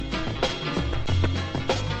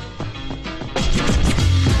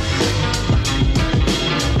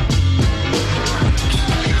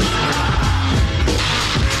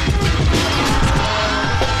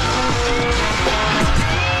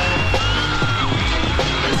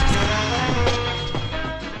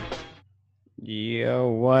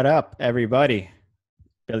What up, everybody?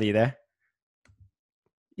 Billy, you there?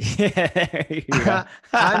 Yeah, there you go.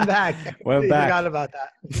 I'm back. We're I forgot back. about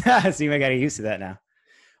that. See, I got to get used to that now.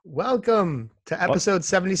 Welcome to Well, episode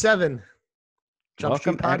 77, Jump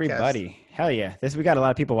welcome, Street Podcast. everybody. Hell yeah. We got a lot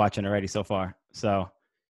of people watching already so far. So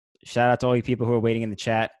shout out to all you people who are waiting in the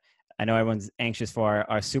chat. I know everyone's anxious for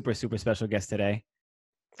our super, super special guest today.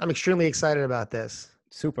 I'm extremely excited about this.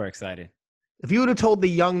 Super excited. If you would have told the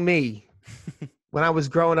young me when I was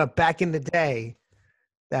growing up back in the day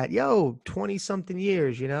that, 20-something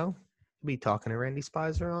years, we'll be talking to Randy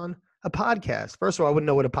Spicer on a podcast. First of all, I wouldn't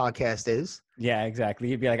know what a podcast is. Yeah, exactly.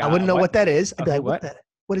 You'd be like, I wouldn't know what that is. I'd be like, what?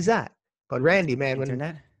 what is that? But Randy, man,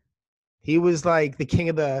 Internet? when he was like the king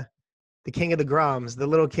of the Groms, the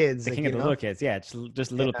little kids. The king of the little kids. Yeah,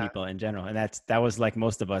 just little people in general. And that was like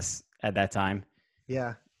most of us at that time.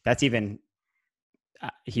 Yeah. That's even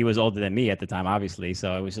he was older than me at the time, obviously.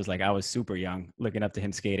 So it was just like I was super young looking up to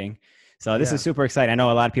him skating. So this is super exciting. I know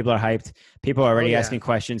a lot of people are hyped. People are already asking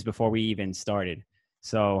questions before we even started.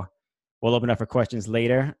 So we'll open up for questions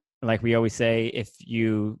later. Like we always say,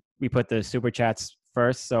 we put the super chats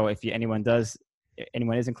first. So if anyone is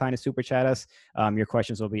inclined to super chat us, your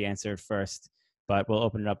questions will be answered first. But we'll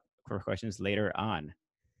open it up for questions later on.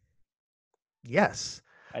 Yes.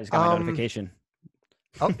 I just got my notification.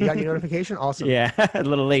 Oh, you got your notification? Awesome. Yeah, a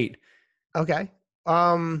little late. Okay.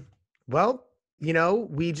 Well,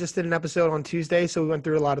 we just did an episode on Tuesday, so we went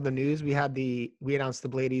through a lot of the news. We announced the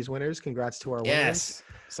Blades winners. Congrats to our winners. Yes.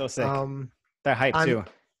 So sick. They're hyped too.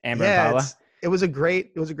 Amber and Paula. It was a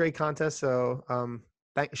great contest. So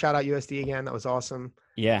shout out USD again. That was awesome.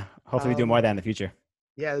 Yeah. Hopefully we do more of that in the future.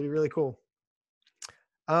 Yeah, it'd be really cool.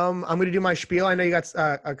 I'm going to do my spiel. I know you got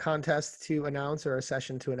a contest to announce or a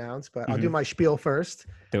session to announce, but I'll do my spiel first.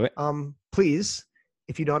 Do it. Please,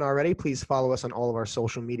 if you don't already, please follow us on all of our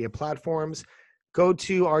social media platforms. Go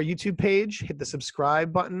to our YouTube page, hit the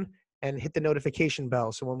subscribe button, and hit the notification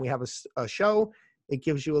bell. So when we have a show, it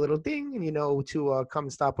gives you a little ding, and to come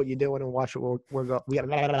and stop what you're doing and watch what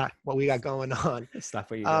we got going on.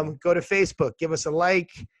 Stop what you're doing. Go to Facebook, give us a like.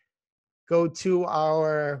 Go to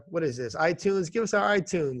our, iTunes. Give us our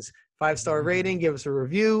iTunes 5-star rating. Give us a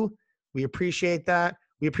review. We appreciate that.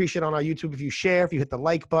 We appreciate on our YouTube if you share, if you hit the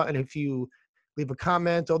like button, if you leave a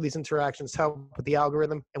comment. All these interactions help with the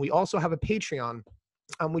algorithm. And we also have a Patreon.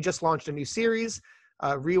 We just launched a new series,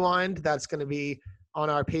 Rewind. That's going to be on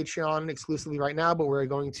our Patreon exclusively right now, but we're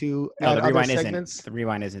going to add other segments. The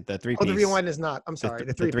Rewind isn't. The 3-piece. Oh, the Rewind is not. I'm sorry.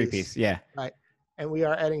 The 3-piece. Yeah. Right. And we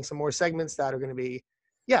are adding some more segments that are going to be,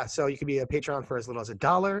 so you can be a Patreon for as little as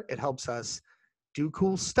 $1. It helps us do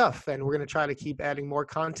cool stuff. And we're going to try to keep adding more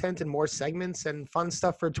content and more segments and fun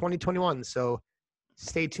stuff for 2021. So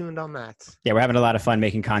stay tuned on that. Yeah, we're having a lot of fun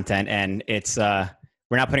making content, and it's we're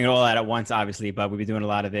not putting it all out at once, obviously, but we'll be doing a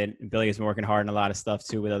lot of it. Billy has been working hard on a lot of stuff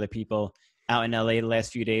too with other people out in LA the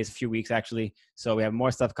last few weeks actually. So we have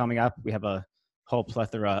more stuff coming up. We have a whole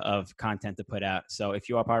plethora of content to put out. So if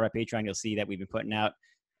you are part of our Patreon, you'll see that we've been putting out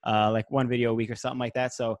like one video a week or something like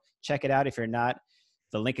that. So check it out. If you're not,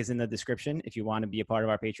 the link is in the description if you want to be a part of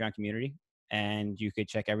our Patreon community, and you could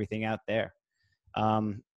check everything out there.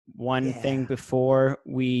 One thing before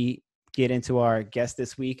we get into our guest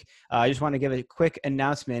this week, I just want to give a quick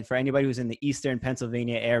announcement for anybody who's in the Eastern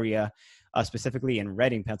Pennsylvania area, specifically in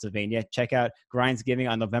Reading, Pennsylvania. Check out Grindsgiving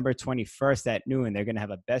on November 21st at noon. They're going to have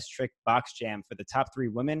a best trick box jam for the top 3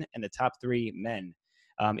 women and the top 3 men.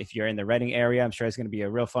 If you're in the Reading area, I'm sure it's going to be a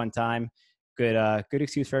real fun time. Good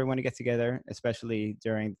excuse for everyone to get together, especially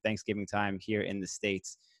during Thanksgiving time here in the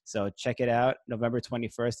States. So check it out, November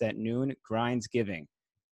 21st at noon, Grindsgiving.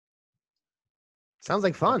 Sounds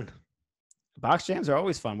like fun. Box jams are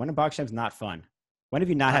always fun. When are box jams not fun? When have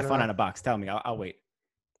you not had fun on a box? Tell me. I'll wait.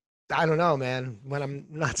 I don't know, man. When I'm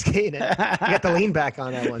not skating, you got to lean back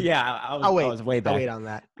on that one. Yeah, I'll wait. I was way back. I'll wait on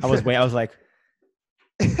that. I was like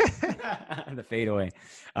the fadeaway.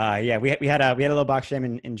 We had a little box jam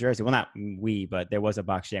in Jersey. Well, not we, but there was a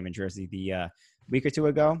box jam in Jersey the week or two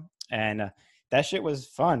ago, and that shit was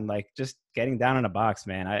fun. Like just getting down on a box,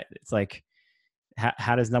 man. It's like,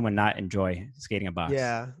 how does no one not enjoy skating a box?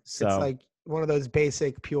 Yeah, so it's like one of those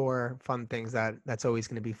basic, pure, fun things that's always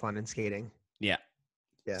going to be fun in skating. Yeah.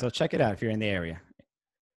 So check it out if you're in the area.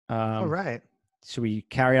 All right. Should we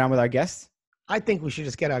carry on with our guest? I think we should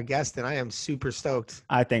just get our guest, and I am super stoked.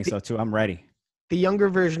 I think so too. I'm ready. The younger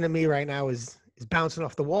version of me right now is bouncing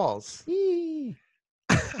off the walls.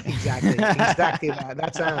 Exactly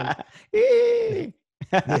that sound.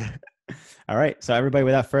 Yeah. All right. So everybody,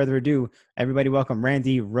 without further ado, everybody welcome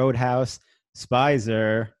Randy Roadhouse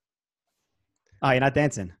Spicer. Oh, you're not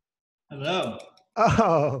dancing. Hello.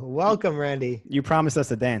 Oh, welcome, Randy. You promised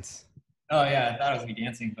us a dance. Oh yeah, I thought I was gonna be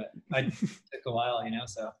dancing, but I took a while,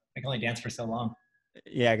 so I can only dance for so long.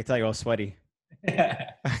 Yeah, I can tell you're all sweaty. For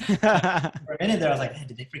a minute there, I was like, hey,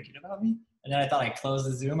 did they forget about me? And then I thought I closed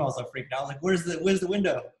the Zoom. I was so freaked out. I was like, where's the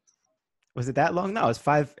window? Was it that long? No, it was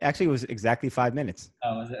 5. Actually, it was exactly 5 minutes.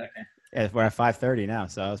 Oh, was it? Okay. Yeah, we're at 5:30 now,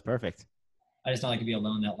 so it was perfect. I just don't like to be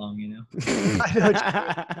alone that long, I know what you mean.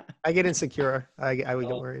 I get insecure. I would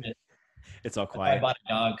get worried. It's all I quiet. bought a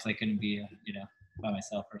dog because I couldn't be, by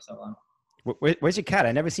myself for so long. Where's your cat?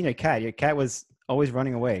 I never seen your cat. Your cat was always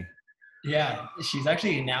running away. Yeah, she's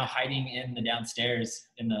actually now hiding in the downstairs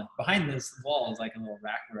behind this wall is like a little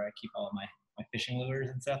rack where I keep all of my fishing lures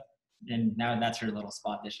and stuff. And now that's her little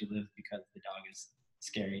spot that she lives because the dog is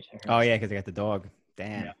scary to her. Oh yeah, because I got the dog.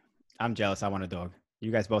 Damn, Yeah. I'm jealous. I want a dog.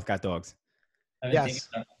 You guys both got dogs. I've been thinking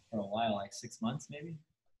about it for a while, like 6 months maybe.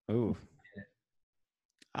 Ooh,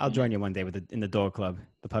 I'll join you one day in the dog club,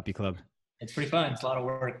 the puppy club. It's pretty fun. It's a lot of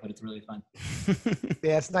work, but it's really fun.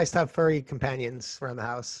 Yeah, it's nice to have furry companions around the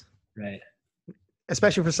house, Right.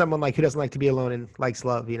 especially for someone like who doesn't like to be alone and likes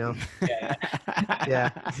love. Yeah. Yeah.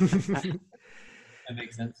 That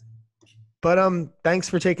makes sense. But thanks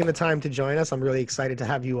for taking the time to join us. I'm really excited to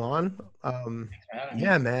have you on. Thanks for having me.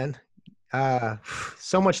 Yeah, man.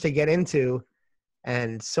 So much to get into,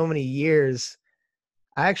 and so many years.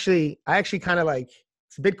 I actually kind of like,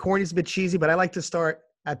 it's a bit corny, it's a bit cheesy, but I like to start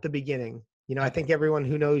at the beginning. I think everyone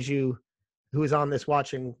who knows you, who is on this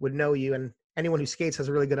watching, would know you, and anyone who skates has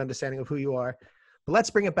a really good understanding of who you are. But let's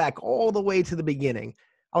bring it back all the way to the beginning.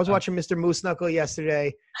 I was watching Mr. Moose Knuckle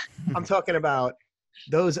yesterday. I'm talking about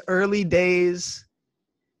those early days.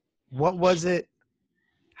 What was it?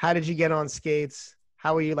 How did you get on skates?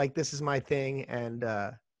 How were you like, this is my thing? And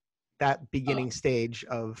that beginning stage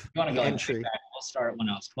of You want to the go entry. back? We'll start when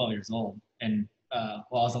I was 12 years old. And I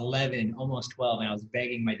was 11, almost 12, and I was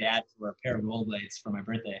begging my dad for a pair of rollerblades for my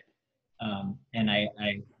birthday. And I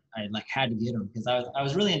like had to get them because I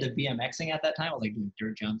was really into BMXing at that time. I was like doing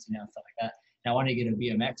dirt jumps, and stuff like that. And I wanted to get a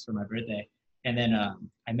BMX for my birthday. And then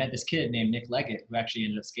I met this kid named Nick Leggett, who actually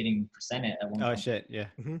ended up skating for Senate at one point. Oh shit, yeah.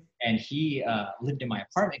 And he lived in my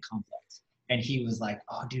apartment complex. And he was like,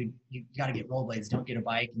 "Oh, dude, you got to get rollerblades. Don't get a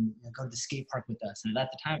bike, and go to the skate park with us." And at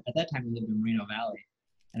that time, we lived in Moreno Valley,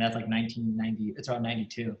 and that's like 1990. It's around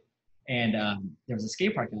 92, and there was a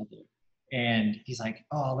skate park out there. And he's like,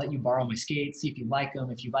 "Oh, I'll let you borrow my skates. See if you like them.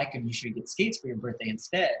 If you like them, you should get skates for your birthday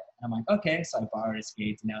instead." And I'm like, "Okay." So I borrowed his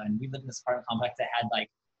skates, and we lived in this apartment complex that had like,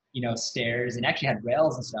 stairs and actually had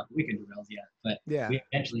rails and stuff. We couldn't do rails yet, but Yeah. we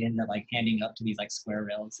eventually ended up like handing up to these like square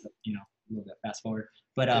rails. A little bit fast forward.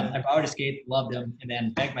 But I borrowed a skate, loved them, and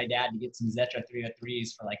then begged my dad to get some Zetra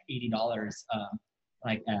 303s for like $80,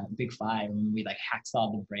 like Big Five, and we like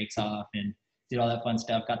hacksawed the brakes off and did all that fun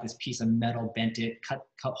stuff. Got this piece of metal, bent it, cut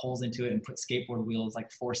holes into it, and put skateboard wheels, like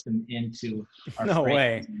forced them into our No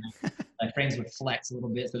frames. way. Like frames would flex a little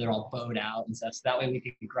bit, so they're all bowed out and stuff. So that way we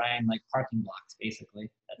could grind like parking blocks, basically.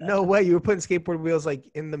 No way. You were putting skateboard wheels like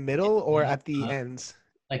in the middle or at the ends?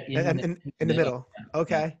 Like In the middle.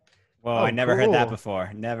 Okay. Whoa, Oh, I never heard that cool.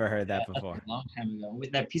 before. Never heard that before. A long time ago.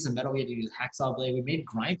 With that piece of metal, we had to use hacksaw blade. We made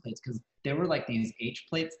grind plates because there were like these H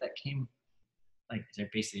plates that came, like they're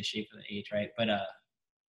basically a shape of the H, right? But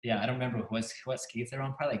yeah, I don't remember what skates they're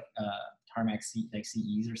on. Probably like tarmac like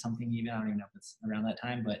CEs or something. Even I don't even know if it's around that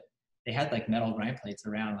time, but they had like metal grind plates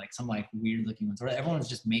around, like some like weird looking ones. Or everyone was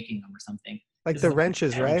just making them or something. Like This the is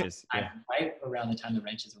wrenches, right? Wrenches, yeah. Right around the time the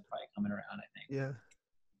wrenches were probably coming around, I think. Yeah.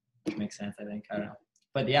 Which makes sense, I think. I don't know.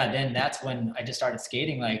 But yeah, then that's when I just started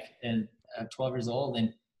skating, like in 12 years old,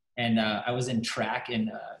 and I was in track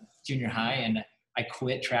in junior high, and I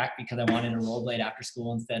quit track because I wanted a rollerblade after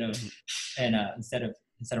school instead of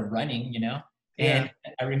running, And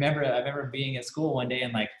I remember being at school one day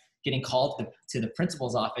and like getting called to the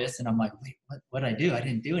principal's office, and I'm like, wait, what did I do? I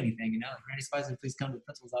didn't do anything, Like, Randy Spicer, please come to the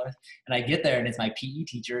principal's office. And I get there, and it's my PE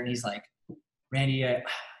teacher, and he's like, Randy, I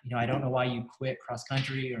don't know why you quit cross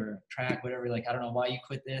country or track, whatever. Like, I don't know why you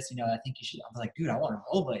quit this. I think you should. I was like, dude, I want to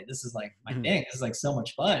rollerblade. This is like my thing. This is like so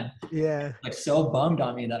much fun. Yeah. Like so bummed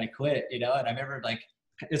on me that I quit, And I remember like,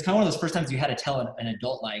 it's kind of one of those first times you had to tell an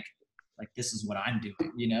adult, like this is what I'm doing,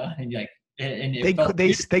 And you're like, and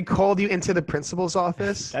They called you into the principal's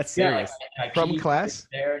office That's serious. from class?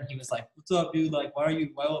 There, and he was like, what's up, dude? Like, why don't you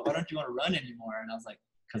want to run anymore? And I was like,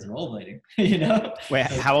 because rollerblading, Wait,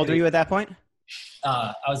 how old were you at that point?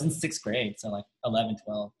 I was in 6th grade, so like 11,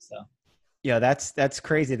 12. So Yeah, that's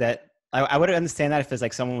crazy. That I would understand that if it's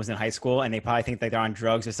like someone was in high school and they probably think like they're on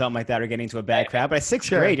drugs or something like that or getting into a bad crowd. But at 6th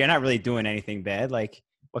grade, you're not really doing anything bad. Like,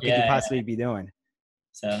 what could you possibly be doing?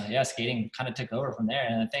 So yeah, skating kind of took over from there,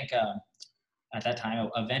 and I think at that time.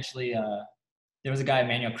 Eventually, there was a guy,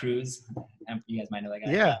 Emmanuel Cruz. You guys might know that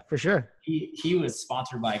guy. Yeah, for sure. He was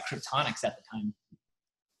sponsored by Kryptonics at the time,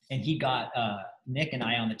 and he got Nick and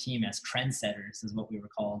I on the team as trendsetters, is what we were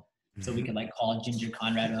called. So we could like call Ginger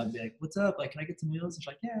Conrad up, be like, "What's up? Like, can I get some wheels?" And she's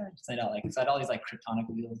like, "Yeah." Just I had all these like Kryptonic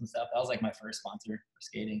wheels and stuff. That was like my first sponsor for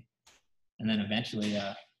skating. And then eventually,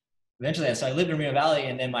 so I lived in Reno Valley,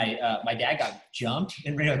 and then my dad got jumped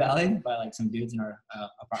in Reno Valley by like some dudes in our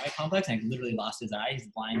apartment complex, and he literally lost his eye. He's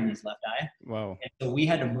blind in his left eye. Whoa. And so we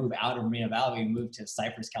had to move out of Reno Valley. We moved to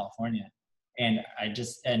Cypress, California, and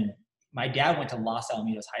my dad went to Los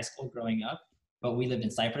Alamitos High School growing up, but we lived in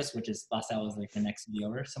Cypress, which is Los Al was like the next city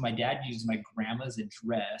over. So my dad used my grandma's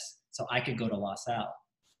address so I could go to Los Al,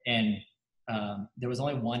 and there was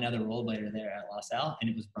only one other rollerblader there at Los Al, and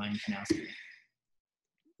it was Brian Kanowski.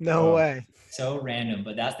 No way. So random,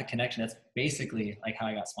 but that's the connection. That's basically like how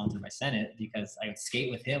I got sponsored by Senate, because I would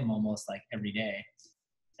skate with him almost like every day.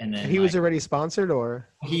 And then He was already sponsored, or?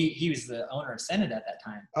 He was the owner of Senate at that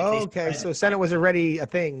time. Oh, okay. So Senate was already a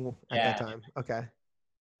thing at that time. Okay.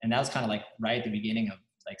 And that was kind of like right at the beginning of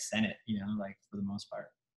like Senate, like for the most part.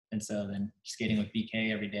 And so then skating with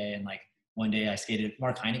BK every day. And like one day I skated,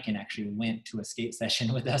 Mark Heineken actually went to a skate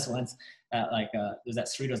session with us once at like, it was at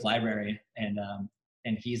Cerritos Library.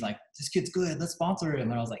 And he's like, "This kid's good. Let's sponsor him."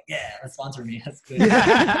 And I was like, "Yeah, let's sponsor me. That's good."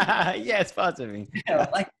 Yeah, sponsor me. Yeah, I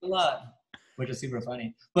like it a lot, which is super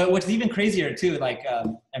funny. But what's even crazier too, like,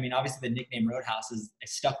 obviously the nickname Roadhouse is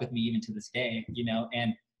stuck with me even to this day,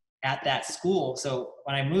 and at that school. So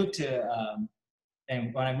when I moved to Cypress,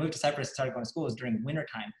 and started going to school, it was during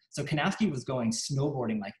wintertime. So Kanowski was going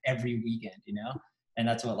snowboarding like every weekend, and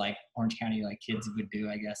that's what like Orange County like kids would do,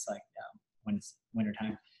 I guess, like when it's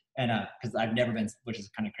wintertime. And because I've never been, which is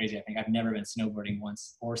kind of crazy, I think I've never been snowboarding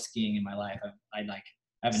once or skiing in my life.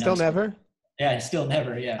 I've still never. Yeah, still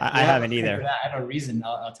never. Yeah, I haven't either. I have a reason.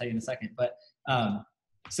 I'll tell you in a second. But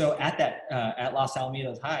so at Los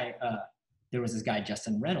Alamitos High, there was this guy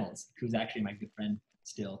Justin Reynolds, who's actually my good friend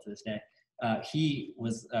still to this day. He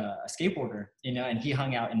was a skateboarder, and he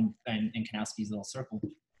hung out in Kanowski's little circle.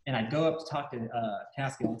 And I'd go up to talk to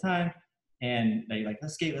Kanowski all the time. And they're like,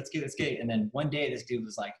 let's skate. And then one day this dude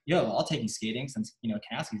was like, "Yo, I'll take you skating," since,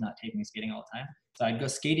 Kanowski's not taking me skating all the time. So I'd go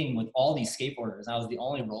skating with all these skateboarders. I was the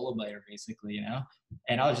only rollerblader basically,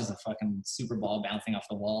 and I was just a fucking super ball bouncing off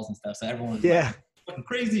the walls and stuff. So everyone was like, fucking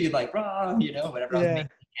crazy, like, rah, whatever. I was making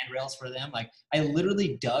handrails for them. Like I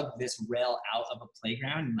literally dug this rail out of a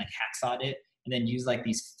playground and like hacksawed it, and then used like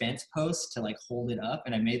these fence posts to like hold it up.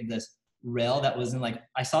 And I made this rail that was in like,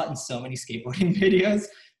 I saw it in so many skateboarding videos,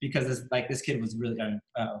 because this kid was really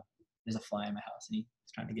there's a fly in my house and he's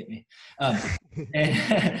trying to get me.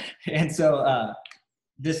 And so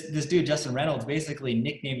this dude Justin Reynolds basically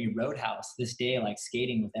nicknamed me Roadhouse this day, like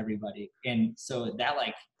skating with everybody. And so that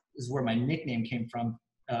like is where my nickname came from.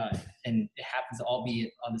 And it happens to all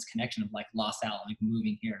be on this connection of like Los Al, like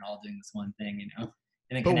moving here and all doing this one thing, And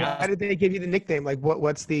then but why did they give you the nickname? Like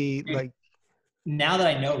what's the like? Now that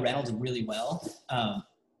I know Reynolds really well,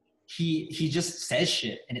 he just says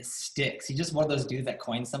shit and it sticks. He's just one of those dudes that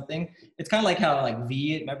coins something. It's kind of like how like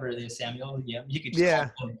remember Samuel? Yeah, you could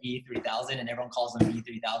just call him V3000 and everyone calls him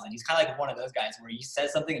V3000. He's kind of like one of those guys where he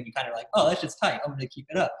says something and you kind of like, "Oh, that's just tight. I'm going to keep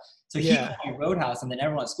it up." So he called me Roadhouse, and then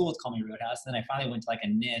everyone at school would call me Roadhouse. And then I finally went to like a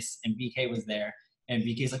NIS and BK was there, and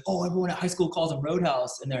BK's like, "Oh, everyone at high school calls him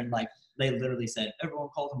Roadhouse." And they're like, they literally said, "Everyone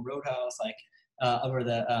calls him Roadhouse," like over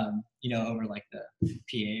the over like the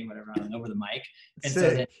PA, whatever, over the mic. And so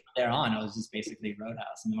then there on, I was just basically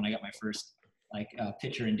Roadhouse. And then when I got my first like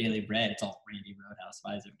picture in Daily Bread, it's all Randy Roadhouse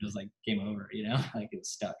Visor. It was like game over, like it was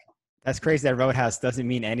stuck. That's crazy that Roadhouse doesn't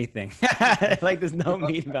mean anything. Like there's no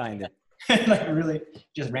meaning behind it. Like really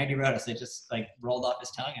just Randy Roadhouse. It just like rolled off his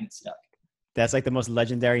tongue and it stuck. That's like the most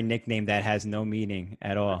legendary nickname that has no meaning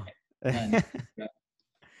at all.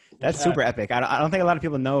 That's super epic. I don't think a lot of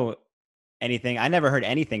people know anything. I never heard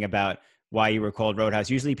anything about why you were called Roadhouse.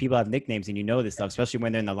 Usually people have nicknames and this stuff, especially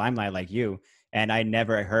when they're in the limelight like you. And I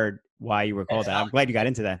never heard why you were called that. I'm glad you got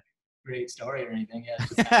into that. Great story or anything.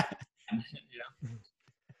 Yeah.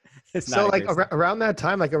 So like around that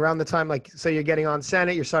time, like around the time, like, so you're getting on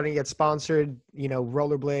Senate, you're starting to get sponsored,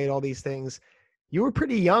 rollerblade, all these things. You were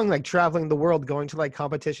pretty young, like traveling the world, going to like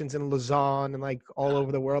competitions in Lausanne and like all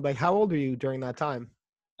over the world. Like how old were you during that time?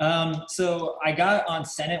 So I got on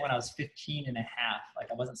Senate when I was 15 and a half. Like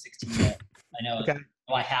I wasn't 16 yet. I know. Okay.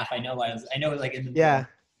 Well, half. I know it was like in the yeah.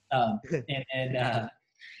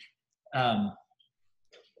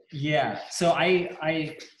 Yeah. So I'm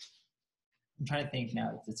trying to think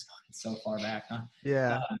now. It's so far back, huh?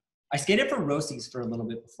 Yeah. I skated for Rossi's for a little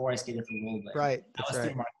bit before I skated for Rollerblade. Right. That was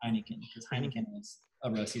through Mark Heineken, because Heineken was a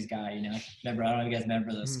Rossi's guy, you know. Remember, I don't know if you guys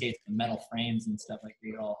remember those skates, the metal frames and stuff like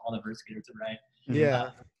that. All the vert skaters are right.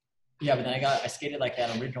 Yeah. Yeah, but then I skated like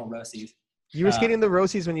that original Rossi's. You were skating the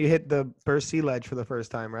Rossi's when you hit the Burst Sea Ledge for the first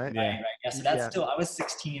time, right? Right. Yeah, so that's still, I was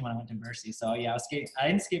 16 when I went to Mercy. So yeah, I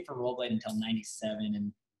didn't skate for Rollerblade until 97,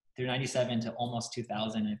 and through 97 to almost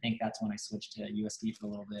 2000. I think that's when I switched to USD for a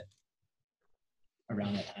little bit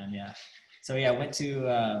around that time. Yeah. So yeah, I went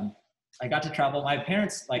to, I got to travel. My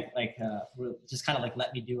parents were just kind of like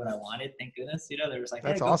let me do what I wanted. Thank goodness, you know. They was like,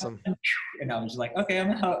 "That's hey, awesome," and I was just like, "Okay,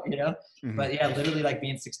 I'm out," you know. But yeah, literally like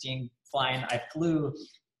being 16, flying. I flew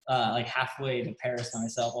like halfway to Paris by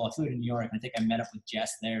myself. Well, I flew to New York, and I think I met up with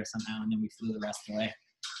Jess there somehow, and then we flew the rest of the way.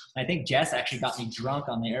 And I think Jess actually got me drunk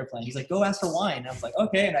on the airplane. He's like, "Go ask for wine." And I was like,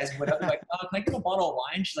 "Okay." And I went up and like, "Oh, can I get a bottle of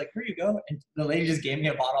wine?" She's like, "Here you go." And the lady just gave me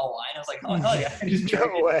a bottle of wine. I was like, "Oh hell yeah!" I just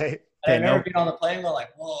drank it. Way. And I remember being on the plane, going like,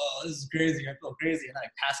 "Whoa, this is crazy! I feel crazy," and then I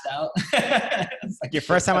passed out. Like your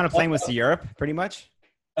first time on a plane was to Europe, pretty much.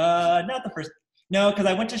 Not the first. No, because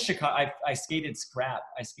I went to Chicago. I skated Scrap.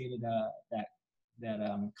 I skated that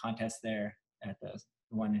contest there at the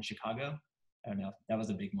one in Chicago. I don't know. That was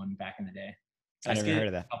a big one back in the day. So I never heard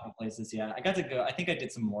of that. A couple places. Yeah, I got to go. I think I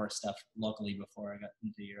did some more stuff locally before I got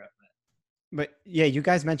into Europe. But yeah, you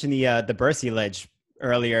guys mentioned the Bercy Ledge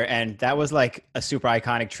earlier, and that was like a super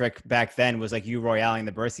iconic trick back then. Was like you royaling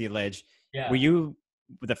the Bercy Ledge. Yeah. Were you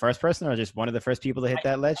the first person, or just one of the first people to hit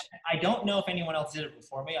that ledge? I don't know if anyone else did it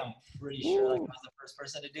before me. I'm pretty sure like I was the first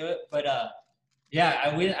person to do it. But yeah,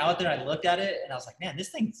 I went out there. I looked at it, and I was like, man, this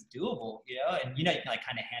thing's doable, you know. And you know, you can like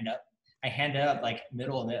kind of hand up. I handed up like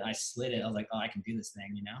middle of it. And I slid it. I was like, oh, I can do this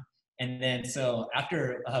thing, you know. And then so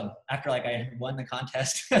after like I won the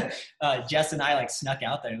contest, Jess and I like snuck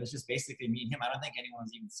out there. It was just basically me and him. I don't think anyone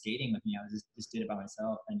was even skating with me. I was just did it by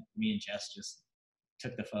myself, and me and Jess just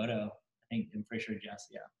took the photo. I'm pretty sure Jess.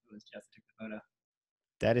 Yeah, it was Jess that took the photo.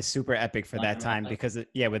 That is super epic for that time because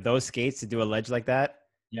with those skates to do a ledge like that.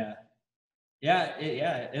 Yeah.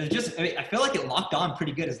 It was just. I mean, I feel like it locked on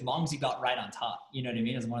pretty good as long as you got right on top. You know what I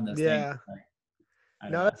mean? It's one of those things.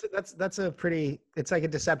 Like, no, that's a pretty. It's like a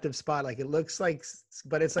deceptive spot. Like it looks like,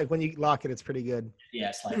 but it's like when you lock it, it's pretty good. Yeah,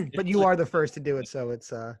 it's like. But you are the first to do it, so it's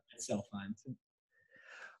so fun.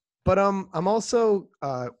 But I'm also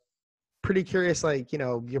pretty curious. Like, you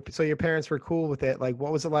know, your parents were cool with it. Like,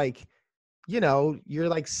 what was it like? You know, you're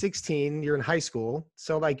like 16, you're in high school.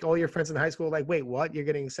 So like all your friends in high school, like, wait, what? You're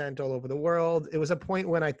getting sent all over the world. It was a point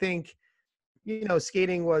when I think, you know,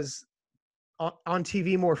 skating was on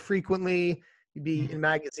TV more frequently. You'd be in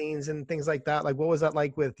magazines and things like that. Like, what was that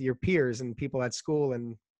like with your peers and people at school?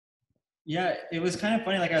 And yeah, it was kind of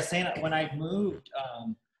funny. Like I was saying, when I moved,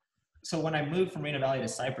 so when I moved from Moreno Valley to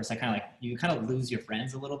Cypress, I kind of like, you kind of lose your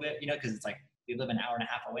friends a little bit, you know, because it's like, we live an hour and a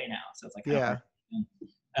half away now. So it's like,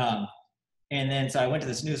 and then, so I went to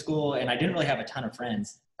this new school and I didn't really have a ton of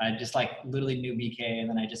friends. I just like literally knew BK. And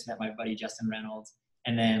then I just met my buddy, Justin Reynolds.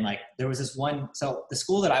 And then like, there was this one, so the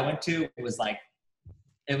school that I went to, it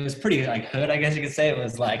was pretty like hood, I guess you could say. It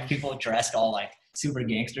was like people dressed all like super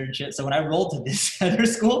gangster and shit. So when I rolled to this other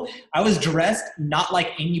school, I was dressed not like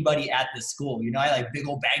anybody at the school. You know, I had like big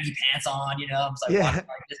old baggy pants on, you know, I'm just like, walking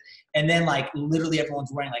like this. And then like literally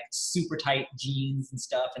everyone's wearing like super tight jeans and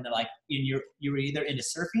stuff. And they're like, you were either into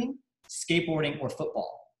surfing, skateboarding, or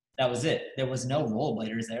football. That was it. There was no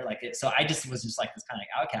rollerbladers there. Like it. So I just was just like this kind of like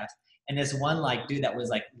outcast. And this one like dude that was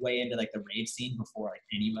like way into like the rave scene before like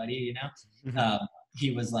anybody, you know,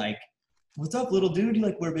 he was like, "What's up, little dude? You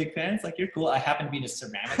like wear big pants? Like you're cool." I happened to be in a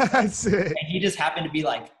ceramics and he just happened to be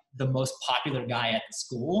like the most popular guy at the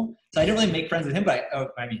school. So I didn't really make friends with him, but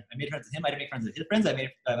I made friends with him. I didn't make friends with his friends. I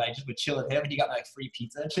just would chill with him, and he got me like free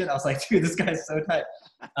pizza and shit. I was like, dude, this guy's so tight.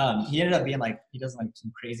 He ended up being like, he does like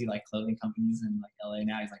some crazy like clothing companies in like LA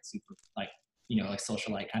now. He's like super like, you know, like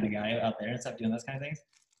socialite kind of guy out there and stuff, doing those kind of things.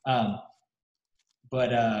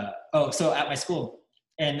 So at my school,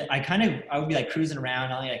 and I would be like cruising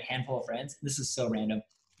around, only like a handful of friends. This is so random.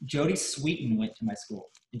 Jodie Sweetin went to my school.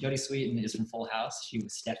 And Jodie Sweetin is from Full House. She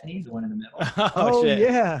was Stephanie, the one in the middle. Oh shit.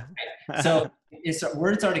 Yeah. So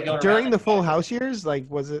word started going during around, the Full House years. Like,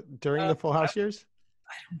 was it during the Full House years?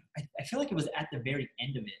 I feel like it was at the very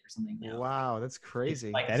end of it or something. Now. Wow, that's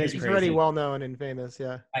crazy. Like, that is She's crazy. already well known and famous.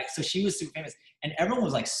 Yeah. Right, so she was super famous, and everyone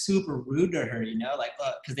was like super rude to her, you know, like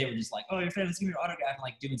because they were just like, "Oh, you're famous, give me your autograph," and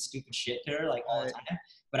like doing stupid shit to her like all the time.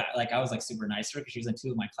 But I was like super nice to her because she was in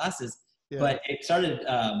 2 of my classes. Yeah. But it started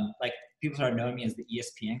like people started knowing me as the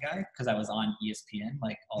ESPN guy because I was on ESPN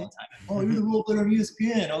like all the time. "Oh, you're the role player on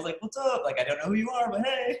ESPN." I was like, "What's up?" Like, I don't know who you are, but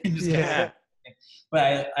hey. And just but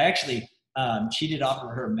I actually cheated off of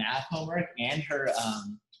her math homework and her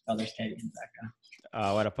oh, there's Teddy in the background.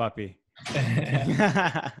 Oh, what a puppy.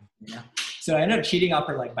 Yeah. So I ended up cheating off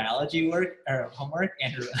her like biology work or homework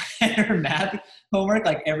and her and her math homework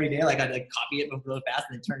like every day. Like I'd like copy it really fast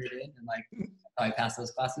and then turn it in and like I passed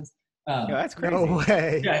those classes. Yo, that's crazy. No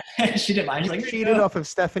way. Yeah, she didn't mind. She's like, Cheated off of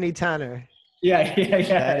Stephanie Tanner. Yeah.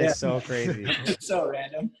 That is so crazy. So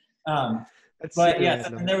random. That's But super yeah,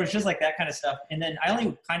 random. and there was just like that kind of stuff. And then I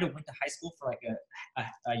only kind of went to high school for like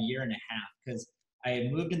a year and a half because I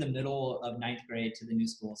had moved in the middle of 9th grade to the new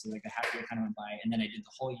school. So like a half year kind of went by. And then I did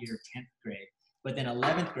the whole year of 10th grade. But then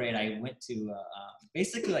 11th grade, I went to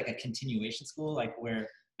basically like a continuation school, like where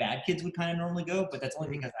bad kids would kind of normally go. But that's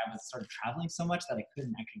only because I was started traveling so much that I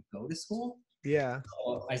couldn't actually go to school. Yeah.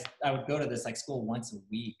 So I would go to this like school once a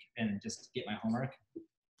week and just get my homework.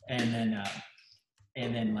 And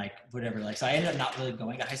then like whatever, like, so I ended up not really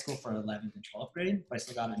going to high school for 11th and 12th grade, but I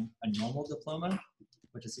still got a normal diploma,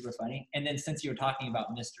 which is super funny. And then since you were talking about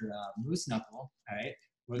Mr. Moose Knuckle, all right,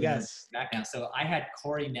 we're gonna Yes. back now. So I had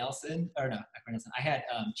Corey Nelson, or no, not Corey Nelson. I had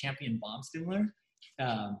Champion Baumstimler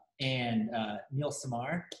and Neil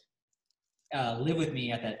Samar live with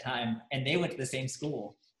me at that time, and they went to the same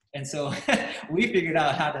school. And so we figured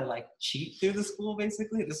out how to like cheat through the school,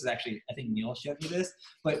 basically. This is actually, I think Neil showed me this,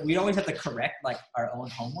 but we'd always have to correct like our own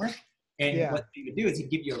homework. And what he would do is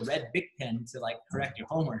he'd give you a red Bic pen to like correct your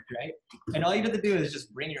homework, right? And all you had to do is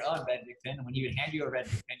just bring your own red Bic pen. And when he would hand you a red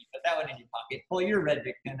Bic pen, you put that one in your pocket, pull your red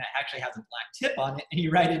Bic pen that actually has a black tip on it, and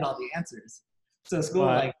you write in all the answers. So school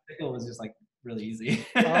was just like really easy.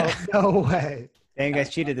 Oh, no way. Dang, you guys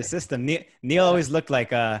cheated the system. Neil always looked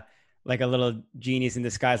like a little genius in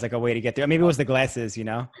disguise, like a way to get there. Maybe it was the glasses, you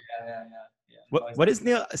know? Yeah. What is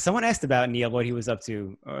Neil? Someone asked about Neil, what he was up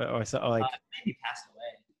to, or so, like. Maybe passed away.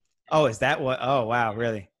 Oh, is that what? Oh, wow,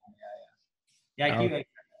 really? Yeah. He like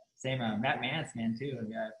same Matt Mance, man, too.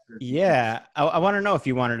 Yeah, I want to know if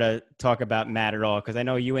you wanted to talk about Matt at all, because I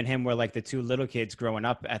know you and him were like the two little kids growing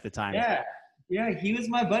up at the time. Yeah, he was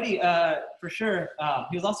my buddy for sure.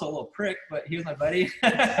 He was also a little prick, but he was my buddy.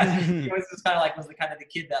 He was just kind of like the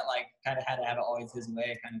kid that like kind of had to have it always his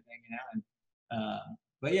way kind of thing, you know. And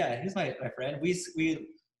but yeah, he was my friend.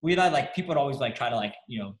 We like people would always like try to like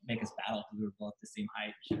make us battle because we were both the same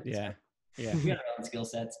height. Yeah. We had our own skill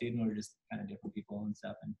sets, dude, and we were just kind of different people and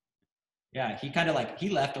stuff. And yeah, he kind of like he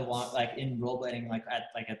left a lot like in rollerblading like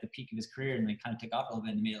at the peak of his career and like kind of took off a little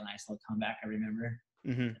bit and made a nice little comeback. I remember.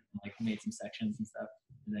 Mm-hmm. Like made some sections and stuff.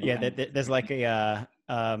 And yeah, there's like a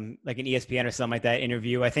like an ESPN or something like that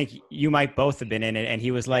interview. I think you might both have been in it, and he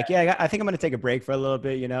was like, "Yeah, I think I'm gonna take a break for a little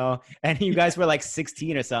bit," you know. And you guys were like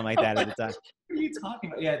 16 or something like that at the time. What are you talking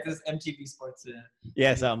about? Yeah, this MTV Sports.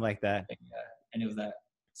 Yeah, something like that. Yeah, and it was that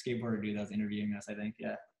skateboarder dude that was interviewing us, I think.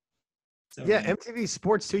 Yeah. So yeah, MTV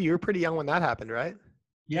Sports too. You were pretty young when that happened, right?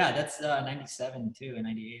 Yeah, that's 97 too, and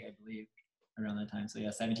 98, I believe, around that time. So yeah,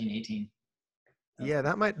 17, 18. Yeah,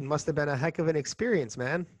 that must have been a heck of an experience,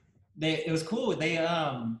 man. It was cool. They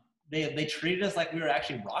treated us like we were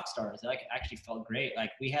actually rock stars. It like actually felt great.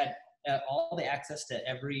 Like we had all the access to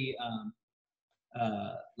every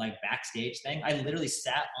like backstage thing. I literally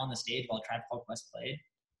sat on the stage while Tribe Called Quest played.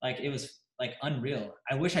 Like it was like unreal.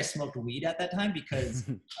 I wish I smoked weed at that time because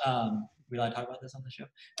we allowed to talk about this on the show.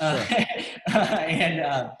 Sure.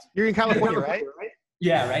 And you're in California, right?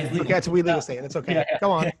 Yeah, right. Okay, it's a legal state. It's okay. Yeah. Go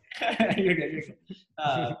on. You're good.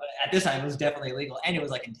 But at this time, it was definitely illegal, and it was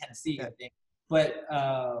like in Tennessee. I think. But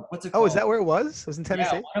what's it called? Oh, is that where it was? It was in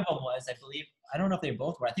Tennessee? Yeah, one of them was, I believe. I don't know if they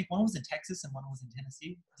both were. I think one was in Texas and one was in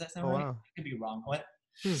Tennessee. Does that sound right? Wow. I could be wrong.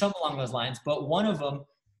 Something along those lines. But one of them,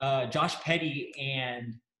 Josh Petty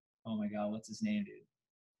and, oh my God, what's his name, dude?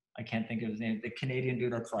 I can't think of his name. The Canadian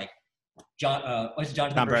dude that's like, what's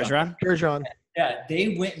Jonathan Bergeron? Bergeron. Yeah,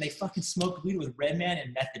 they went and they fucking smoked weed with Redman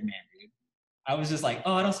and Method Man, dude. I was just like,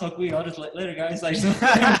 oh, I don't smoke weed. I'll just later, guys. Like,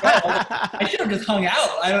 I should have just hung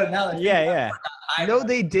out. I don't know. Yeah. No,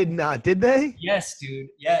 they did not. Did they? Yes, dude.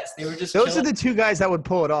 Yes, they were just. Those are the two guys that would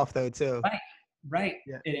pull it off, though, too. Right.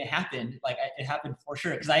 Yeah. It happened. Like it happened for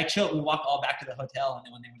sure. Because I chilled. We walked all back to the hotel, and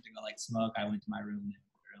then when they went to go like smoke, I went to my room.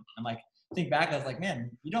 I'm like, think back, I was like, man,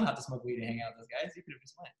 you don't have to smoke weed to hang out with those guys. You could have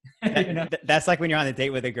just went. You know? That's like when you're on a date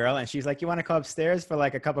with a girl and she's like, you want to go upstairs for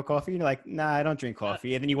like a cup of coffee? And you're like, nah, I don't drink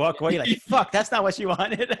coffee. And then you walk away, you're like, fuck, that's not what she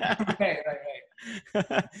wanted. Right.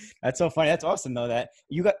 That's so funny. That's awesome though, that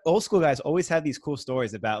you got old school guys always have these cool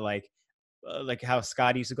stories about like how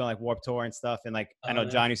Scott used to go like Warped Tour and stuff. And like, I know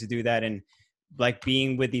John used to do that. And like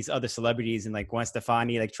being with these other celebrities and like Gwen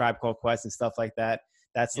Stefani, like Tribe Called Quest and stuff like that.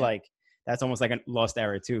 That's like, that's almost like a lost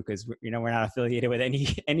era too, because we're not affiliated with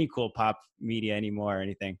any cool pop media anymore or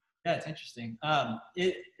anything. Yeah, it's interesting.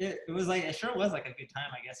 It was like, it sure was like a good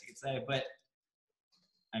time, I guess you could say. But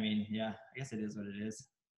I mean, yeah, I guess it is what it is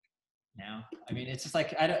now. I mean, it's just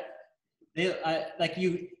like like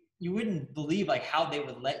you wouldn't believe like how they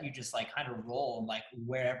would let you just like kind of roll like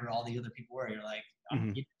wherever all the other people were. You're like,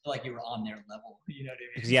 Mm-hmm. you feel like you were on their level. You know what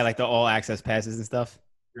I mean? Yeah, like the all access passes and stuff.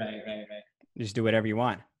 Right. You just do whatever you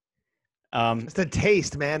want. It's the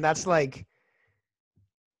taste, man. That's like,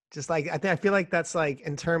 just like I feel like that's like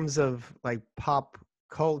in terms of like pop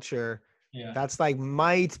culture, Yeah. that's like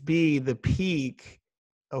might be the peak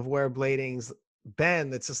of where blading's been.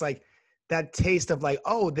 That's just like that taste of like,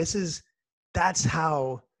 oh, that's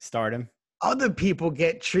how Stardom. other people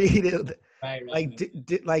get treated, Right. like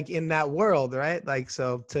like in that world, right? Like,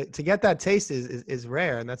 so to get that taste is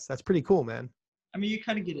rare, and that's pretty cool, man. I mean, you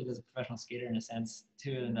kind of get it as a professional skater in a sense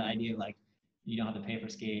too, and the idea of like you don't have to pay for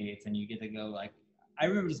skates and you get to go like. I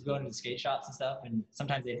remember just going to the skate shops and stuff, and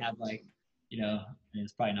sometimes they'd have like, you know, I mean,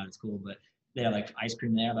 it's probably not as cool, but they have like ice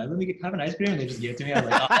cream there. Like, let me have an ice cream, and they just give it to me. I was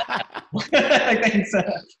like, oh, like, thanks,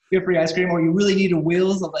 get free ice cream, or you really need a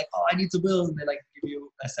wheels. I'm like, oh, I need some wheels, and they like give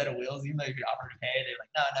you a set of wheels, even though if you offer to pay, they're like,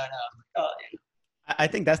 no. I'm like, oh, yeah. I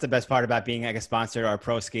think that's the best part about being like a sponsor or a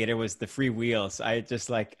pro skater was the free wheels. I just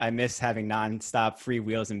like I miss having nonstop free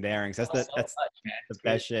wheels and bearings. That's the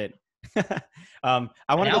best shit. I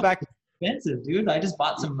want to go back. Expensive, dude. I just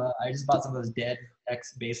bought some. Of those dead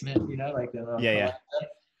X basement. You know, like the yeah.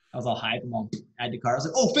 I was all hyped and I'll add to car. I was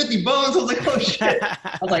like, oh, 50 bones. I was like, oh shit.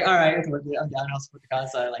 I was like, all right, it's worth it. I'm down. I'll split the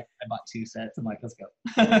cost. So I bought 2 sets. I'm like, let's go.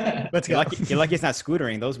 Let's go. You're lucky it's not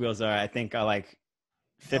scootering. Those wheels are, I think, are like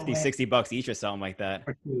 $50-$60 each or something like that.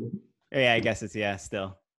 Yeah, I guess it's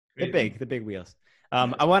still. They're big. The big wheels.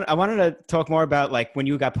 I wanted to talk more about like when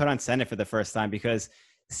you got put on Senate for the first time, because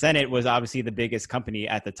Senate was obviously the biggest company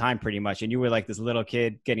at the time pretty much. And you were like this little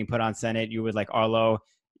kid getting put on Senate. You were like Arlo,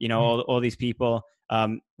 you know, all these people.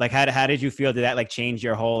 Like how did you feel? Did that like change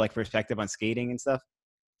your whole like perspective on skating and stuff?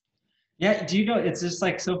 Yeah. Do you know, it's just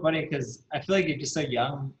like so funny because I feel like you're just so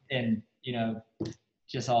young and, you know,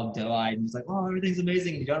 just all doe-eyed and just like, oh, everything's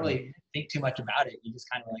amazing. And you don't really think too much about it. You just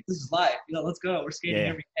kind of like, this is life. You know, let's go. We're skating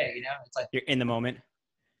every day. You know, it's like you're in the moment.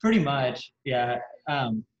 Pretty much. Yeah.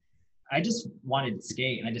 I just wanted to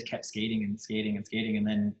skate and I just kept skating and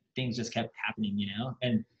then things just kept happening, you know?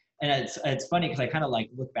 And it's funny because I kind of like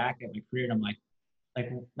look back at my career and I'm like,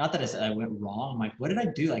 not that I went wrong. I'm like, what did I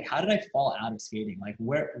do? Like, how did I fall out of skating? Like,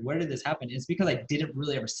 where did this happen? It's because I didn't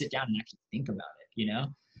really ever sit down and actually think about it, you know?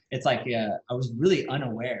 It's like, I was really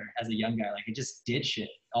unaware as a young guy. Like, I just did shit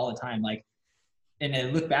all the time. Like, and I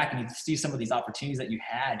look back and you see some of these opportunities that you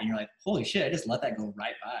had and you're like, holy shit, I just let that go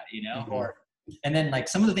right by, you know? Mm-hmm. And then like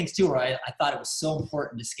some of the things too, where I thought it was so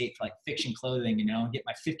important to skate for like Fiction Clothing, you know, and get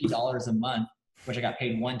my $50 a month, which I got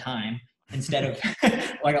paid one time instead of,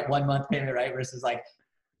 I got 1 month payment, right? Versus like,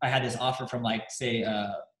 I had this offer from like, say,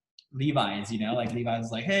 Levi's, you know, like Levi's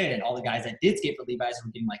was like, hey, and all the guys that did skate for Levi's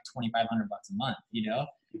were getting like $2,500 a month, you know?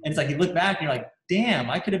 And it's like, you look back and you're like, damn,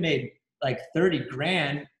 I could have made like 30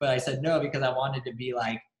 grand, but I said no, because I wanted to be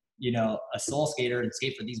like, you know, a soul skater and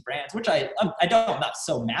skate for these brands, which I'm not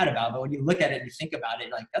so mad about, but when you look at it and you think about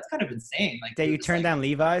it, like, that's kind of insane. Like that you turned down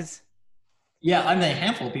Levi's? Yeah. I mean, a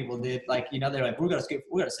handful of people did, like, you know, they're like, we're going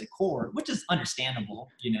to say core, which is understandable.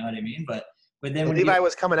 You know what I mean? But then when Levi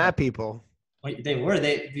was coming at people.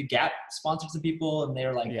 The Gap sponsored some people and they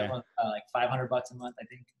were like, like $500 a month, I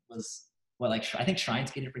think was I think Shrine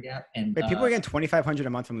skated for Gap. And wait, people are getting $2,500 a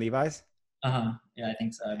month from Levi's? Yeah, I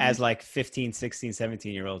think so. As like 15, 16,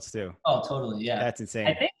 17-year-olds too. Oh, totally. Yeah. That's insane.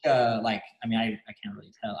 I think I can't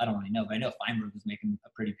really tell. I don't really know, but I know Feinberg was making a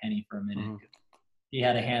pretty penny for a minute. Mm-hmm. He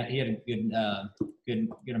had a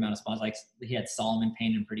good amount of sponsors. Like he had Solomon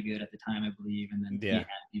paying him pretty good at the time, I believe. And then he had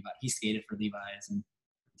Levi. He skated for Levi's,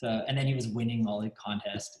 and then he was winning all the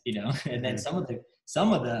contests, you know. And then some of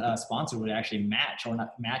the sponsors would actually match or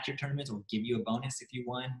not match your tournaments or give you a bonus if you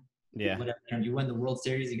won. Yeah. Whatever. You win the World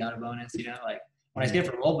Series, you got a bonus, you know. Like when I skated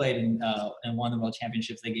for Rollerblade and won the World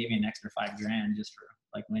Championships, they gave me an extra $5,000 just for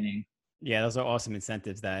like winning. Yeah, those are awesome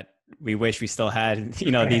incentives that we wish we still had,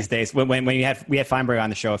 you know, these days. When we had Feinberg on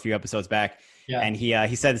the show a few episodes back, and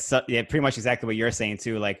he said pretty much exactly what you're saying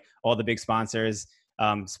too. Like all the big sponsors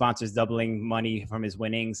doubling money from his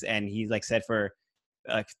winnings, and he like said for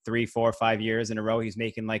like 3, 4, 5 years in a row, he's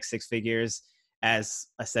making like 6 figures as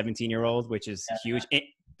a 17-year-old, which is huge.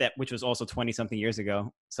 Which was also 20 something years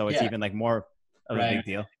ago. So it's even like more of a big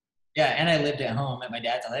deal. Yeah. And I lived at home at my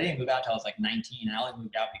dad's house. I didn't move out till I was like 19. I only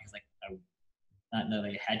moved out because like, not that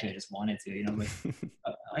I had to, I just wanted to, you know, but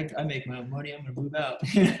I make my own money. I'm going to move out,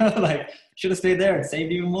 you know, like should have stayed there and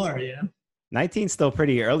saved even more, you know? 19 is still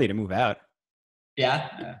pretty early to move out.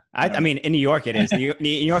 Yeah. I mean, in New York it is. New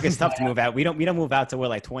York is tough to move out. We don't move out till we're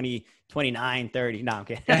like 20, 29, 30. No, I'm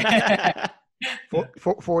kidding.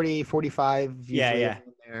 40, 45 Yeah, usually yeah. around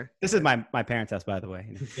there. This is my parents' house, by the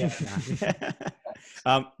way.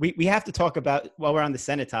 Yeah. We have to talk about, while we're on the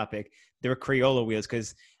Senate topic, the Crayola wheels,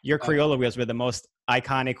 because your Crayola wheels were the most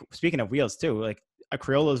iconic. Speaking of wheels too, like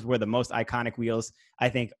Crayolas were the most iconic wheels. I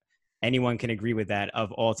think anyone can agree with that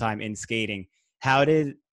of all time in skating. How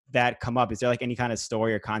did that come up? Is there like any kind of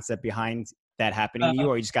story or concept behind that happening to you,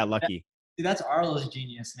 or you just got lucky? Dude, that's Arlo's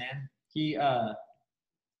genius, man. He, I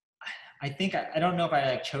think I don't know if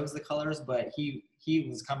I like chose the colors, but he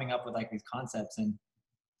was coming up with like these concepts, and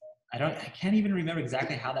I can't even remember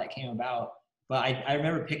exactly how that came about. But I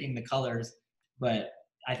remember picking the colors, but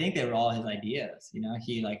I think they were all his ideas. You know,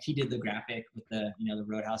 he did the graphic with the the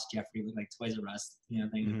Roadhouse Jeffrey looked like Toys R Us, thing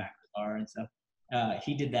in the back of the car and stuff.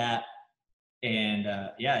 He did that, and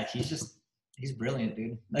yeah, he's brilliant,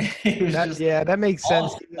 dude. Like, that makes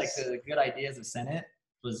sense. Like the good ideas of Senate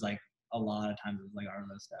was like a lot of times it was like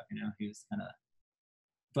Arlo stuff. He was kind of.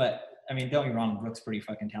 But I mean, don't get me wrong, Brooks pretty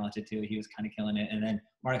fucking talented too. He was kind of killing it, and then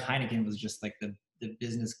Mark Heineken was just like the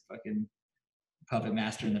business fucking puppet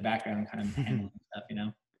master in the background, kind of handling stuff.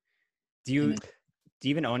 Do you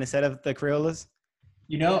even own a set of the Crayolas?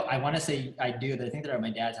 I want to say I do. I think they're at my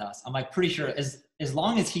dad's house. I'm like pretty sure as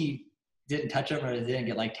long as he didn't touch them or they didn't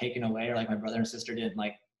get like taken away, or like my brother and sister didn't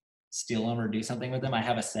like steal them or do something with them, I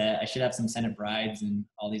have a set. I should have some Senate brides and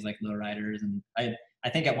all these like lowriders, and I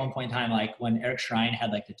think at one point in time, like when Eric Shrine had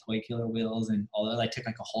like the Toy Killer wheels and all that, I took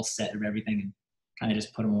like a whole set of everything and kind of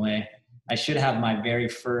just put them away. I should have my very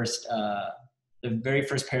first, the very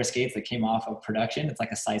first pair of skates that came off of production. It's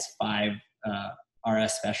like a size 5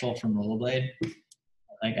 RS Special from Rollerblade.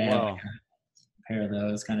 Like I have like a pair of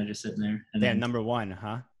those kind of just sitting there. And then number 1,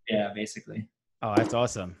 huh? Yeah, basically. Oh, that's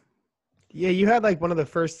awesome. Yeah, you had like one of the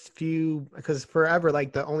first few, because forever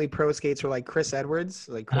like the only pro skates were like Chris Edwards,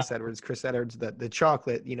 the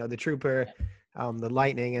chocolate, the Trooper, the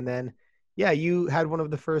Lightning, and then you had one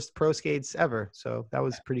of the first pro skates ever, so that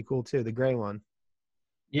was pretty cool too, the gray one.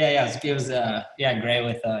 Yeah, it was gray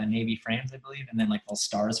with navy frames, I believe, and then like little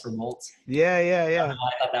stars for bolts. Yeah.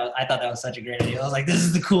 I thought that was such a great idea. I was like, this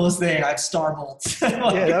is the coolest thing. I have star bolts. Yeah,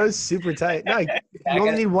 that was super tight. No, you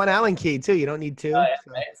only need one Allen key too. You don't need 2.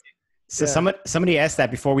 So somebody asked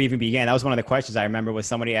that before we even began. That was one of the questions I remember, was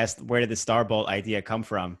somebody asked, where did the Starbolt idea come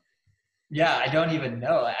from? Yeah, I don't even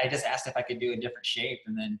know. I just asked if I could do a different shape,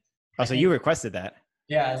 and then. Oh, so you requested that?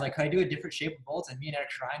 Yeah, I was like, can I do a different shape of bolts? And me and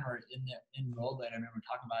Eric Shrine were in Rollerblade. I remember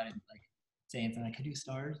talking about it, like saying something like, "Could I do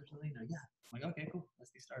stars or something?" Like, yeah. I'm like, okay, cool.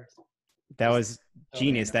 Let's do stars. That was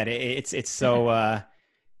genius. That it's so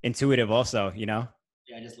intuitive, also. Yeah,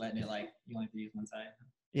 just letting it like you only have to use one side.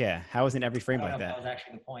 Yeah, how isn't every frame like that? That was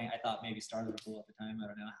actually the point. I thought maybe stars were cool at the time. I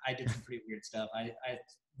don't know. I did some pretty weird stuff. I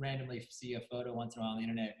randomly see a photo once in a while on the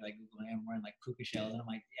internet, like Google, I'm wearing like puka shells, and I'm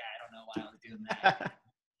like, yeah, I don't know why I was doing that.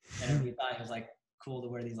 And we thought it was like cool to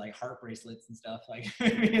wear these like heart bracelets and stuff. Like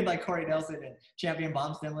me and like Corey Nelson and Champion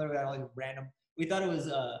Bomb Stimler, we had all these random. We thought it was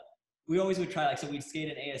we always would try, like, so we'd skate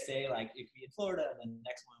in ASA, like it could be in Florida, and then the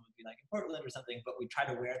next one would be like in Portland or something, but we'd try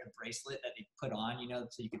to wear the bracelet that they put on,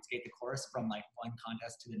 so you could skate the course from like one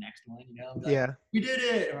contest to the next one, like, yeah. We did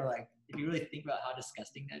it. And we're like, if you really think about how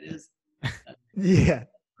disgusting that is, yeah.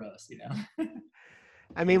 Gross,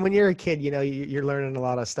 I mean, when you're a kid, you're learning a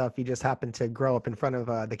lot of stuff. You just happen to grow up in front of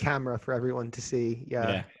the camera for everyone to see.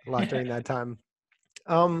 Yeah. A lot during that time.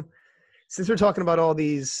 Since we're talking about all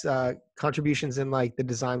these contributions in like the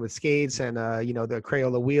design with skates and the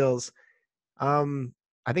Crayola wheels, I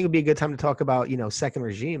think it'd be a good time to talk about Second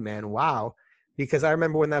Regime, man. Wow, because I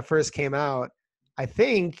remember when that first came out. I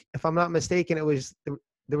think, if I'm not mistaken,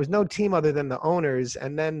 there was no team other than the owners,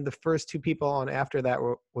 and then the first 2 people on after that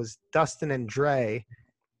was Dustin and Dre,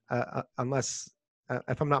 unless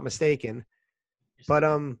if I'm not mistaken. But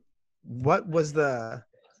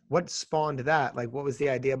what spawned that? Like, what was the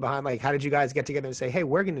idea behind, like, how did you guys get together and say, hey,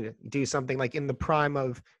 we're going to do something like in the prime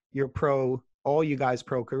of your all you guys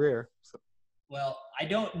pro career? So. Well, I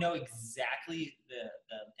don't know exactly the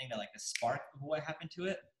thing that like the spark of what happened to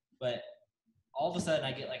it, but all of a sudden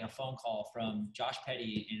I get like a phone call from Josh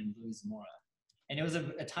Petty and Louis Zamora. And it was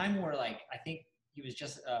a time where like, I think he was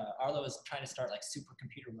just, Arlo was trying to start like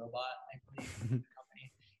Supercomputer Robot, I believe,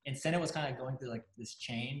 company. And Senate was kind of going through like this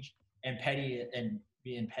change, and Petty and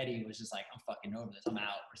being Petty was just like, I'm fucking over this, I'm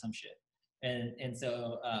out or some shit. And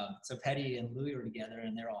so Petty and Louis were together,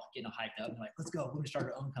 and they're all getting hyped up and like, let's go, we're gonna start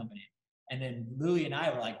our own company. And then Louis and I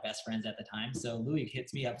were like best friends at the time. So Louis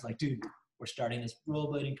hits me up like, dude, we're starting this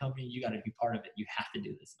rollerblading company. You got to be part of it. You have to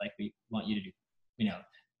do this. Like, we want you to do,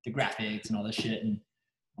 the graphics and all this shit. And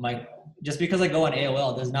I'm like, just because I go on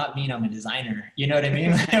AOL does not mean I'm a designer. You know what I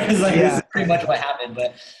mean? It was like, this is pretty much what happened.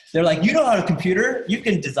 But they're like, you know how to computer? You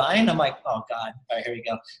can design? I'm like, oh God, all right, here we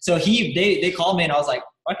go. So they called me and I was like,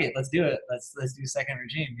 fuck it, let's do it. Let's do Second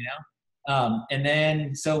Regime, you know? And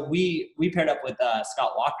then, so we paired up with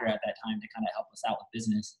Scott Walker at that time to kind of help us out with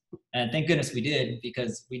business. And thank goodness we did,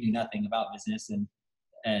 because we knew nothing about business.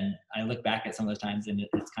 And I look back at some of those times and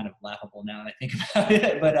it's kind of laughable now that I think about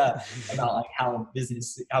it, but about like how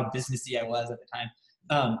businessy I was at the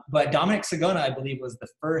time. But Dominic Sagona, I believe, was the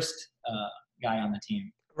first guy on the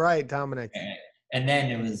team. Right, Dominic. And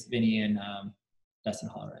then it was Vinny and Dustin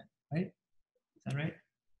Holloway, right? Is that right?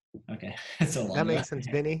 Okay. So long. That makes sense,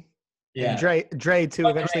 Vinny. Yeah. And Dre too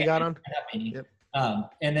eventually got on. Yep.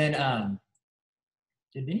 Yep. And then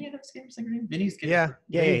did Vinny end up skipping Second Regime? Vinny's skipping. Yeah,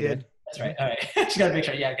 he did. That's right. All right. Just got to make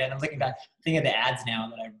sure. Yeah, again, I'm looking back, thinking of the ads now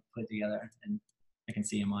that I put together, and I can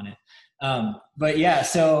see him on it. But yeah,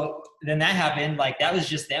 so then that happened. Like, that was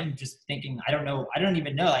just them just thinking, I don't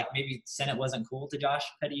even know, like maybe Senate wasn't cool to Josh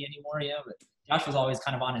Petty anymore, but Josh was always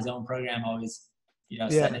kind of on his own program, always,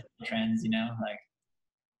 setting trends, like,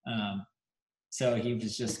 so he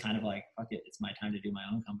was just kind of like, fuck it, it's my time to do my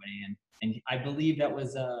own company. And I believe that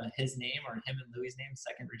was his name, or him and Louis' name,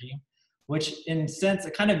 Second Regime. Which in a sense,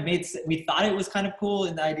 it kind of we thought it was kind of cool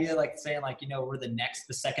in the idea, like saying like, we're the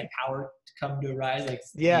second power to come to rise, like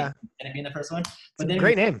and being the first one. But then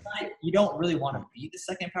great name. You don't really want to be the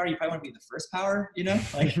second power. You probably want to be the first power,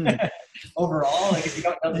 like overall, like if you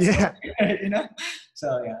don't know the story,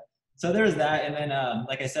 So yeah. So there was that. And then,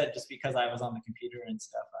 like I said, just because I was on the computer and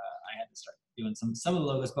stuff, I had to start doing some of the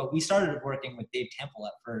logos, but we started working with Dave Temple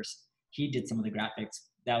at first. He did some of the graphics.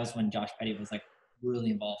 That was when Josh Petty was like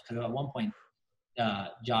really involved, because at one point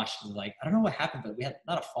Josh was like, I don't know what happened, but we had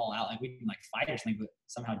not a fallout, like we didn't like fight or something, but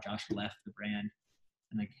somehow Josh left the brand,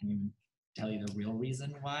 and I can't even tell you the real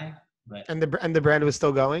reason why. But and the brand was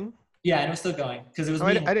still going. Yeah, and it was still going, because it was.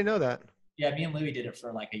 I didn't know that. Yeah, me and Louis did it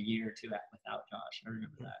for like a year or two without Josh. I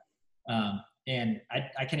remember that. And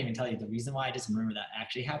I can't even tell you the reason why. I just remember that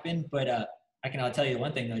actually happened. But I'll tell you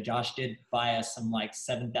one thing though. Josh did buy us some like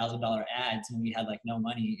 $7,000 ads when we had like no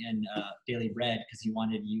money in Daily Bread, because he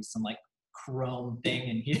wanted to use some like chrome thing,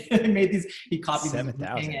 and he made these. He copied these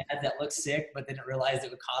ads that looked sick, but didn't realize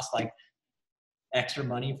it would cost like extra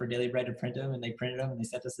money for Daily Bread to print them, and they printed them and they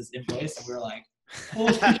sent us this invoice, and we were like,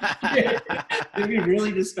 holy shit, did we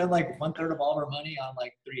really just spend like 1/3 of all of our money on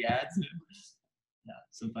like 3 ads? Yeah,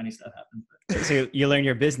 some funny stuff happens. So you learn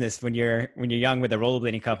your business when you're young with a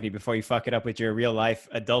rollerblading company before you fuck it up with your real life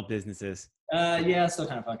adult businesses. Yeah, still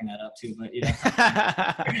kind of fucking that up too, but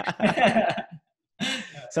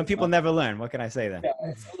Some people never learn. What can I say then? Yeah,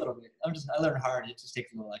 it's a little bit. I learned hard. It just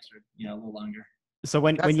takes a little extra, a little longer. So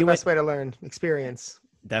when That's you the best way to learn, experience.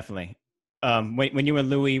 Definitely. When you and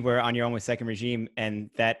Louis were on your own with Second Regime,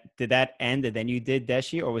 and did that end and then you did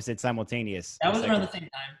Deshi, or was it simultaneous? That was around the same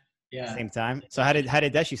time. Yeah. Same time. So how did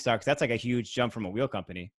Deshi start? Because that's like a huge jump from a wheel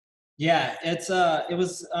company. Yeah, it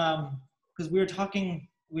was because we were talking.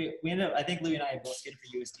 We ended up. I think Louis and I both skated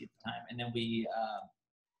for USD at the time, and then we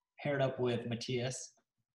paired up with Matthias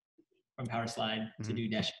from Power Slide to do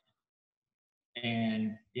Deshi.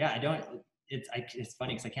 And yeah, it's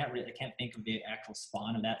funny because I can't think of the actual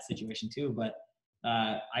spawn of that situation too, but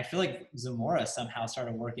I feel like Zamora somehow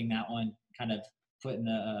started working that one, kind of putting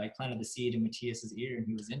planted the seed in Matthias's ear, and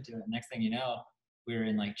he was into it. Next thing you know, we were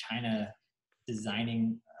in like China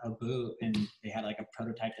designing a boot, and they had like a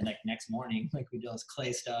prototype the next morning. Like we did all this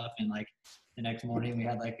clay stuff, and like the next morning we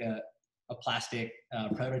had like a plastic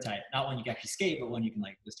prototype, not one you can actually skate, but one you can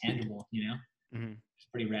like was tangible, It's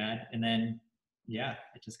pretty rad. And then yeah,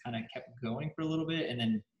 it just kind of kept going for a little bit, and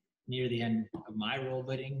then near the end of my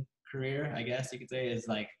rollerblading career, I guess you could say, is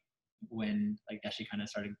like when like Deshi kind of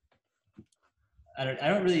started. I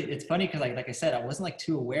don't really. It's funny because like I said, I wasn't like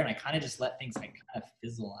too aware, and I kind of just let things like kind of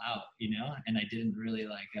fizzle out, And I didn't really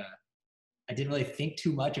I didn't really think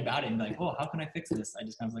too much about it and be like, oh, how can I fix this? I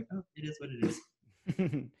just kind of was like, oh, it is what it is.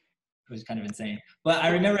 It was kind of insane. But I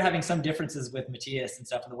remember having some differences with Matthias and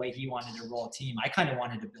stuff, and the way he wanted to roll a team. I kind of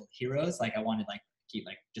wanted to build heroes. Like I wanted like keep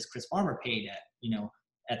like just Chris Farmer paid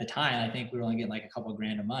at the time. I think we were only getting like a couple of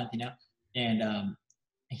grand a month, And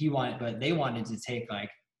but they wanted to take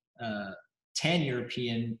like 10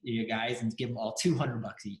 European guys and give them all $200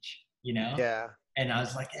 each, Yeah. And I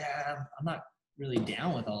was like, yeah, I'm not really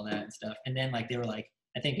down with all that and stuff. And then like they were like,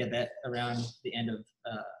 I think around the end of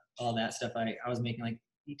all that stuff, I was making like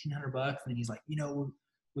 $1,800, and he's like,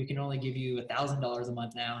 we can only give you $1,000 a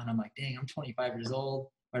month now. And I'm like, dang, I'm 25 years old.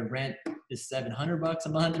 My rent is $700 a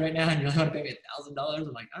month right now, and you only want to pay me $1,000.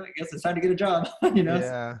 I'm like, oh, I guess it's time to get a job. You know,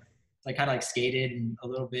 Yeah. So I kind of like skated and a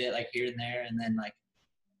little bit like here and there, and then like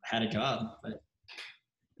had a job, but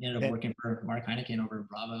ended up working for Mark Heineken over at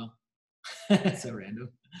Bravo. So random.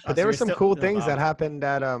 But there were some cool things that happened. happened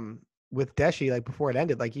at with Deshi, like before it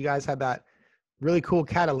ended. Like you guys had that really cool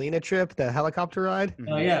Catalina trip, the helicopter ride.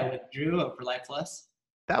 Oh yeah, with Drew for Life Plus.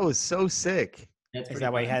 That was so sick. That's Is pretty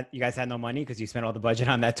that why fun. you guys had no money because you spent all the budget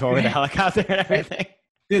on that tour with the helicopter and everything?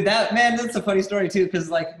 Dude, that's a funny story too, because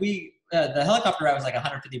like the helicopter ride was like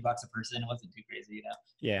 $150 a person. It wasn't too crazy, you know.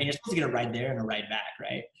 Yeah. And you're supposed to get a ride there and a ride back,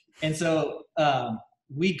 right? And so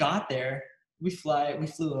we got there, we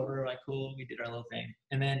flew over, like cool, we did our little thing,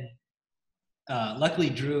 and then luckily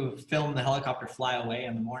Drew filmed the helicopter fly away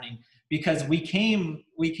in the morning because we came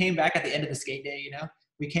back at the end of the skate day, you know.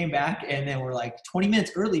 We came back and then we're like 20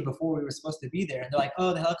 minutes early before we were supposed to be there, and they're like,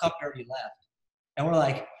 "Oh, the helicopter already left," and we're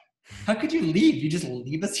like, how could you leave? You just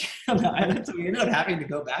leave us here on the island? So we ended up having to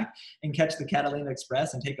go back and catch the Catalina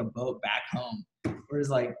Express and take a boat back home. We're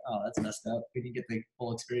just like, oh, that's messed up. We didn't get the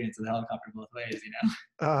full experience of the helicopter both ways, you know?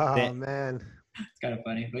 Oh, man. It's kind of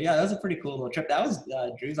funny. But yeah, that was a pretty cool little trip. That was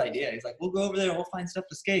Drew's idea. He's like, we'll go over there and we'll find stuff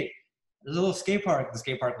to skate. There's a little skate park. The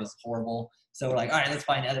skate park was horrible. So we're like, all right, let's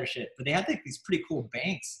find other shit. But they had like these pretty cool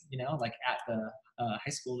banks, you know, like at the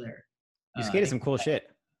high school there. You skated some cool shit.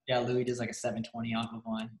 Yeah, Louis does like a 720 off of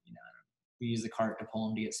one, you know. We use the cart to pull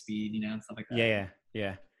him to get speed, you know, and stuff like that.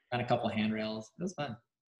 Yeah. And a couple of handrails. It was fun.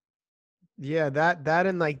 Yeah, that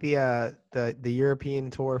and like the European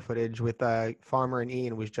tour footage with Farmer and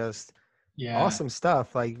Ian was just awesome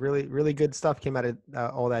stuff. Like really good stuff came out of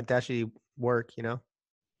all that Deshi work, you know.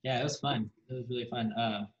 Yeah, it was fun. It was really fun.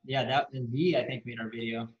 Yeah, that and V I think made our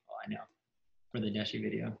video. Oh, I know, for the Deshi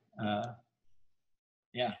video.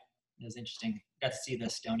 Yeah, it was interesting. Got to see the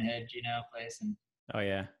Stonehenge, you know, place, and oh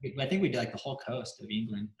yeah. I think we did like the whole coast of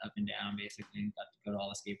England up and down basically, and got to go to all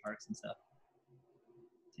the skate parks and stuff.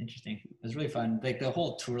 It's interesting. It was really fun. Like the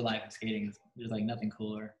whole tour life of skating is there's like nothing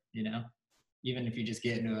cooler, you know. Even if you just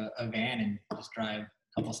get into a van and just drive a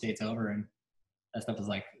couple states over, and that stuff is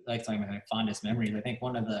like some of my fondest memories. I think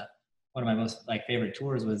one of my most like favorite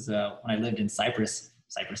tours was when I lived in Cyprus.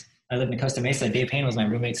 I lived in Costa Mesa. Dave Payne was my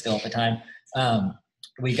roommate still at the time.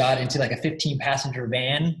 We got into like a 15-passenger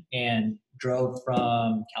van and drove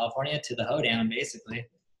from California to the hoedown, basically.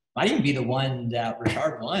 Might even be the one that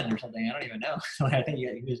Richard won or something. I don't even know. I think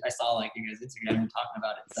I saw like you guys' Instagram and talking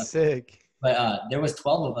about it and stuff. Sick. But there was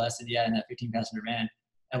 12 of us in that 15-passenger van.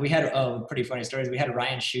 And we had pretty funny stories. We had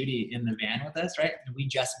Ryan Schutte in the van with us, right? And we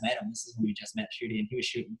just met him. This is when we just met Schutte, and he was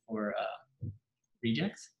shooting for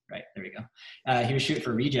Rejects. Right, there we go. He was shooting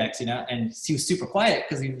for Rejects, you know, and he was super quiet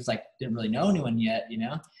because he was like, didn't really know anyone yet, you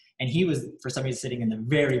know. And he was, for some reason, sitting in the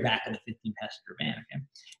very back of the 15-passenger van, okay?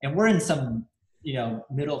 And we're in some, you know,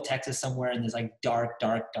 middle Texas somewhere, and there's like dark,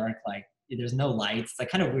 like there's no lights. It's like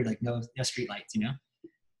kind of weird, like no street lights, you know.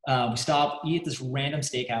 We stop, eat at this random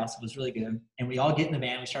steakhouse. It was really good. And we all get in the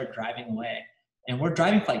van. We start driving away. And we're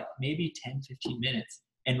driving for like maybe 10, 15 minutes.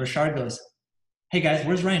 And Richard goes, hey, guys,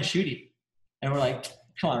 where's Ryan Schutte? And we're like,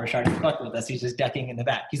 come on, Richard, fuck with us. He's just ducking in the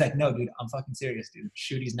back. He's like, no, dude, I'm fucking serious, dude.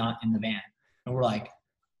 Schute's not in the van. And we're like,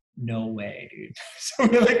 no way, dude. So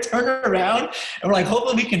we like turn around and we're like,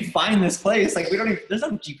 hopefully we can find this place. Like we don't even, there's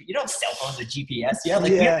no GPS. You don't have cell phones or GPS yet.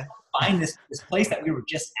 Like we have to find this place that we were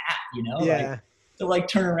just at, you know? Yeah. Like, so like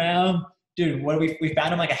turn around. Dude, what we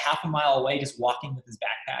found him like a half a mile away, just walking with his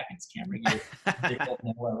backpack and his camera gear.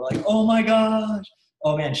 We're like, oh my gosh.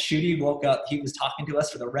 Oh man, Schutte woke up. He was talking to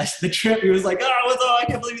us for the rest of the trip. He was like, oh, what's up? I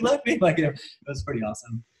can't believe you left me. Like, you know, it was pretty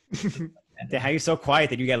awesome. How are you so quiet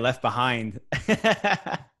that you get left behind?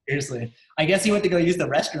 Seriously. I guess he went to go use the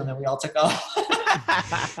restroom and we all took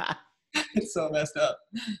off. It's so messed up.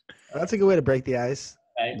 That's a good way to break the ice.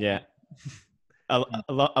 Right? Yeah.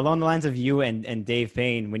 Along the lines of you and Dave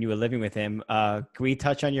Payne, when you were living with him, can we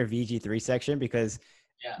touch on your VG3 section? Because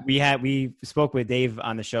we spoke with Dave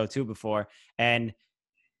on the show too before, and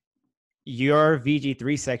your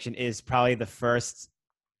VG3 section is probably the first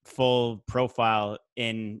full profile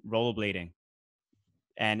in rollerblading.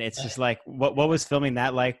 And it's just like, what was filming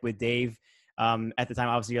that like with Dave at the time?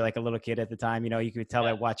 Obviously you're like a little kid at the time, you know, you could tell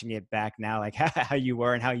that watching it back now, like how you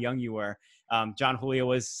were and how young you were. John Julio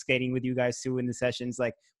was skating with you guys too in the sessions.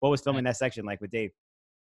 Like what was filming that section like with Dave?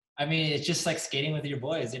 I mean, it's just like skating with your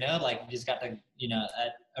boys, you know, like you just got to, you know,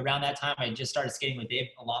 around that time, I just started skating with Dave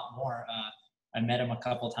a lot more. I met him a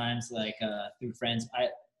couple times, like through friends. I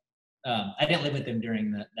didn't live with him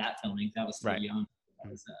during that filming. That was still young.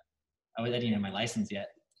 I didn't have my license yet.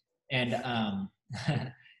 And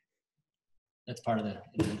That's part of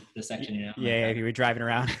the section, you know. Yeah, if you were driving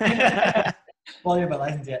around. Well, I didn't have my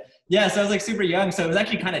license yet. Yeah, so I was like super young, so it was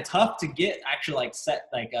actually kind of tough to get actual like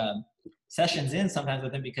sessions in sometimes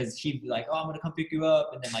with him, because he'd be like, "Oh, I'm gonna come pick you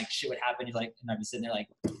up," and then like shit would happen. He's like, and I'd be sitting there like,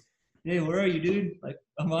 "Hey, where are you, dude? Like,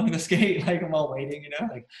 I'm gonna go skate." Like, I'm all waiting, you know,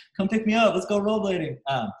 like, "Come pick me up. Let's go rollerblading."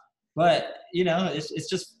 But you know, it's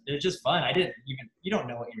just fun. You don't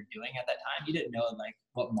know what you're doing at that time. You didn't know like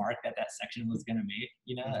what mark that section was gonna make,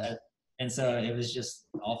 you know. And so it was just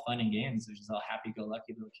all fun and games. It was just all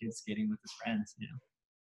happy-go-lucky little kids skating with his friends, you know.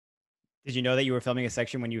 Did you know that you were filming a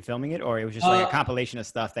section when you were filming it, or it was just like a compilation of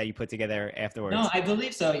stuff that you put together afterwards? No, I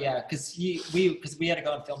believe so. Yeah, because we had to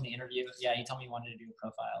go and film the interview. Yeah, he told me he wanted to do a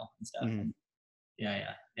profile and stuff. Mm-hmm.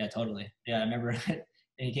 Yeah, totally. Yeah, I remember. And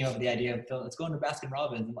he came up with the idea of, let's go into Baskin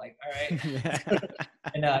Robbins. I'm like, all right.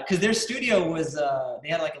 And because their studio was, they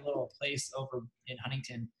had like a little place over in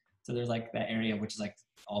Huntington. So there's like that area, which is like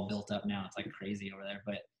all built up now. It's like crazy over there.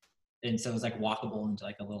 And so it was like walkable into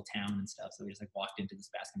like a little town and stuff. So we just like walked into this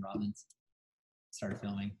Baskin Robbins, started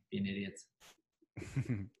filming, being idiots.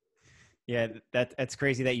 Yeah, that's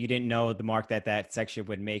crazy that you didn't know the mark that section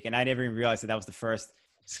would make. And I never even realized that was the first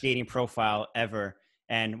skating profile ever.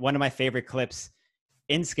 And one of my favorite clips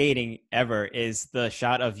in skating ever is the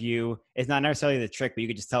shot of you. It's not necessarily the trick, but you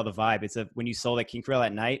could just tell the vibe. It's when you sold at King Trail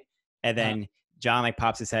at night, and then John like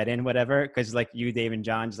pops his head in, whatever, because like you, Dave, and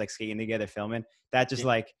John just like skating together, filming. That just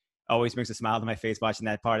like always brings a smile to my face watching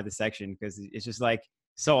that part of the section, because it's just like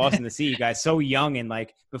so awesome to see you guys so young and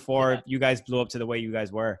like before you guys blew up to the way you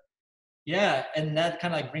guys were. Yeah, and that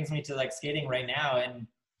kind of like brings me to like skating right now, and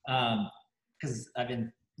because I've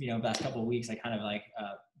been, you know, last couple of weeks I kind of like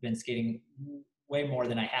been skating way more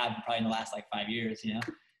than I have probably in the last like 5 years, you know,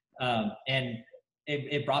 and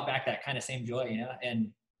it brought back that kind of same joy, you know.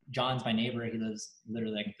 And John's my neighbor. He lives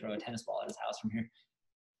literally, I can throw a tennis ball at his house from here.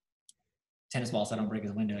 Tennis ball so I don't break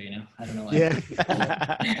his window, you know. I don't know why.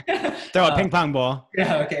 Yeah. Throw a ping pong ball.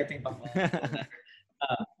 Yeah, okay, ping pong ball.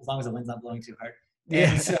 As long as the wind's not blowing too hard.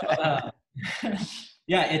 Yeah. And so,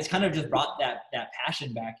 yeah, it's kind of just brought that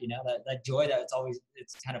passion back, you know, that joy that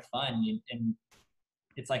it's kind of fun. And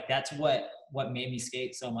it's like, that's what made me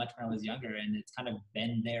skate so much when I was younger. And it's kind of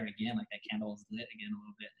been there again, like that candle is lit again a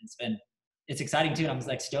little bit. It's exciting too. And I'm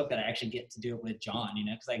like stoked that I actually get to do it with John, you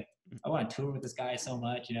know, cause like I want to tour with this guy so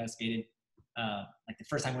much, you know, skated, like the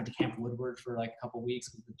first time I went to Camp Woodward for like a couple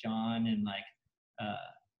weeks with John, and like,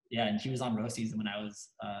 yeah. And he was on Rosie's when I was,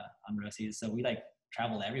 on Rosie's. So we like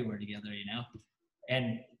traveled everywhere together, you know,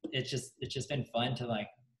 and it's just been fun to like,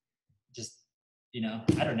 just, you know,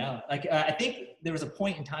 I don't know. Like, I think there was a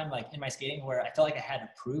point in time, like in my skating, where I felt like I had to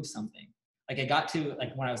prove something. Like I got to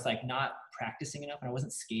like, when I was like not practicing enough and I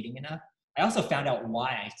wasn't skating enough. I also found out why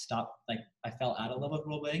I stopped, like I fell out of love with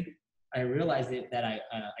rollerblading. I realized that I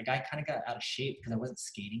kind of got out of shape because I wasn't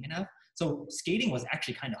skating enough. So skating was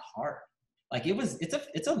actually kind of hard. Like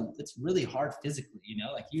it's really hard physically, you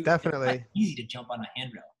know, like definitely it's not easy to jump on a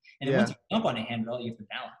handrail. And then once you jump on a handrail, you have to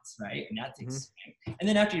balance, right? And that takes strength. And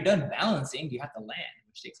then after you're done balancing, you have to land,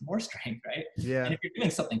 which takes more strength, right? Yeah. And if you're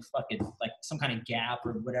doing something fucking like some kind of gap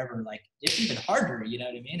or whatever, like it's even harder, you know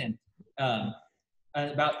what I mean? And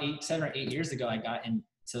about 7 or 8 years ago, I got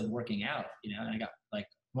into working out, you know, and I got like,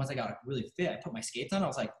 once I got really fit, I put my skates on. I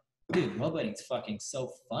was like, dude, rollerblading's fucking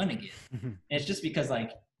so fun again. And it's just because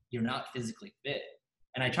like you're not physically fit.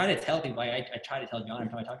 And I try to tell people, I try to tell John every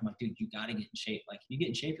time I talk to him, like, dude, you got to get in shape. Like, if you get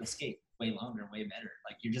in shape, you'll skate way longer, way better.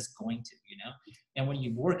 Like, you're just going to, you know? And when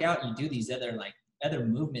you work out, you do these other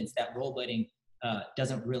movements that rollerblading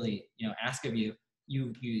doesn't really, you know, ask of you.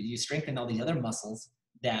 You strengthen all these other muscles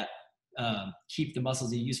that keep the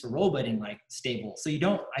muscles you use for rollerblading like stable. So you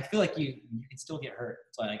don't, I feel like you can still get hurt.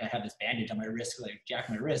 So like I have this bandage on my wrist, like jack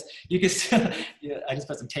my wrist. You can still, I just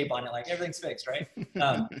put some tape on it, like everything's fixed, right?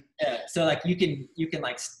 So like you can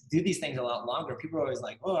like do these things a lot longer. People are always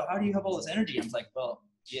like, oh, how do you have all this energy? I'm like, well,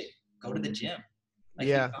 you go to the gym. Like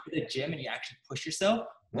you go to the gym and you actually push yourself.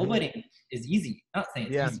 Rollerblading is easy. I'm not saying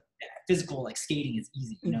it's easy. Physical like skating is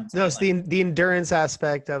easy. You know no, it's the endurance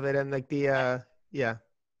aspect of it, and like the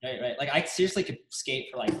Right. Like I seriously could skate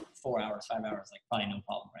for like 4 hours, 5 hours, like probably no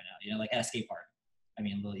problem right now. You know, like at a skate park. I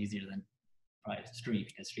mean, a little easier than probably street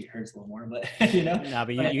because street hurts a little more, but you know. No,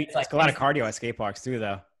 but it's like a lot of cardio at skate parks too,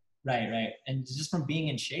 though. Right. And just from being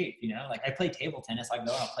in shape, you know, like I play table tennis, I go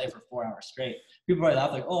and I'll play for 4 hours straight. People probably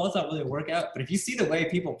laugh like, oh, that's not really a workout. But if you see the way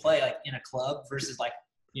people play like in a club versus like,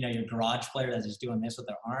 you know, your garage player that's just doing this with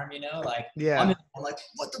their arm, you know, like I'm like,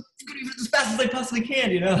 what the fuck, as fast as I possibly can,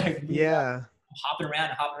 you know, like hopping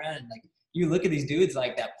around and like you look at these dudes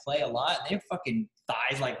like that play a lot and they have fucking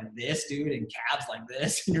thighs like this, dude, and calves like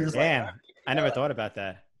this. And you're just damn, like, I never thought about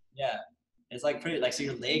that. Yeah. It's like pretty, like, so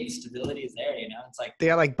your leg stability is there, you know? It's like, They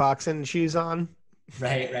got like boxing shoes on.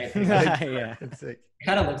 right. Yeah. It's like, It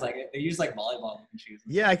kind of looks like it. They use like volleyball shoes.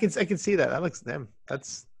 yeah, I can see that. That looks them.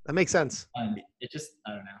 That makes sense. It just,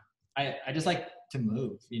 I don't know. I just like to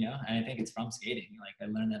move, you know? And I think it's from skating. Like,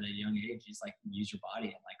 I learned that at a young age. You just like use your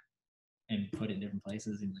body and put it in different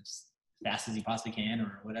places and just fast as you possibly can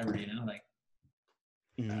or whatever, you know? Like,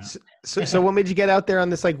 So what made you get out there on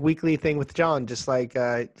this like weekly thing with John? Just like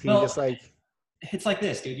it's like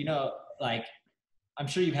this, dude. You know, like, I'm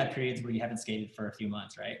sure you've had periods where you haven't skated for a few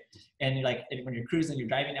months, right? And you're like, when you're cruising, you're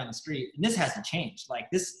driving down the street, and this hasn't changed. Like,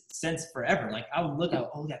 this since forever. Like, I would look out,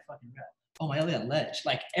 oh, that fucking guy. Oh my, that ledge.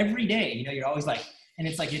 Like, every day, you know, you're always like, and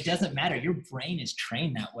it's like, it doesn't matter. Your brain is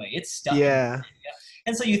trained that way. It's stuck. Yeah.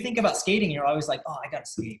 And so you think about skating, and you're always like, oh, I gotta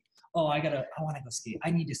skate. Oh, I want to go skate.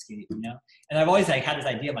 I need to skate, you know? And I've always like had this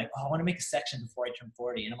idea. I'm like, oh, I want to make a section before I turn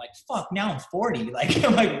 40. And I'm like, fuck, now I'm 40. Like,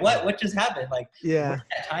 I'm like, what just happened? Like, yeah, where did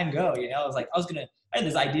that time go? You know, I had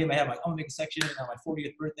this idea in my head. I'm like, I'm gonna make a section on my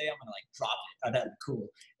 40th birthday. I'm gonna like drop it. Oh, that'd be cool.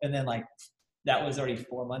 And then like, that was already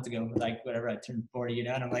 4 months ago. Like, whatever, I turned 40, you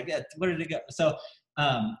know? And I'm like, yeah, where did it go? So,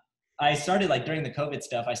 I started like during the COVID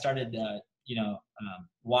stuff, I started,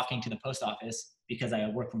 walking to the post office because I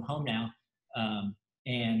work from home now.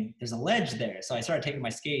 And there's a ledge there. So I started taking my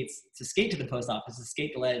skates to skate to the post office, to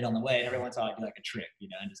skate the ledge on the way. And every once in a while I do like a trick, you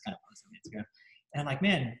know, and just kind of post on Instagram. And I'm like,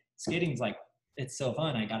 man, skating's like, it's so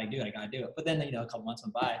fun. I got to do it. But then, you know, a couple months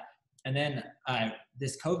went by. And then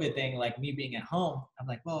this COVID thing, like me being at home, I'm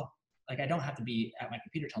like, well, like I don't have to be at my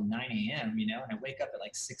computer till 9 a.m., you know, and I wake up at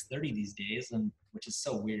like 6:30 these days, and which is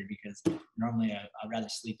so weird because normally I'd rather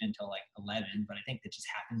sleep until like 11, but I think that just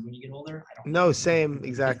happens when you get older. I don't know. No, same,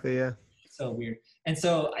 exactly, yeah. So weird. And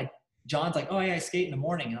so John's like, oh yeah, I skate in the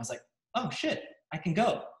morning. And I was like, oh shit, I can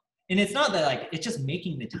go. And it's not that like, it's just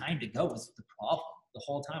making the time to go was the problem the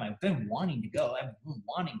whole time. I've been wanting to go. I've been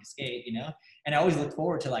wanting to skate, you know? And I always look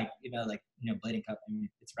forward to Blading Cup. I mean,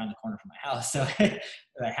 it's around the corner from my house. So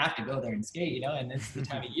I have to go there and skate, you know? And it's the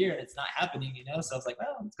time of year and it's not happening, you know? So I was like,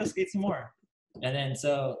 well, let's go skate some more. And then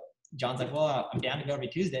so John's like, well, I'm down to go every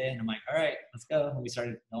Tuesday. And I'm like, all right, let's go. And we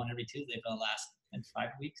started going every Tuesday for the last 5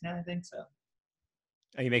 weeks now, I think so.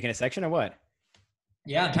 Are you making a section or what?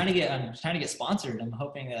 Yeah, I'm trying to get sponsored. I'm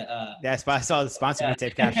hoping that. Yeah, I saw the sponsor me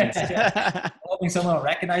tape captions. I'm hoping someone will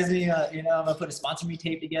recognize me. You know, I'm gonna put a sponsor me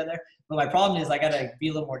tape together. But my problem is I gotta be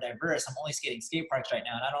a little more diverse. I'm only skating skate parks right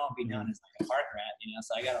now, and I don't want to be known as like a park rat. You know,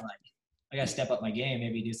 so I gotta step up my game.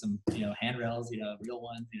 Maybe do some handrails. Real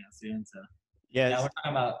ones. Soon. So yeah, we're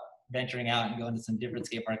talking about venturing out and going to some different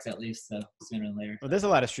skate parks at least. So sooner than later. Well, there's a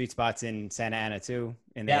lot of street spots in Santa Ana too.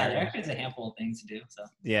 There actually is a handful of things to do. So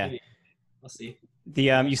yeah. Maybe. We'll see.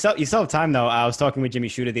 You still have time though. I was talking with Jimmy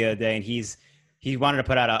Shooter the other day, and he wanted to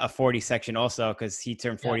put out a 40 section also because he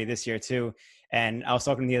turned 40 this year too. And I was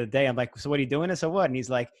talking the other day. I'm like, so what are you doing this or what? And he's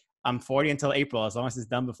like, I'm 40 until April, as long as it's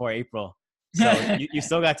done before April. So you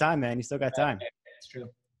still got time, man. You still got time. It's true.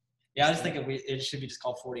 Yeah, I just think it should be just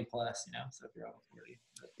called 40 plus. So if you're over 40.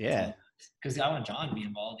 Yeah. Because I want John to be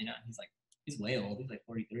involved. He's way old. He's like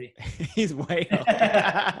 43. He's way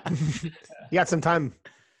old. You got some time.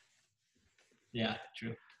 Yeah,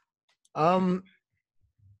 true. I'm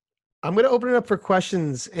going to open it up for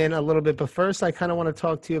questions in a little bit, but first I kind of want to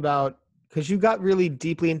talk to you about, because you got really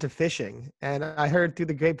deeply into fishing, and I heard through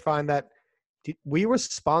the grapevine that we were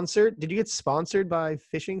sponsored. Did you get sponsored by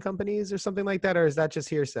fishing companies or something like that, or is that just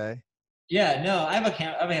hearsay? Yeah, no, I have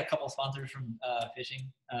a couple of sponsors from fishing.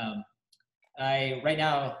 Right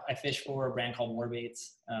now I fish for a brand called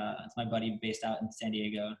Warbaits. It's my buddy based out in San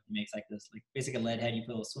Diego. He makes like this, like basically a lead head. You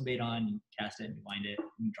put a little swim bait on, you cast it, and you wind it,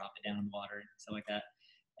 and you drop it down in the water and stuff like that.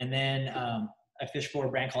 And then I fish for a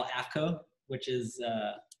brand called AFCO, which is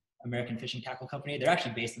American Fishing Tackle Company. They're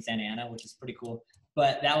actually based in Santa Ana, which is pretty cool.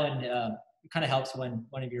 But that one kind of helps when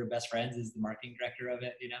one of your best friends is the marketing director of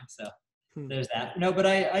it, So there's that. No, but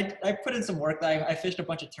I put in some work. I fished a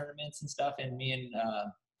bunch of tournaments and stuff, and me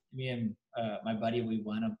and my buddy, we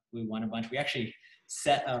won a bunch. We actually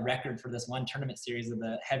set a record for this one tournament series of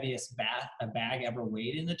the heaviest bag ever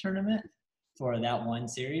weighed in the tournament for that one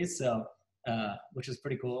series. So, which was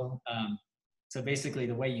pretty cool. So basically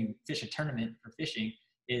the way you fish a tournament for fishing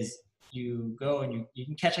is you go and you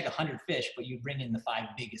can catch like 100 fish, but you bring in the 5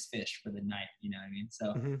 biggest fish for the night. You know what I mean?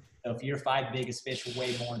 So, so if your 5 biggest fish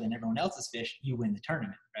weigh more than everyone else's fish, you win the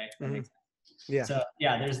tournament, right? That makes sense. Yeah. So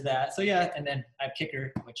yeah, there's that. So yeah, and then I have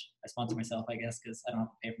Kicker, which I sponsor myself, I guess, because I don't have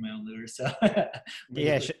to pay for my own lures. So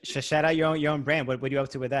yeah, shout out your own brand. What are you up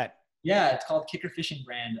to with that? Yeah, it's called Kicker Fishing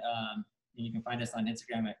Brand. And you can find us on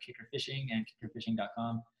Instagram at Kicker Fishing and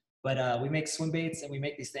kickerfishing.com. But we make swim baits, and we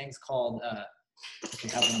make these things called actually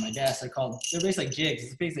have one on my desk. They're basically jigs.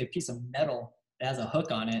 It's basically a piece of metal that has a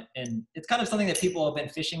hook on it, and it's kind of something that people have been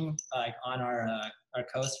fishing like on our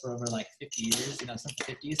coast for over like 50 years, you know, since the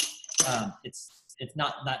 50s. It's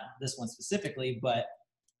not this one specifically, but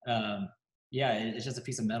yeah, it's just a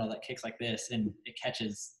piece of metal that kicks like this, and it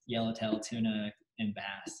catches yellowtail, tuna, and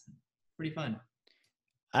bass. Pretty fun.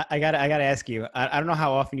 I gotta ask you. I don't know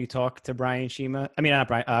how often you talk to Brian Shima. I mean, not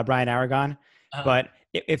Brian Aragon. But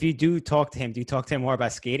if you do talk to him, do you talk to him more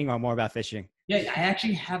about skating or more about fishing? Yeah, I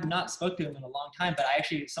actually have not spoke to him in a long time, but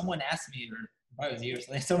someone asked me, or probably was you or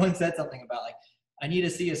something, someone said something about like, I need to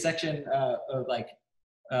see a section of like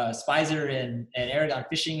Spicer and Aragon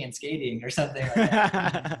fishing and skating or something like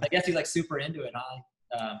that. I guess he's like super into it,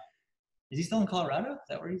 huh? Is he still in Colorado? Is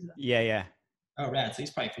that where he's at? Yeah. Oh, rad. So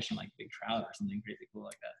he's probably fishing like big trout or something crazy cool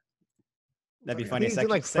like that. That'd be funny. He's in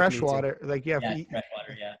like freshwater, like freshwater.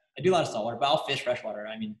 Yeah, I do a lot of saltwater, but I'll fish freshwater.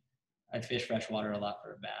 I mean, I fish freshwater a lot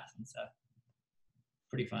for bass and stuff.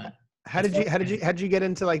 Pretty fun. How did you get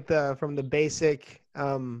into like from the basic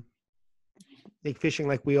like fishing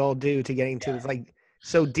like we all do to getting to like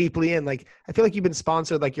so deeply in? Like I feel like you've been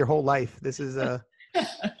sponsored like your whole life. This is I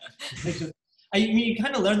mean, you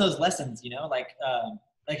kind of learn those lessons, you know, like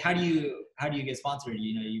how do you get sponsored?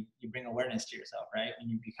 You know, you bring awareness to yourself, right? And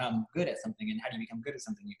you become good at something. And how do you become good at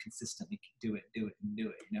something? You consistently do it. You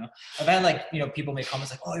know, I've had like, you know, people make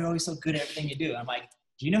comments like, oh, you're always so good at everything you do. I'm like,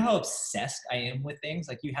 do you know how obsessed I am with things?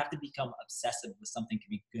 Like you have to become obsessive with something to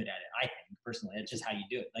be good at it. I think personally, it's just how you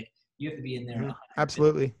do it. Like you have to be in there. Mm-hmm.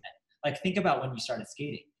 Absolutely. Like think about when you started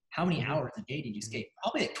skating. How many hours a day did you skate?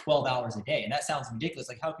 Probably like 12 hours a day. And that sounds ridiculous.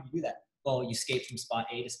 Like how could you do that? Well, you skate from spot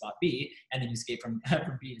A to spot B, and then you skate from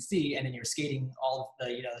B to C, and then you're skating all of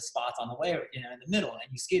the, you know, the spots on the way, you know, in the middle, and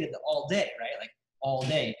you skated all day, right? Like all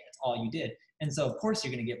day, that's all you did. And so of course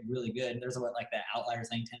you're going to get really good. There's like that outlier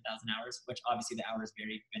saying 10,000 hours, which obviously the hours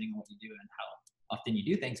vary depending on what you do and how often you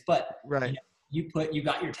do things. But right. You know, you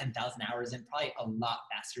got your 10,000 hours in probably a lot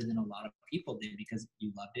faster than a lot of people did because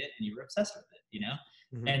you loved it and you were obsessed with it, you know?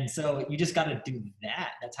 Mm-hmm. And so you just got to do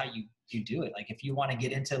that. That's how you do it. Like if you want to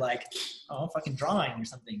get into like, fucking drawing or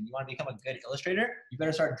something, you want to become a good illustrator, you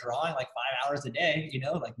better start drawing like 5 hours a day, you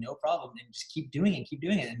know, like no problem. And just keep doing it.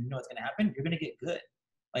 And you know what's going to happen? You're going to get good.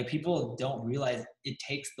 Like people don't realize it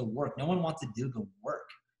takes the work. No one wants to do the work,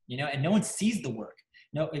 you know, and no one sees the work.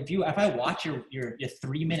 No, if I watch your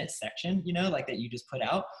 3-minute section, you know, like that you just put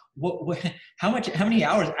out, how many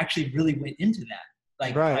hours actually really went into that?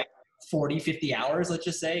 Like, right. Like 40, 50 hours, let's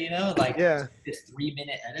just say, you know, like this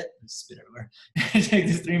 3-minute edit, spit everywhere, take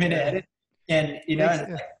this 3-minute edit. And, you know,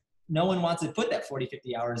 and like, no one wants to put that 40,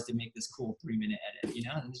 50 hours to make this cool 3-minute edit, you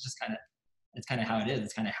know, and it's just it's kind of how it is.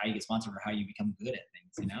 It's kind of how you get sponsored or how you become good at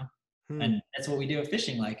things, you know? And that's what we do with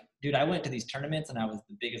fishing. Like, dude, I went to these tournaments and I was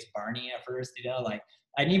the biggest Barney at first, you know, like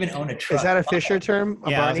I didn't even own a truck. Is that a Fisher term?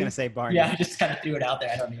 Yeah, Barney? I was going to say Barney. Yeah, I just kind of threw it out there.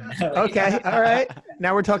 I don't even know. Like, okay. All right.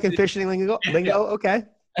 Now we're talking fishing lingo. Okay.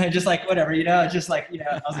 And just like, whatever, you know, just like, you know,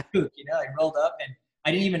 I was a kook, you know, I rolled up and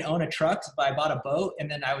I didn't even own a truck, but I bought a boat.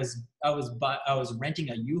 And then I was renting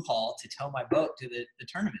a U-Haul to tow my boat to the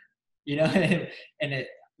tournament, you know, and it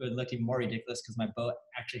would look even more ridiculous because my boat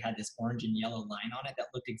actually had this orange and yellow line on it that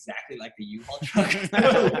looked exactly like the U-Haul truck.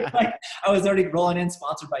 Like I was already rolling in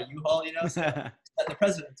sponsored by U-Haul, you know, so the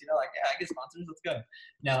presidents, you know, like, yeah, I get sponsors, let's go.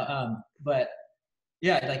 No, but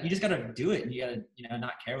yeah, like you just got to do it and you got to, you know,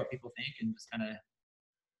 not care what people think and just kind of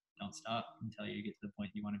don't stop until you get to the point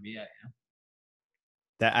you want to be at, you know?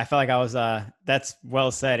 That I felt like I was that's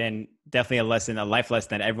well said and definitely a life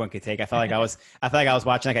lesson that everyone could take. I felt like I was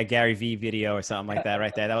watching like a Gary Vee video or something like that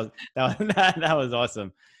right there. That was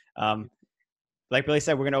awesome. Like Billy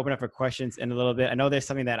said, we're going to open up for questions in a little bit. I know there's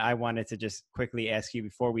something that I wanted to just quickly ask you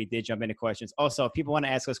before we did jump into questions. Also, if people want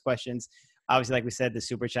to ask us questions, obviously, like we said, the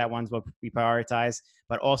super chat ones will be prioritized,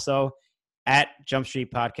 but also at Jump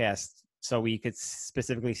Street Podcast, so we could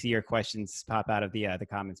specifically see your questions pop out of the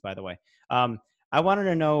comments, by the way. I wanted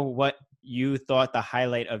to know what you thought the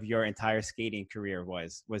highlight of your entire skating career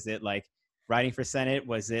was. Was it like riding for Senate?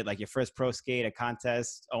 Was it like your first pro skate, a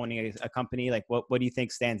contest, owning a company? Like what do you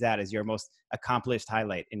think stands out as your most accomplished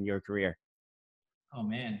highlight in your career? Oh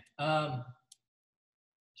man.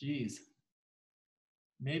 Geez.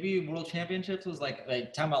 Maybe World Championships was like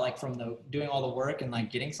talking about like from doing all the work and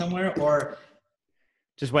like getting somewhere, or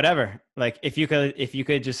just whatever. Like if you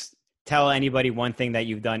could just tell anybody one thing that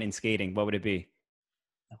you've done in skating, what would it be?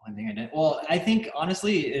 One thing I did. Well, I think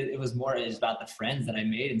honestly, it was more about the friends that I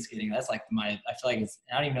made in skating. That's like I feel like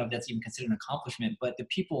I don't even know if that's even considered an accomplishment, but the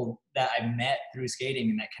people that I met through skating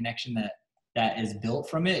and that connection that is built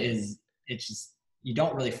from it it's just you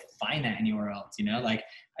don't really find that anywhere else, you know? Like,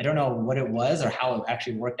 I don't know what it was or how it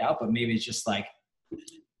actually worked out, but maybe it's just like,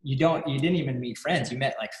 you didn't even meet friends. You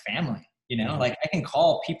met like family, you know? Like I can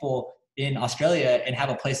call people in Australia and have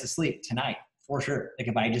a place to sleep tonight for sure. Like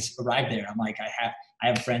if I just arrived there, I'm like, I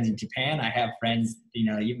have friends in Japan. I have friends, you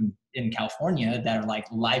know, even in California that are like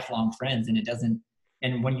lifelong friends. And it doesn't,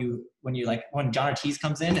 and when you like, when John Ortiz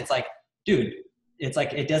comes in, it's like, dude, it's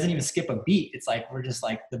like, it doesn't even skip a beat. It's like, we're just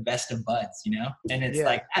like the best of buds, you know? And it's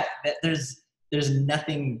like, that there's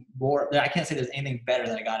nothing more, I can't say there's anything better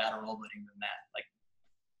that I got out of rollerblading than that. Like,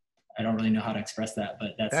 I don't really know how to express that,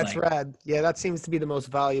 but that's like, rad. Yeah, that seems to be the most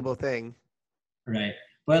valuable thing. Right.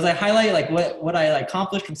 But as I highlight like what I like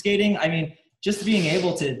accomplished from skating, I mean, just being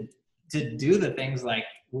able to do the things like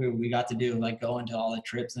we got to do, like go into all the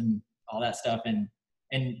trips and all that stuff, and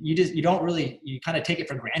you don't really, you kind of take it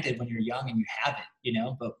for granted when you're young and you have it, you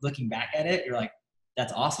know, but looking back at it, you're like,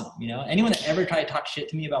 that's awesome. You know, anyone that ever tried to talk shit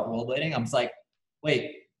to me about rollerblading, I'm just like,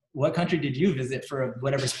 wait, what country did you visit for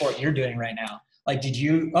whatever sport you're doing right now? Like, did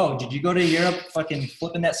you go to Europe fucking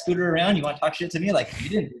flipping that scooter around? You want to talk shit to me? Like, you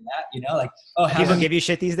didn't do that, you know? Like, people give you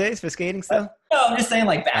shit these days for skating still? No, I'm just saying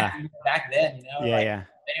like back then, you know? Yeah, like, yeah.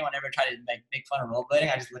 If anyone ever tried to like make fun of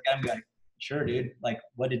rollerblading, I just look at them and be like, sure, dude. Like,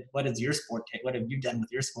 what does your sport take? What have you done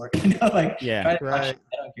with your sport? You know, like, yeah, right.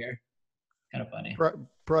 I don't care. Kind of funny.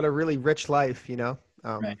 Brought a really rich life, you know,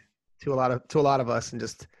 right. to a lot of us, and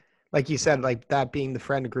just like you said, like that being the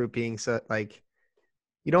friend group being so like,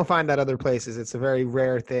 you don't find that other places. It's a very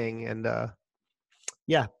rare thing, and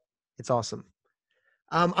yeah, it's awesome.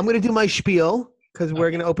 I'm going to do my spiel because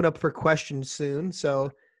we're going to open up for questions soon.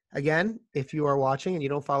 So again, if you are watching and you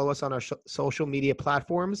don't follow us on our social media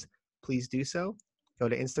platforms, please do so. Go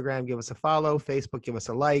to Instagram, give us a follow. Facebook, give us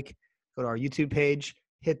a like. Go to our YouTube page,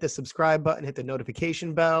 hit the subscribe button, hit the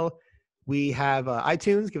notification bell. We have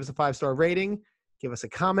iTunes. Give us a 5-star rating. Give us a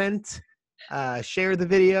comment. Share the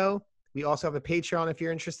video. We also have a Patreon if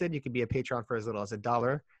you're interested. You can be a Patreon for as little as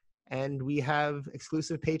 $1. And we have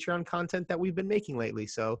exclusive Patreon content that we've been making lately.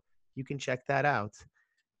 So you can check that out.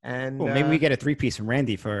 And maybe we get a 3-piece from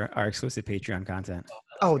Randy for our exclusive Patreon content.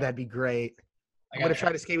 Oh, that'd be great. I'm going to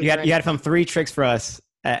try to skate with you. You got to film 3 tricks for us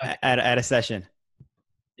at a session.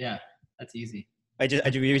 Yeah, that's easy. We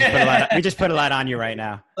just put a lot on you right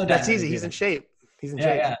now. That's easy. He's in shape. He's in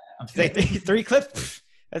shape. Yeah. I'm 3 clips.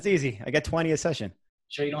 That's easy. I get 20 a session.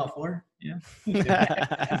 Sure you don't have 4? Yeah.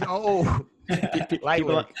 Oh, people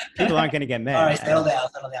aren't going to get mad. All right, settle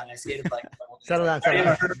down. I skated like settle down.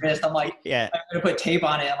 Wrist. I'm like, yeah. I'm gonna put tape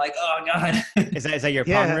on it. I'm like, oh god. Is that your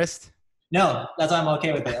palm wrist? No, that's why I'm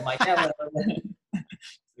okay with it. I'm like, yeah,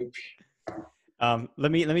 whatever.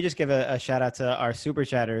 Let me just give a shout out to our super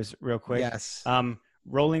chatters real quick. Yes.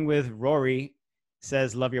 Rolling with Rory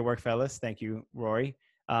says, "Love your work, fellas." Thank you, Rory.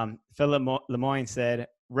 Philip Lemoyne said,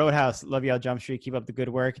 "Roadhouse, love y'all, Jump Street. Keep up the good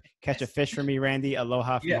work. Catch a fish for me, Randy.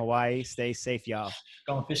 Aloha from Hawaii. Stay safe, y'all."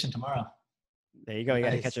 Going fishing tomorrow. There you go. You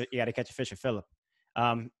got to catch a fish with Philip.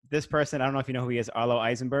 This person, I don't know if you know who he is, Arlo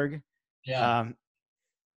Eisenberg. Yeah.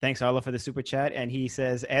 Thanks, Arlo, for the super chat. And he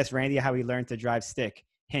says, "Ask Randy how he learned to drive stick.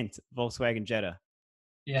 Hint: Volkswagen Jetta."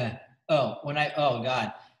 Yeah. Oh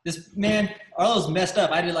God. This man, Arlo's messed up.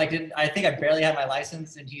 I think I barely had my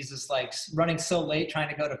license, and he's just like running so late trying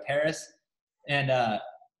to go to Paris. And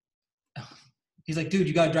he's like, "Dude,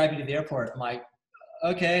 you got to drive me to the airport." I'm like,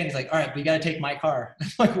 "Okay." And he's like, "All right, but you got to take my car." I'm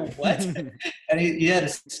like, "What?" And he had a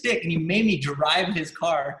stick, and he made me drive his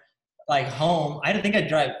car like home. I didn't think I'd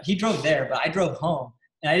drive. He drove there, but I drove home,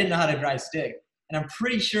 and I didn't know how to drive stick. And I'm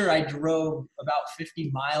pretty sure I drove about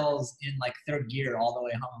 50 miles in like 3rd gear all the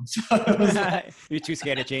way home. So it was like, you're too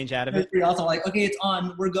scared to change out of it. Also, like, okay, it's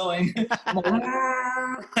on. We're going. I'm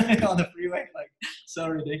like, on the freeway, like so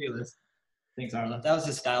ridiculous. Thanks, Arlo. That was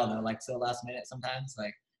his style though. Like so last minute sometimes.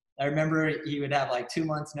 Like I remember he would have like 2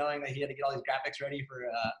 months knowing that he had to get all these graphics ready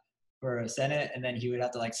for a Senate, and then he would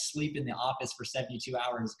have to like sleep in the office for 72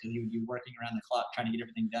 hours because he would be working around the clock trying to get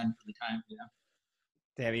everything done for the time. You know.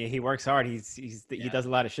 Yeah, he works hard. He does a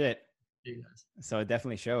lot of shit. He does. So it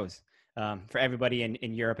definitely shows. For everybody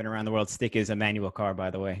in Europe and around the world, stick is a manual car,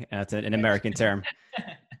 by the way. It's an American term.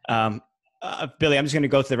 Billy, I'm just going to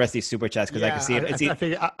go through the rest of these super chats because I can see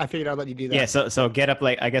it. I figured I'd let you do that. Yeah, so get up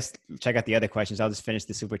I guess check out the other questions. I'll just finish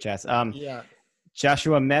the super chats.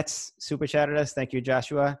 Joshua Metz super chatted us. Thank you,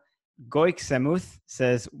 Joshua. Goik Semuth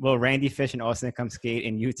says, "Will Randy Fish and Austin come skate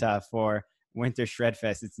in Utah for Winter Shred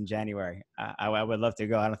Fest? It's in January." I would love to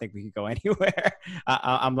go. I don't think we could go anywhere.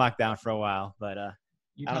 I'm locked down for a while, but I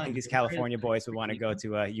don't think these California boys would want to go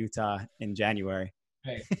to Utah in January.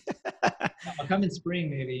 Right. I'll come in spring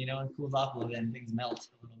maybe, and cools off a little bit and things melt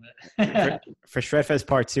a little bit. for Shred Fest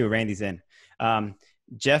Part 2, Randy's in.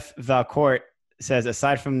 Jeff Valcourt says,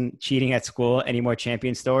 aside from cheating at school, any more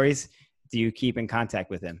champion stories? Do you keep in contact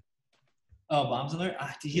with him? Oh, Bombs Alert?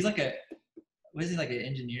 He's like what is he, like an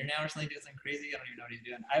engineer now or something? Doing something crazy? I don't even know what he's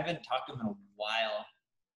doing. I haven't talked to him in a while.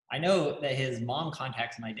 I know that his mom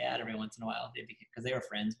contacts my dad every once in a while because they were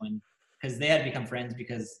friends because they had to become friends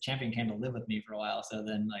because Champion came to live with me for a while. So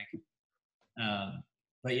then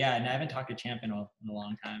but yeah, and I haven't talked to Champion in a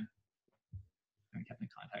long time. I haven't kept in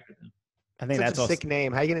contact with him. I think That's a sick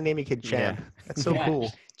name. How are you gonna name your kid Champ? Yeah. That's so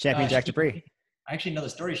cool. Champion Jack Jabri. I actually know the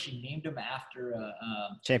story. She named him after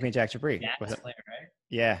Champion Jack Jabri. Jazz player, right?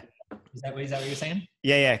 Yeah. Is that what you're saying?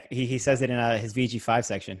 Yeah. He says it in his VG5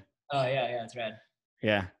 section. Oh yeah, that's rad.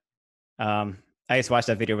 Yeah. I just watched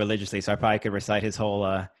that video religiously, so I probably could recite his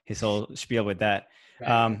whole spiel with that.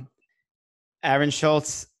 Right. Aaron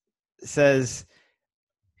Schultz says,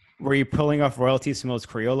 were you pulling off royalties from those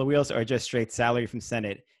Crayola wheels or just straight salary from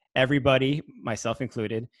Senate? Everybody, myself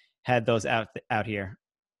included, had those out here.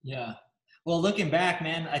 Yeah. Well, looking back,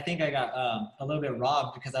 man, I think I got a little bit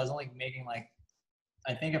robbed because I was only making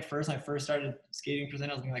I think at first when I first started skating for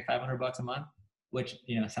Senate, I was making like $500 a month, which,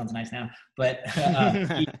 sounds nice now. But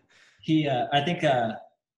I think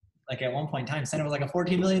at one point in time, Senate was like a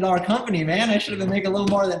 $14 million company, man. I should have been making a little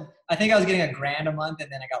more than, I think I was getting $1,000 a month,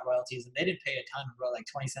 and then I got royalties, and they didn't pay a ton, bro, like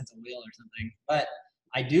 20 cents a wheel or something. But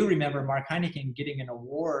I do remember Mark Heineken getting an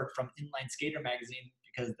award from Inline Skater magazine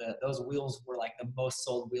because those wheels were like the most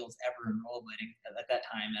sold wheels ever in rollerblading at that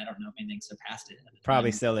time. I don't know if anything surpassed it.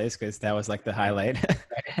 Probably still is because that was like the highlight.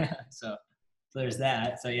 Right. So there's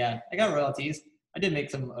that. So yeah, I got royalties. I did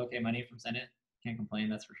make some okay money from Senate. Can't complain,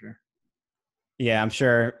 that's for sure. Yeah, I'm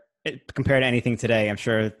sure compared to anything today, I'm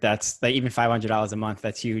sure that's like even $500 a month.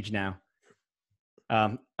 That's huge now.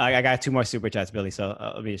 I got 2 more super chats, Billy. So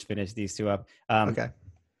let me just finish these 2 up. Okay.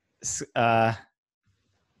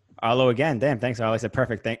 Arlo again. Damn, thanks, Arlo. I said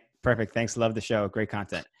perfect. Thanks. Love the show. Great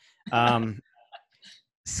content.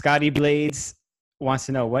 Scotty Blades wants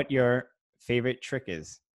to know what your favorite trick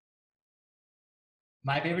is.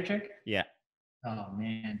 My favorite trick? Yeah. Oh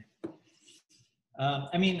man.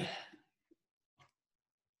 I mean,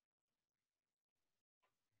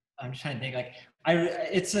 I'm just trying to think.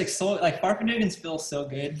 It's like Farfendugens feel so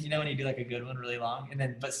good, when you do like a good one really long, and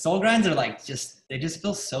then but soul grinds are they just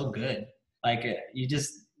feel so good. Like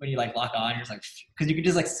when you like lock on, you're just like, because you can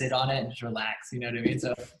just like sit on it and just relax. You know what I mean?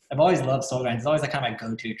 So I've always loved soul grinds. It's always like kind of my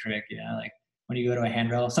go-to trick. Like when you go to a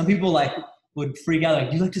handrail, some people would freak out like,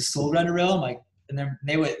 do you like to soul grind a rail? I'm like, and then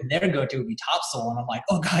their go-to would be top soul, and I'm like,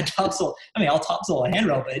 oh god, top soul. I mean, I'll top soul a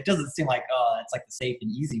handrail, but it doesn't seem like it's like the safe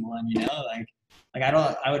and easy one.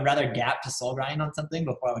 I would rather gap to soul grind on something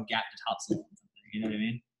before I would gap to top soul on something. You know what I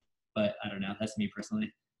mean? But I don't know. That's me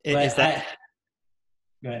personally.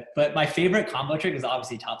 But my favorite combo trick is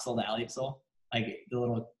obviously top soul to alley soul, like the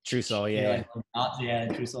little true soul. Yeah.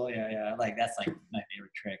 True soul. Yeah. Like that's like my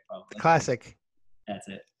favorite trick, probably. Classic. That's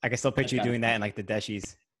it. I can still picture you doing that in like the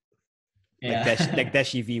Deshies. Yeah. Like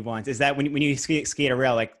Deshi V1s. Is that when you skate a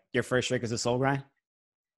rail, like your first trick is a soul grind?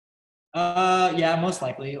 Yeah, most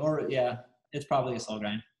likely. Or yeah, it's probably a soul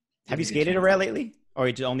grind. Have you skated a rail lately? Or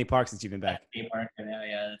you just only park since you've been back? Skate park,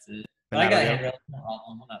 yeah, that's it. But I got a handrail, no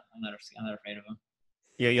problem. I'm not afraid of them.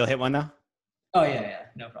 You'll hit one though? Oh yeah,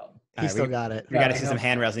 no problem. He still got it. We got to see some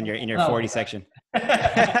handrails in your 40 section.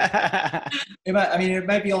 It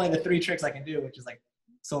might be only the 3 tricks I can do, which is like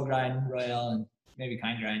soul grind, royale, and maybe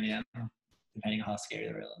kind grind, yeah. Depending on how scary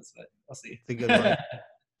the rail is, but we'll see. It's a good one.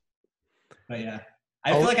 But yeah,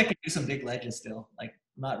 I feel like I could do some big ledges still. Like,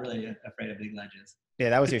 I'm not really afraid of big ledges. Yeah,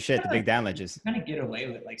 that was your shit, the big down ledges. Kind of get away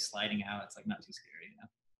with like sliding out. It's like not too scary,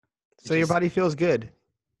 So your body feels good.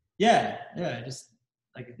 Yeah. Just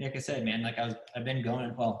like I said, man. Like I've been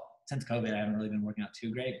going since COVID. I haven't really been working out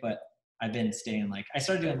too great, but I've been staying I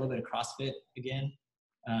started doing a little bit of CrossFit again,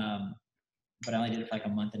 but I only did it for like a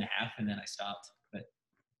month and a half, and then I stopped. But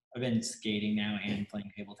I've been skating now and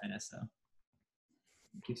playing table tennis, so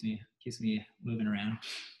it keeps me moving around.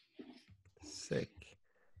 Sick.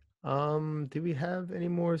 Do we have any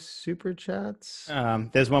more super chats?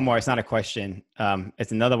 There's one more. It's not a question.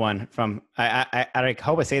 It's another one from I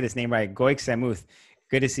hope I say this name right. Goik Samuth.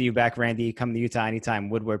 Good to see you back, Randy. Come to Utah anytime.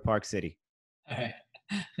 Woodward Park City. All right.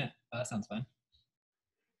 That sounds fun.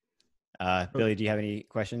 Billy, do you have any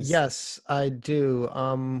questions? Yes, I do.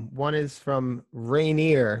 One is from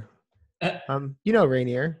Rainier. You know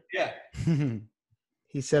Rainier. Yeah.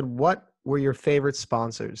 He said, "What were your favorite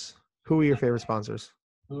sponsors? Who were your favorite sponsors?"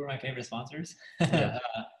 Who were my favorite sponsors? Yeah.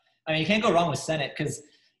 I mean, you can't go wrong with Senate because,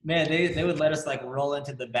 man, they would let us like roll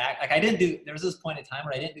into the back. Like there was this point in time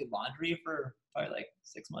where I didn't do laundry for probably like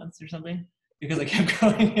 6 months or something. because I kept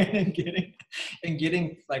going in and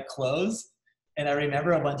getting like clothes. And I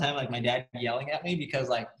remember one time like my dad yelling at me because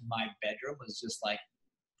like my bedroom was just like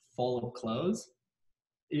full of clothes,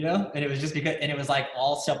 you know, and it was just because, and it was like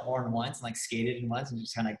all stuff worn once and like skated in once and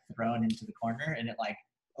just kind of like thrown into the corner, and it like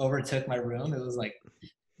overtook my room. It was like,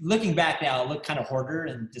 looking back now, it looked kind of hoarder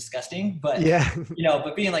and disgusting, but Yeah. you know,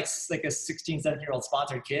 but being like a 16, 17-year-old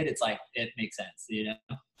sponsored kid, it's like, it makes sense, you know?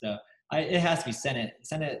 So it has to be Senate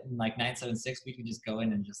in like 976. We can just go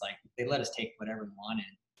in and just like, they let us take whatever we wanted.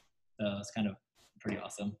 So it's kind of pretty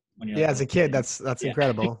awesome when you're Yeah, like, as a kid, that's yeah.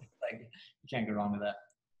 incredible. Like you can't go wrong with that.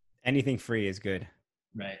 Anything free is good.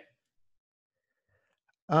 Right.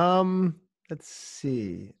 Let's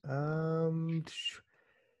see.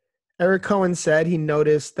 Eric Cohen said he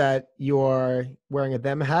noticed that you're wearing a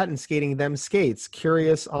them hat and skating them skates.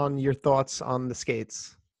 Curious on your thoughts on the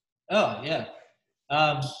skates. Oh yeah.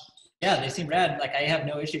 Yeah, they seem rad. Like I have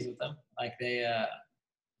no issues with them. Like they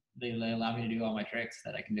allow me to do all my tricks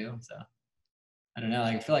that I can do. So I don't know.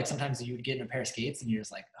 Like I feel like sometimes you would get in a pair of skates and you're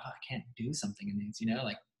just like, oh, I can't do something in these, you know,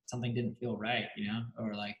 like something didn't feel right, you know,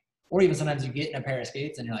 or even sometimes you get in a pair of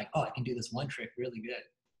skates and you're like, oh, I can do this one trick really good.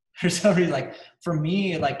 For some reason, like for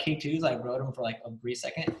me, like K2s, I rode them for like a brief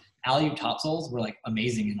second. Alley-oop topsoles were like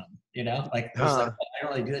amazing in them, you know, like there's like, I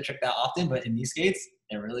don't really do the trick that often, but in these skates,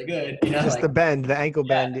 they're really good, you know, Just like the bend, the ankle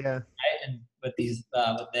bend. Yeah. right? And with these,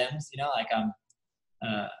 with thems, you know, like,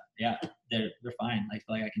 yeah, they're fine. I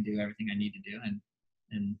feel like I can do everything I need to do.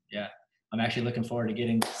 And yeah, I'm actually looking forward to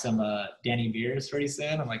getting some, Danny beers pretty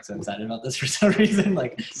soon. I'm like so excited about this for some reason.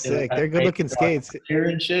 Like Sick. They're good looking skates. Beer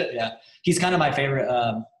and shit. Yeah. He's kind of my favorite,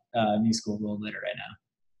 new school rollerblader right now.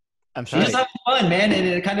 I'm He's sure. just having fun, man, and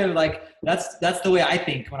it kind of like that's the way I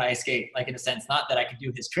think when I skate. Like in a sense, not that I can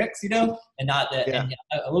do his tricks, you know, and not that. Yeah. And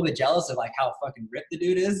a little bit jealous of like how fucking ripped the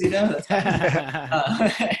dude is, you know. That's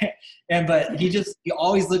but he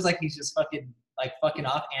always looks like he's just fucking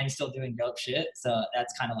off and still doing dope shit. So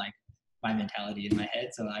that's kind of like my mentality in my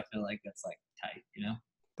head. So I feel like that's like tight, you know.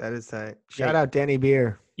 That is tight. Shout out Danny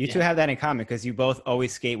Beer. You two have that in common because you both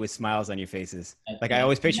always skate with smiles on your faces. Like I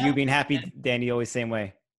always picture you being happy. Danny always same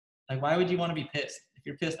way. Like, why would you want to be pissed? If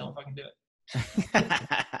you're pissed, don't fucking do it.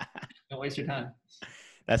 Don't waste your time.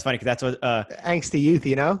 That's funny because that's what angsty youth,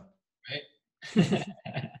 you know? Right?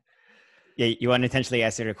 Yeah, you unintentionally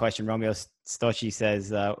answered a question. Romeo Stocci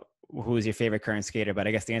says, who is your favorite current skater? But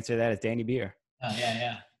I guess the answer to that is Danny Beer. Oh,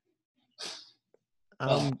 yeah.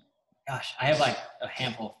 Well, gosh, I have like a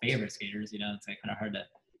handful of favorite skaters, you know, it's like kind of hard to.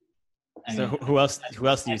 Who else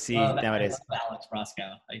do you see nowadays? I love Alex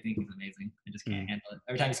Broscow. I think he's amazing. I just can't handle it.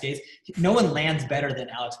 Every time he skates, no one lands better than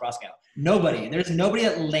Alex Broscow. Nobody. There's nobody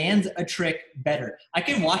that lands a trick better. I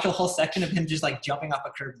can watch a whole section of him just like jumping off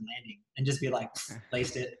a curb and landing and just be like,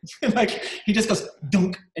 laced it. Like he just goes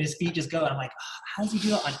dunk and his feet just go. And I'm like, oh, how does he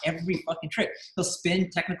do it on every fucking trick? He'll spin,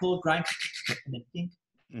 technical, grind, and then dink.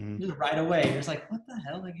 Just right away. You're just like, what the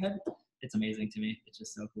hell? Like, it's amazing to me. It's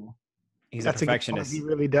just so cool. He's a perfectionist. He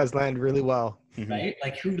really does land really well. Right?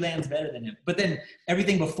 Like who lands better than him? But then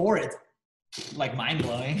everything before it's like mind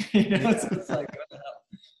blowing. You know, so it's like what the hell?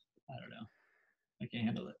 I don't know. I can't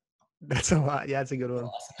handle it. That's a lot. Yeah, that's a good one.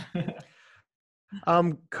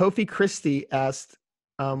 Awesome. Kofi Christie asked,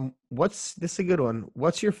 this is a good one.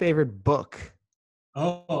 What's your favorite book?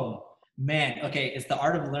 Oh man. Okay, it's The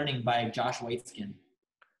Art of Learning by Josh Waitzkin.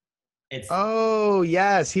 Oh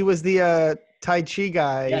yes, he was the Tai Chi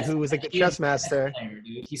guy who was like the chess master. Player,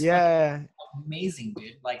 dude. He's amazing,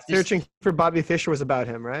 dude. Like Searching for Bobby Fischer was about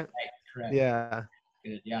him, right? Correct. Yeah.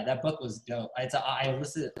 Good. Yeah, that book was dope. I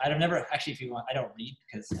listened. I've never actually. If you want, I don't read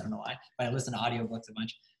because I don't know why, but I listen to audiobooks a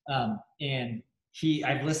bunch. And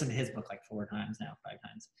I've listened to his book like 5 times,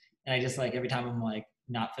 and I just like every time I'm like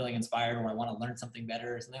not feeling inspired or I want to learn something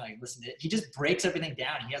better or something, like listen to it. He just breaks everything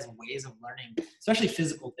down. He has ways of learning, especially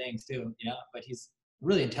physical things too, you know, but he's a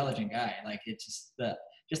really intelligent guy. Like it's just the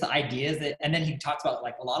ideas and then he talks about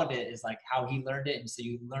like a lot of it is like how he learned it. And so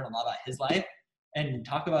you learn a lot about his life and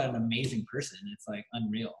talk about an amazing person. It's like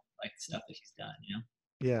unreal, like stuff that he's done, you know?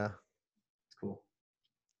 Yeah. It's cool.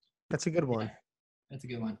 That's a good one. Yeah, that's a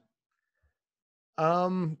good one.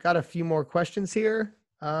 Got a few more questions here.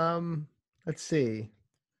 Let's see.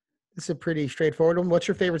 This is a pretty straightforward one. What's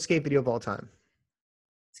your favorite skate video of all time?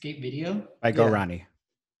 Skate video? By Go Ronnie.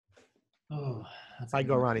 Oh, by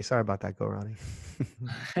Go Ronnie. Sorry about that, Go Ronnie.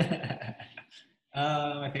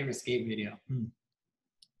 My favorite skate video.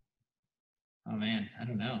 Oh man, I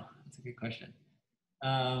don't know. That's a good question.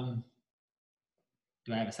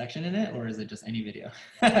 Do I have a section in it, or is it just any video?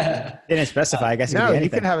 Didn't specify. I guess it could No, be you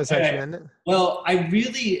anything. could have a section in it. Well, I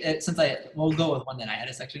really, we'll go with one that I had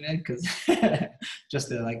a section in, because just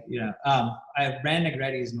to like, I ran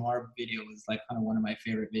Negretti's Noir video was like kind of one of my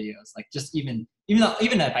favorite videos. Like just even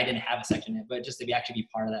if I didn't have a section in it, but just to actually be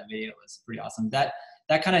part of that video was pretty awesome. That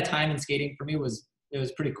kind of time in skating for me was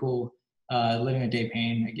pretty cool. Living with Dave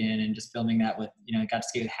Payne again and just filming that with, I got to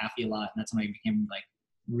skate with Happy a lot, and that's when I became like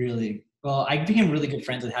I became really good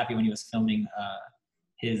friends with Happy when he was filming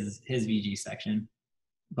his VG section.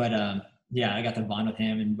 But yeah, I got to bond with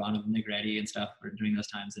him and bond with Negretti and stuff during those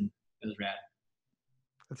times, and it was rad.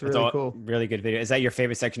 That's really cool. Really good video. Is that your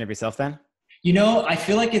favorite section of yourself then? I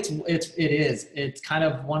feel like it is. It's kind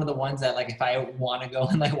of one of the ones that like if I want to go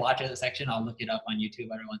and like watch a section, I'll look it up on YouTube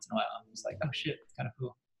every once in a while. I'm just like, oh shit, it's kind of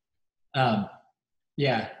cool.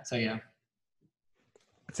 Yeah. So yeah.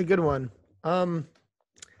 It's a good one.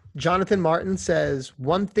 Jonathan Martin says,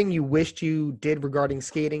 one thing you wished you did regarding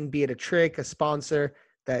skating, be it a trick, a sponsor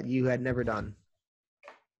that you had never done.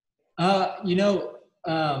 The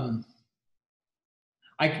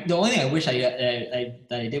only thing I wish I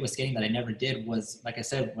did with skating that I never did was, like I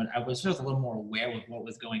said, when I was just a little more aware of what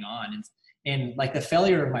was going on, and like the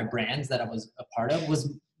failure of my brands that I was a part of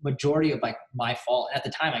was majority of like my fault. At the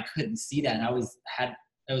time, I couldn't see that, and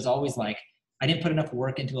it was always like I didn't put enough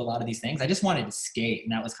work into a lot of these things. I just wanted to skate,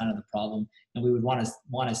 and that was kind of the problem. And we would want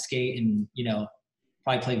to skate and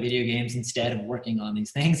probably play video games instead of working on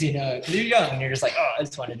these things, because you're young and you're just like, oh, I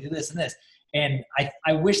just want to do this and this. And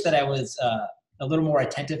I wish that I was a little more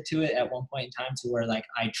attentive to it at one point in time, to where like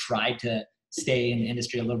I tried to stay in the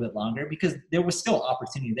industry a little bit longer, because there was still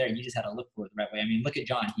opportunity there. You just had to look for it the right way. I mean, look at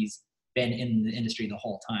John. He's been in the industry the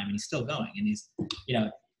whole time, and he's still going, and he's,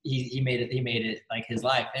 he made it like his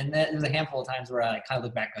life. And there's a handful of times where I kind of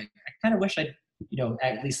look back, like I kind of wish I'd,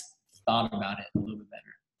 at least thought about it a little bit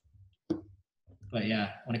better. But yeah,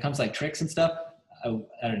 when it comes to like tricks and stuff, I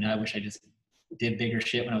don't know. I wish I just did bigger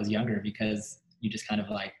shit when I was younger, because you just kind of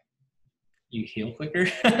like, you heal quicker.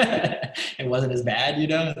 It wasn't as bad,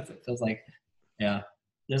 it feels like, yeah,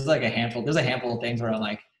 there's a handful of things where I'm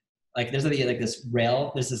like there's this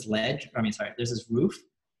rail, there's this roof,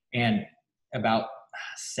 and about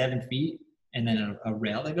 7 feet, and then a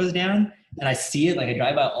rail that goes down, and I see it, like I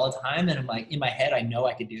drive by all the time, and I'm like, in my head, I know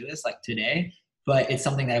I could do this like today, but it's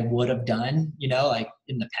something that I would have done, like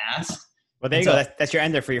in the past. Well, there you go. That's your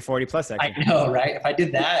ender for your 40 plus section. I know, right? If I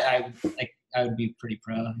did that, I would be pretty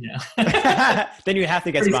pro, Then you have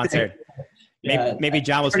to get sponsored. Yeah, maybe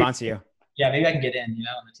John will sponsor you. Yeah, maybe I can get in,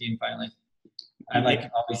 on the team finally. I'm like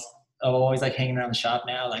always like hanging around the shop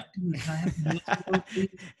now, like, dude, can I have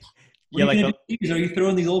Yeah, like are you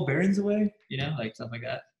throwing these old bearings away? Like stuff like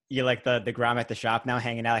that. You like the Grom at the shop now,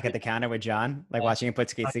 hanging out like at the counter with John, like watching him put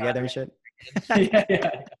skates together and shit. Yeah.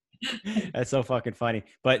 That's so fucking funny.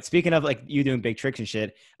 But speaking of like you doing big tricks and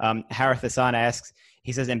shit, Harith Hassan asks,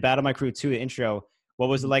 he says, in Battle My Crew 2, the intro, what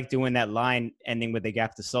was it like doing that line ending with the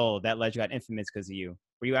gap to soul? That ledge got infamous because of you.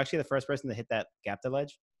 Were you actually the first person to hit that gap to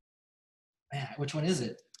ledge? Man, which one is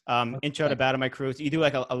it? Intro to Battle My Crew. So you do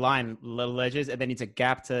like a line, little ledges, and then it's a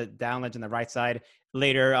gap to down ledge on the right side.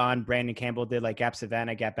 Later on, Brandon Campbell did like gap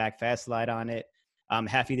Savannah, gap back fast slide on it.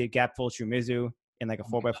 Happy did gap full Shumizu in like a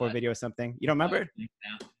 4x4 video or something. You don't remember?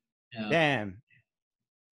 No. Damn.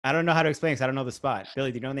 I don't know how to explain because I don't know the spot.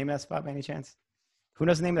 Billy, do you know the name of that spot by any chance? Who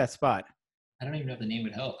knows the name of that spot? I don't even know if the name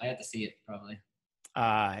would help. I have to see it probably.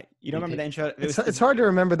 You don't remember the intro? It's hard to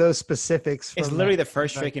remember those specifics. It's literally the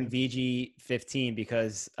first trick in VG 15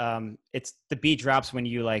 because it's the beat drops when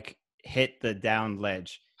you like hit the down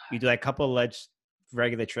ledge. You do like a couple of ledge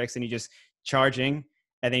regular tricks and you just charging,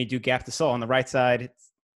 and then you do gap to soul on the right side.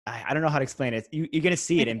 I don't know how to explain it. You're gonna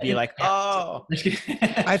see it and be like, oh.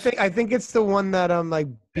 I think it's the one that like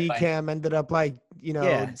B-Cam ended up like,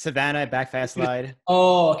 yeah, Savannah back fast slide.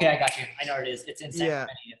 Oh, okay, I got you. I know what it is. It's in San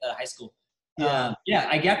Clemente at the high school. Yeah,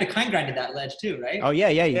 I gapped to kind grinded that ledge too, right? Oh yeah,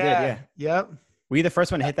 you did, yeah. Yep. Were you the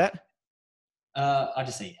first one to hit that? I'll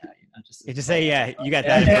just say yeah. You just say yeah. You got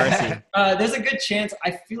that in mercy. There's a good chance.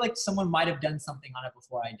 I feel like someone might have done something on it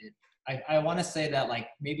before I did. I want to say that like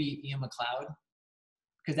maybe Ian McLeod,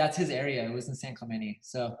 because that's his area. It was in San Clemente,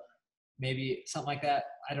 so maybe something like that.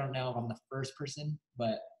 I don't know if I'm the first person,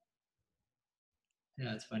 but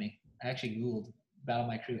yeah, it's funny. I actually Googled Battle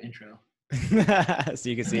My Crew intro, so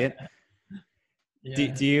you can see it.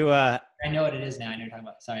 Yeah. Do you? I know what it is now. I know what you're talking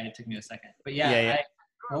about. Sorry, it took me a second. But yeah.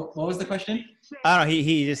 What was the question? I don't know.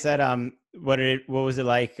 He just said, what was it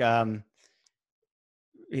like? I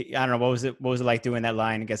don't know. What was it like doing that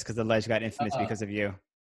line? I guess because the ledge got infamous because of you.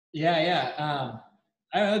 Yeah.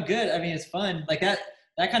 I don't know. Good. I mean, it's fun. Like that.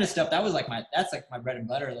 that kind of stuff, that's like my bread and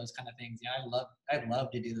butter, those kind of things. You know, I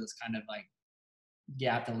love to do those kind of like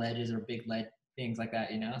gap to ledges or big ledge things like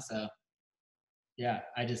that, you know? So yeah,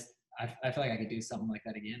 I feel like I could do something like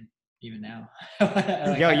that again, even now.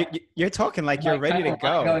 Like, Yo, you're talking like you're ready to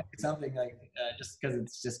go. Going something like just because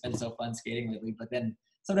it's just been so fun skating lately. But then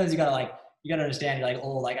sometimes you gotta understand. You're like,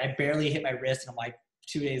 oh, like I barely hit my wrist, and I'm like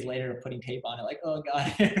 2 days later putting tape on it. Like, oh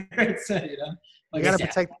god, it hurts. You know, like,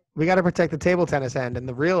 we gotta protect the table tennis hand and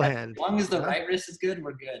the real hand. As long as the right wrist is good,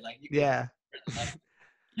 we're good. Like, you get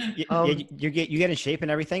in shape and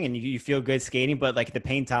everything, and you feel good skating, but like the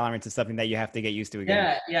pain tolerance is something that you have to get used to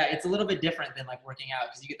again. Yeah, it's a little bit different than like working out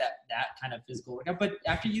because you get that kind of physical workout. But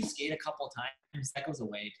after you skate a couple times, that goes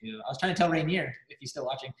away too. I was trying to tell Rainier, if he's still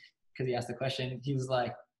watching, because he asked the question. He was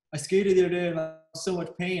like, "I skated the other day, and I have so much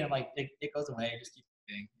pain." I'm like, "It goes away. Just keep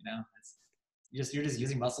doing. You know, you're just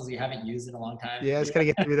using muscles you haven't used in a long time." Yeah, just gotta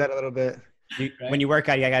get through that a little bit. Right? When you work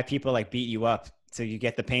out, you got people like beat you up. So you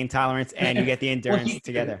get the pain tolerance and you get the endurance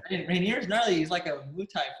together. Rainier's gnarly. He's like a Muay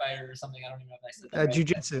Thai fighter or something. I don't even know if I said that right.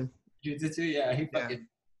 Jiu-jitsu. Jiu-jitsu, yeah.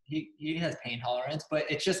 He has pain tolerance, but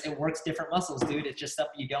it works different muscles, dude. It's just stuff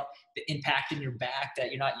the impact in your back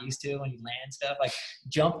that you're not used to when you land stuff. Like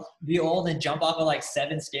be old and jump off of like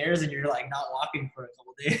 7 stairs and you're like not walking for a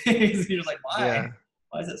couple days. You're just like, why? Yeah.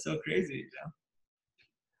 Why is it so crazy?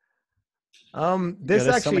 You know? This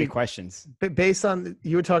actually so many questions. Based on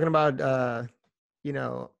you were talking about you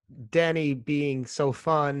know, Danny being so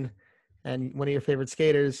fun and one of your favorite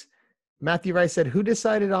skaters. Matthew Rice said, who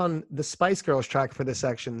decided on the Spice Girls track for this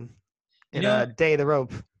section in Day of the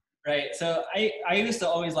Rope? Right. So I used to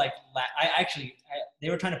always like,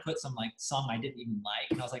 they were trying to put some like song I didn't even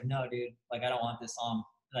like. And I was like, no, dude, like, I don't want this song.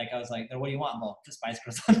 Like, I was like, what do you want? Well, the Spice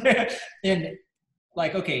Girls on there. And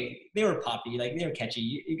like, okay, they were poppy, like they were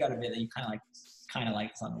catchy. You got to admit that you kind of like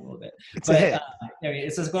the song a little bit. It's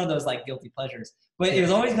just one of those like guilty pleasures. But it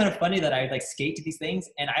was always kind of funny that I would like skate to these things,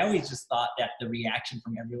 and I always just thought that the reaction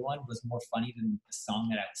from everyone was more funny than the song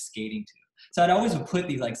that I was skating to. So I'd always would put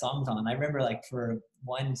these like songs on. I remember like for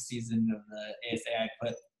one season of the ASA, I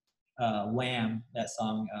put Wham, that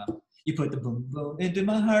song. You put the boom boom into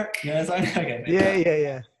my heart. Yeah, okay.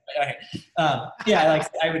 Yeah. All right. Like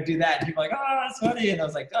I would do that, and people were like, oh, that's funny, and I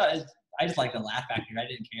was like, oh. I just like the laugh factor. I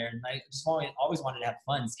didn't care, and I just always wanted to have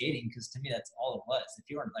fun skating because to me that's all it was. If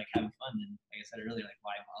you weren't like having fun, then like I said earlier, like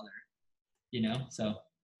why bother? You know? So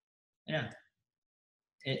yeah,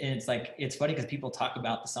 it's like it's funny because people talk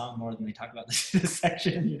about the song more than they talk about the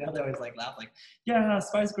section. You know, they always like laugh, like yeah,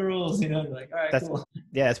 Spice Girls. You know, like all right, cool.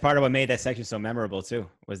 Yeah, it's part of what made that section so memorable too.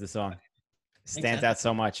 Was the song stands out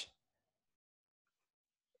so much.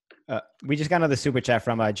 We just got another super chat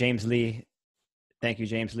from James Lee. Thank you,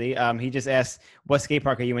 James Lee. He just asked, what skate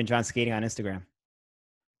park are you and John skating on Instagram?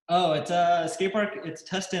 Oh, it's a skate park. It's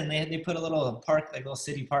Tustin. They put a little park, like a little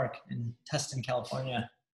city park in Tustin, California.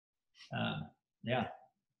 Yeah.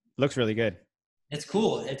 Looks really good. It's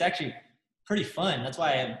cool. It's actually pretty fun. That's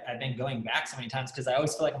why I've been going back so many times because I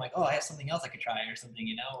always feel like I'm like, oh, I have something else I could try or something,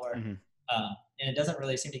 you know? Or and it doesn't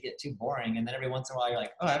really seem to get too boring. And then every once in a while you're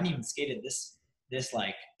like, oh, I haven't even skated this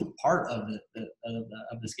like part of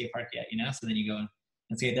the skate park yet, you know? So then you go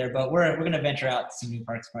and skate there. But we're gonna venture out to some new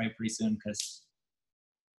parks probably pretty soon because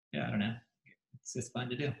I don't know. It's just fun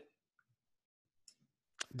to do.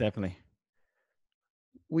 Definitely.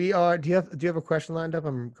 We are. Do you have a question lined up?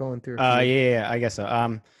 I'm going through. Yeah, I guess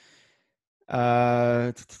so.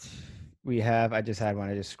 We have. I just had one.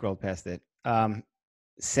 I just scrolled past it.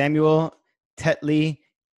 Samuel Tetley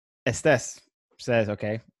Estes says,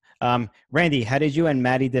 okay. Randy, how did you and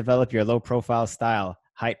Maddie develop your low profile style?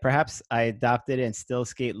 Height, perhaps? I adopted it and still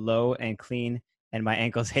skate low and clean, and my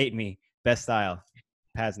ankles hate me. Best style.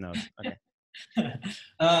 Paz knows. Okay.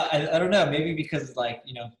 I don't know. Maybe because like,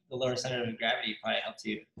 you know, the lower center of gravity probably helps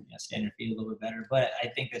you, stand your feet a little bit better. But I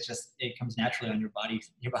think it's just, it comes naturally on your body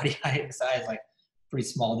height and size. Like pretty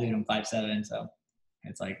small dude. I'm 5'7", so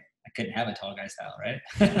it's like I couldn't have a tall guy style, right?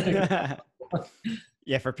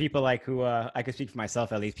 Yeah, for people like who I could speak for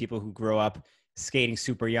myself at least, people who grow up skating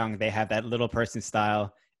super young, they have that little person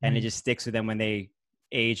style, and it just sticks with them when they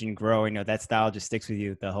age and grow. You know, that style just sticks with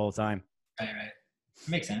you the whole time. Right.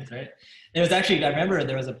 Makes sense, right? It was actually, I remember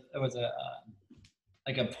there was a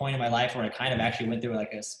like a point in my life where I kind of actually went through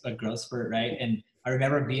like a growth spurt, right? And I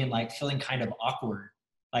remember being like feeling kind of awkward,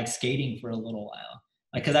 like skating for a little while,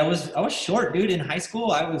 like because I was short, dude. In high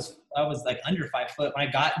school, I was like under 5 foot. When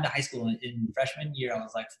I got into high school in freshman year, I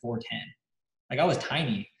was like 4'10", like I was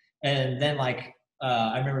tiny. And then like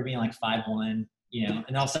I remember being like 5'1", you know,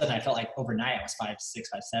 and all of a sudden I felt like overnight I was 5'6",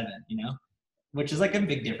 5'7", you know, which is like a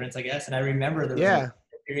big difference, I guess. And I remember there was a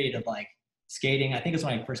period of like skating. I think it was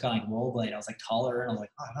when I first got like rollerblade. I was like taller, and I was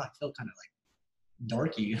like, oh, I feel kind of like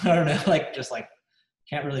dorky. I don't know, like just like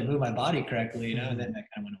can't really move my body correctly, you know. And then that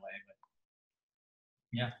kind of went away. But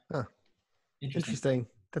yeah, Huh. interesting.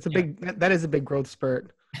 That's a big. That is a big growth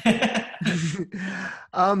spurt.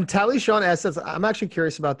 Tally Sean asks us, I'm actually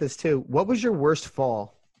curious about this too. What was your worst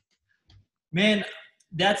fall? Man,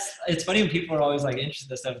 it's funny when people are always like interested in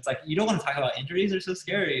this stuff. It's like you don't want to talk about injuries; they're so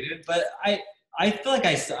scary, dude. But I feel like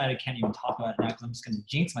I can't even talk about it now because I'm just gonna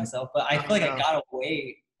jinx myself. But I feel like I got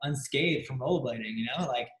away unscathed from rollerblading. You know,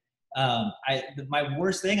 like my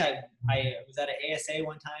worst thing. I was at an ASA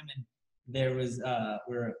one time, and there was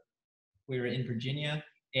we were in Virginia,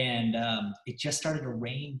 and it just started to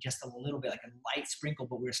rain just a little bit, like a light sprinkle,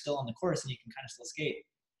 but we were still on the course, and you can kind of still skate.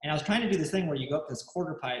 And I was trying to do this thing where you go up this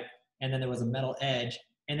quarter pipe, and then there was a metal edge,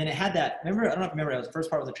 and then it had that. Remember, I don't know if you remember. It was the first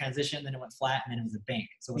part was a transition, then it went flat, and then it was a bank.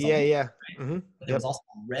 So it was yeah. Right? Mm-hmm. But there was also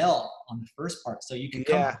a rail on the first part, so you could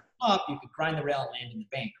come up, you could grind the rail and land in the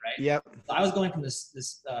bank, right? Yep. So I was going from this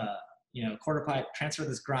quarter pipe, transfer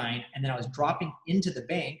this grind, and then I was dropping into the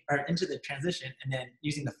bank or into the transition, and then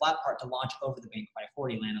using the flat part to launch over the bank by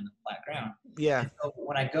 40, land on the flat ground. Yeah. And so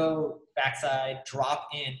when I go backside, drop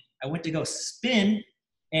in, I went to go spin.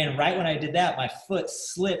 And right when I did that, my foot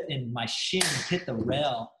slipped and my shin hit the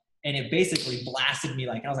rail, and it basically blasted me.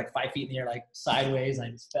 Like I was like 5 feet in the air, like sideways, and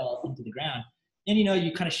I just fell into the ground. And you know,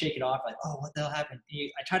 you kind of shake it off, like, oh, what the hell happened?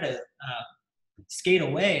 I tried to skate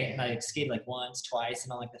away, and I skated like once, twice,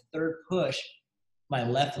 and on like the third push, my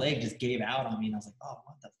left leg just gave out on me, and I was like, oh,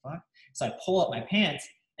 what the fuck? So I pull up my pants,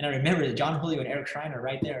 and I remember that John Julio and Eric Schreiner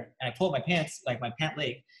right there, and I pull up my pants, like my pant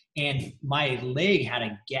leg, and my leg had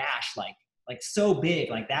a gash, like so big,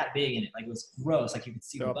 like that big in it. Like it was gross. Like you could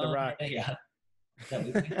see the bone. Yeah.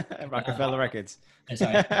 Rockefeller Records. I'm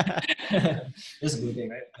sorry. This is Blue Day,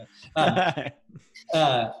 right?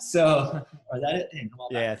 So, is that it? Dang,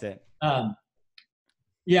 yeah, that's it.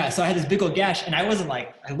 Yeah, so I had this big old gash, and I wasn't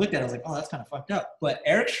like, I looked at it, I was like, oh, that's kind of fucked up. But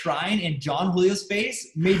Eric Shrine and John Julio's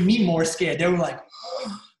face made me more scared. They were like,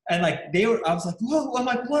 and like, I was like, whoa, I'm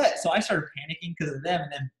like, what? So I started panicking because of them,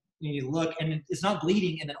 and then you look, and it's not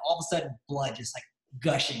bleeding, and then all of a sudden, blood just like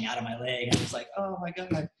gushing out of my leg. And I was like, oh my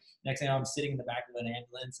God. Next thing I'm sitting in the back of an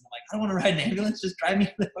ambulance, and I'm like, I don't want to ride an ambulance, just drive me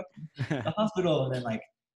to the hospital. And then like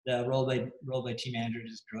the rollerblade team manager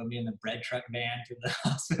just drove me in the bread truck van to the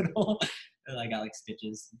hospital. And I got like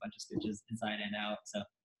stitches, a bunch of stitches inside and out. So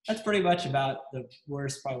that's pretty much about the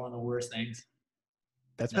worst, probably one of the worst things.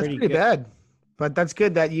 That's pretty bad. But that's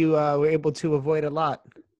good that you were able to avoid a lot.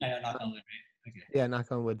 I know, knock on wood, right? Okay. Yeah,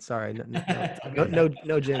 knock on wood. Sorry, no jinx.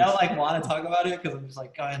 I don't like want to talk about it because I'm just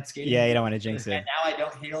like, God, I'm skating. Yeah, you don't want to jinx it. And now I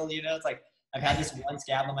don't heal. You know, it's like I've had this one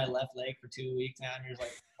scab on my left leg for 2 weeks now, and you're just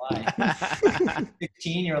like, why?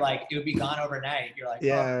 15, you're like, it would be gone overnight. You're like,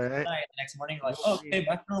 yeah, oh, right. The next morning, you're like, oh, okay,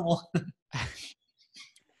 back to normal.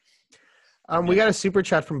 We got a super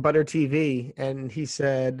chat from Butter TV, and he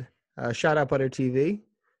said, "Shout out Butter TV."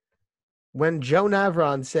 When Joe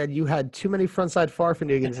Navron said you had too many frontside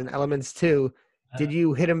farfanugans in Elements 2, did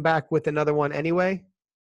you hit him back with another one anyway?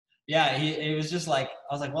 Yeah, it was just like,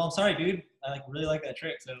 I was like, well, I'm sorry, dude. I like really like that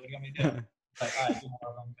trick, so what do you want me to do? Like, all right, do more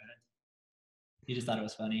of them. Go ahead. He just thought it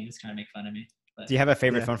was funny. He was trying to make fun of me. But, do you have a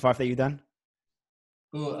favorite front farf that you've done?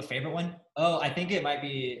 Ooh, a favorite one? Oh, I think it might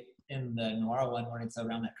be in the Noir one where it's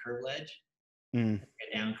around that curve ledge. Like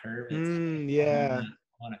a down curve. Yeah.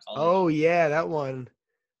 Oh, yeah, that one.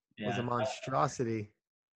 Was a monstrosity.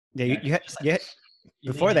 Yeah,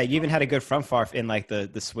 before that, you even had a good front farf in like the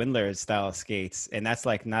Swindler style skates, and that's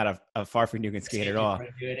like not a farfanugin skate at all.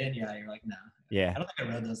 You're like, no. Yeah. I don't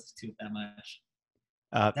think I rode those two that much.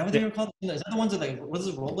 Is that what they were called? Is that the ones with like, what is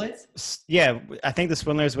it, rollerblades? Yeah, I think the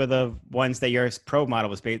Swindlers were the ones that your pro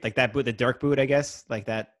model was based, like that boot, the Dirk boot, I guess, like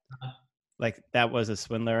that. Like that was a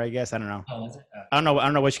Swindler, I guess. I don't know. Oh, was it? I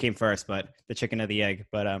don't know which came first, but the chicken or the egg.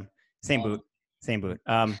 But same boot.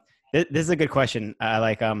 This is a good question.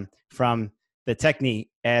 From the Technique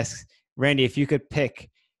asks, Randy, if you could pick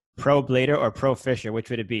pro blader or pro fisher, which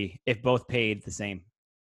would it be if both paid the same?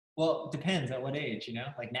 Well, it depends at what age, you know.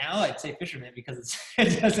 Like now, I'd say fisherman because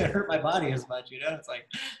it doesn't hurt my body as much, you know. It's like,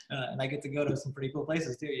 and I get to go to some pretty cool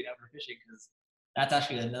places too, you know, for fishing because that's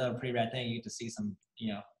actually another pretty rad thing. You get to see some,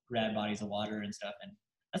 you know, rad bodies of water and stuff, and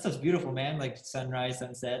that stuff's beautiful, man. Like sunrise,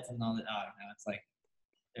 sunsets, and all that. Oh, no, it's like.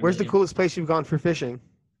 Where's the coolest place you've gone for fishing?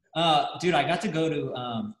 Dude, I got to go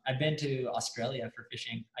to. I've been to Australia for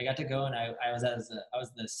fishing. I got to go, and I was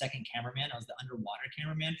the second cameraman. I was the underwater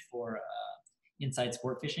cameraman for Inside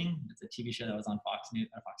Sport Fishing. It's a TV show that was on Fox News,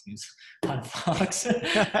 on Fox,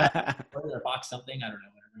 or Fox something. I don't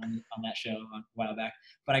know, on that show a while back.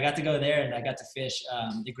 But I got to go there and I got to fish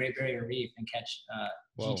the Great Barrier Reef and catch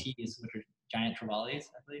Whoa. GTs, which are giant trevallies,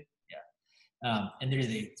 I believe. Yeah. And there's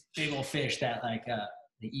a big old fish that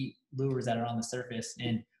they eat lures that are on the surface.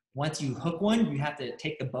 And once you hook one, you have to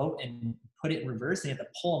take the boat and put it in reverse, and you have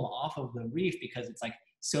to pull them off of the reef because it's like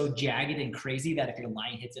so jagged and crazy that if your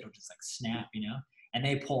line hits it, it'll just like snap, and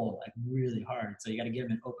they pull like really hard. So you got to get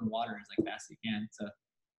them in open water as like fast as you can. So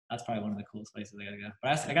that's probably one of the coolest places I got to go.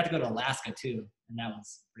 But I got to go to Alaska too, and that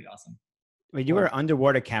was pretty awesome. Wait, you were an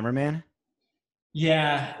underwater cameraman?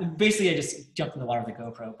 Yeah, basically I just jumped in the water with a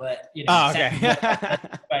GoPro, but Oh, okay.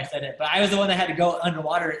 I said it, but I was the one that had to go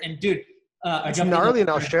underwater, and dude, I It's jumped gnarly in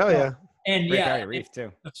Australia. and Great yeah, Barrier Reef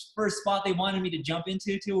too. the first spot they wanted me to jump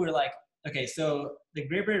into too, we're like, okay, so the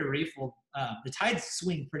Great Barrier Reef will, the tides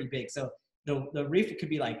swing pretty big, so the reef could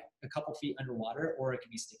be like a couple feet underwater, or it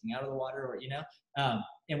could be sticking out of the water, or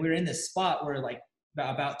and we were in this spot where like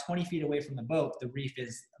about 20 feet away from the boat, the reef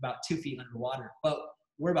is about 2 feet underwater, but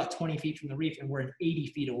we're about 20 feet from the reef and we're in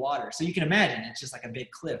 80 feet of water. So you can imagine it's just like a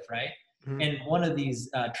big cliff, right? Mm-hmm. And one of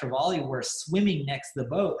these trevally were swimming next to the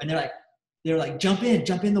boat, and they're like, jump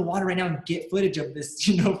in the water right now and get footage of this,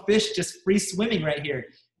 fish just free swimming right here,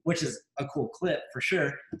 which is a cool clip for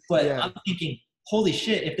sure. But yeah. I'm thinking, holy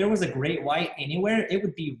shit, if there was a great white anywhere, it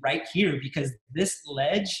would be right here, because this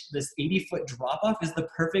ledge, this 80-foot drop off is the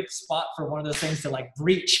perfect spot for one of those things to like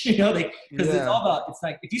breach, because it's all about, it's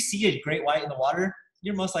like, if you see a great white in the water,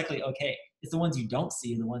 you're most likely okay. It's the ones you don't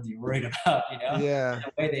see, the ones you're worried about, Yeah.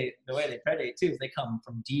 And the way they predate too is they come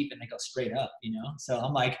from deep and they go straight up, So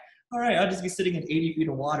I'm like, all right, I'll just be sitting in 80 feet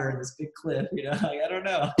of water in this big cliff, like, I don't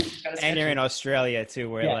know. And you're in Australia too,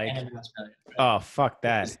 where and in Australia, right? Oh, fuck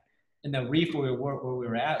that. And the reef where we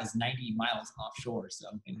were at is 90 miles offshore, so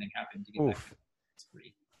anything happened to get back. It's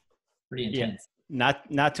pretty intense. Yeah.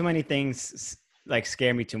 Not too many things like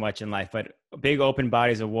scare me too much in life, but big open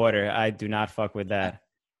bodies of water, I do not fuck with that.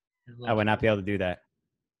 I would not be able to do that.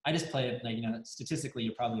 I just play it like, statistically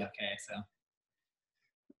you're probably okay, so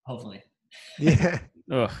hopefully. Yeah.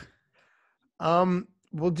 Ugh.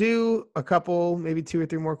 We'll do a couple, maybe 2 or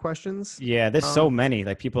 3 more questions. Yeah, there's so many.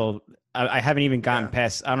 Like people, I haven't even gotten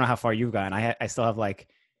past. I don't know how far you've gone. I still have like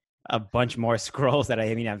a bunch more scrolls that I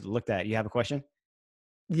haven't even looked at. You have a question?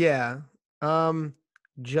 Yeah.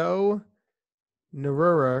 Joe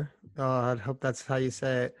Narura, I hope that's how you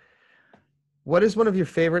say it. What is one of your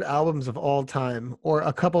favorite albums of all time, or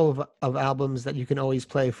a couple of albums that you can always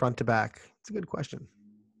play front to back? It's a good question.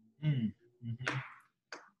 Mm-hmm.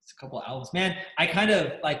 It's a couple of albums, man. I kind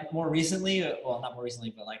of like more recently, well, not more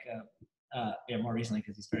recently, but like more recently,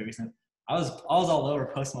 because he's very recent. I was all over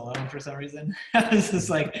Post Malone for some reason. I was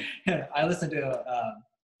just like, I listened to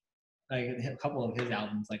like a couple of his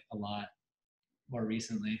albums like a lot more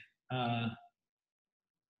recently. I'm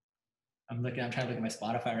trying to look at my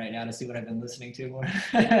Spotify right now to see what I've been listening to more.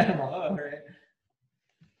 Yeah,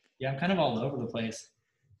 I'm kind of all over the place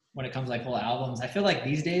when it comes to like full albums. I feel like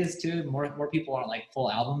these days too, more people aren't like full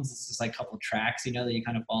albums. It's just like a couple tracks, that you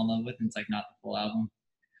kind of fall in love with, and it's like not the full album.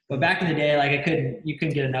 But back in the day, like you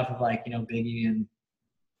couldn't get enough of like, Biggie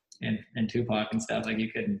and Tupac and stuff. Like you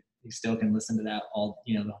still can listen to that all,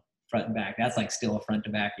 the front and back. That's like still a front to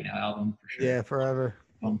back, album for sure. Yeah, forever.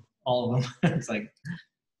 All of them. It's like,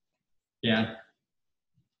 yeah.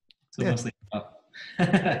 So mostly up.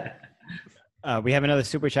 We have another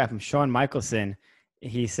super chat from Sean Michelson.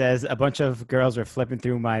 He says, a bunch of girls were flipping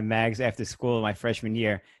through my mags after school my freshman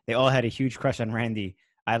year. They all had a huge crush on Randy.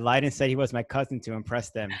 I lied and said he was my cousin to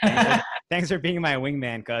impress them. Thanks for being my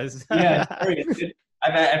wingman, cuz. Yeah,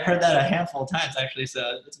 I've heard that a handful of times, actually,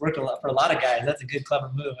 so it's worked a lot for a lot of guys. That's a good,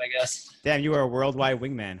 clever move, I guess. Damn, you are a worldwide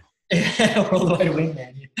wingman. Worldwide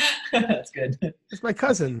wingman. That's good. It's my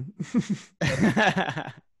cousin.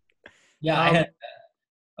 Yeah, I had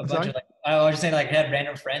a bunch of I was just saying, like, I had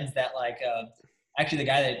random friends that actually the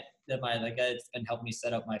guy that's been helping me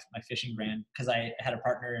set up my fishing brand, because I had a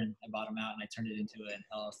partner and I bought him out and I turned it into an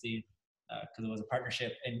LLC because it was a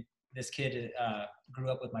partnership. And this kid grew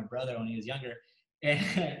up with my brother when he was younger, and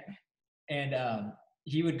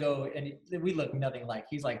he would go, and we look nothing like.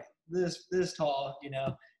 He's like this tall,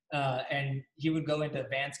 and he would go into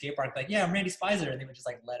Van Skate Park like, yeah, I'm Randy Spicer, and they would just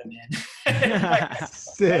like let him in. Like,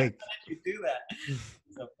 sick. How did you do that?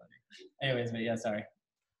 So funny. Anyways, but yeah, sorry.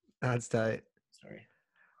 That's tight. Sorry.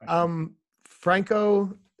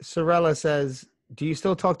 Franco Sorella says, do you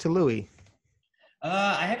still talk to Louis?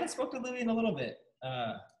 I haven't spoken to Louis in a little bit.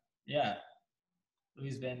 Yeah.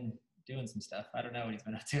 Louis been doing some stuff. I don't know what he's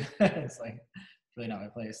been up to. It's like really not my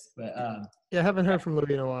place. But yeah, I haven't heard from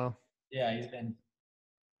Louis in a while. Yeah, he's been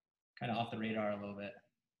kind of off the radar a little bit.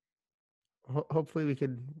 Hopefully we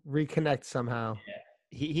could reconnect somehow.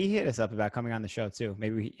 He hit us up about coming on the show too.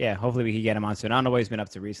 Maybe hopefully we could get him on soon. I don't know what he's been up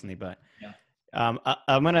to recently, but Yeah.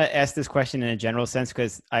 I'm gonna ask this question in a general sense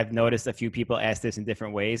because I've noticed a few people ask this in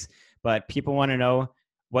different ways. But people want to know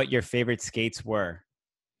what your favorite skates were.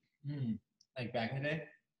 Like back in the day.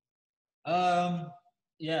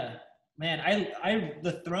 Yeah, man.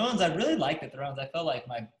 The Thrones. I really like the Thrones. I felt like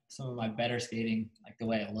some of my better skating, like the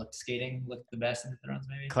way I looked skating, looked the best in the Thrones.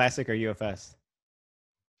 Maybe Classic or UFS?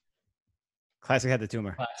 Classic had the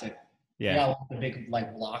tumor. Classic. Yeah. Yeah, the big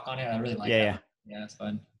like block on it. I really like that. Yeah. One. Yeah, it's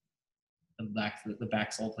fun. The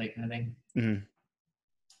back sole plate kind of thing. Mm-hmm.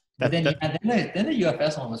 But then the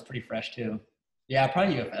UFS one was pretty fresh too. Yeah,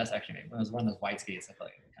 probably UFS actually. Maybe. It was one of those white skates. I felt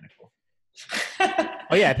like it was kind of cool.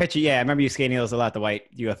 Oh yeah, I picture. Yeah, I remember you skating those a lot. The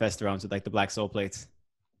white UFS Thrones with like the black sole plates.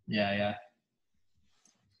 Yeah.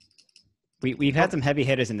 We've had some heavy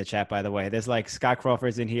hitters in the chat, by the way. There's like Scott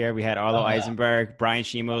Crawford's in here. We had Arlo Eisenberg. Brian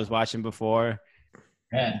Shima was watching before.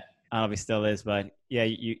 Yeah. I don't know if he still is, but yeah,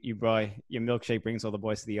 you bro, your milkshake brings all the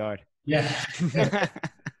boys to the yard. Yeah.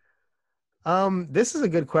 This is a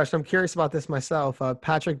good question. I'm curious about this myself.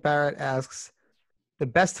 Patrick Barrett asks, the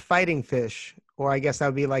best fighting fish, or I guess that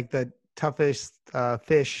would be like the toughest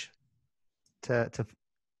fish that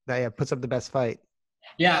puts up the best fight.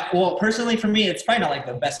 Yeah, well, personally for me, it's probably not like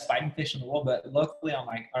the best fighting fish in the world, but locally on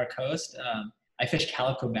our coast, I fish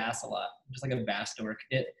calico bass a lot. I'm just like a bass dork.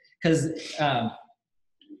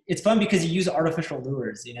 It's fun because you use artificial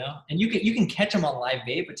lures, you know, and you can catch them on live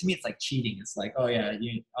bait, but to me it's like cheating. It's like, oh yeah,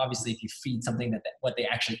 obviously if you feed something what they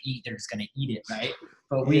actually eat, they're just gonna eat it, right?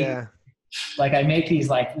 But like I make these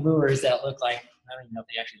like lures that look like, I don't even know if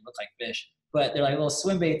they actually look like fish, but they're like little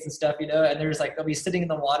swim baits and stuff, you know, and there's like, they'll be sitting in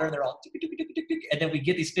the water and they're all tick, tick, tick, tick, tick, and then we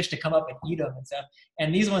get these fish to come up and eat them and stuff.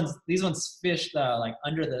 And these ones fish like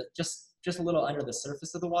under just a little under the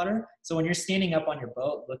surface of the water. So when you're standing up on your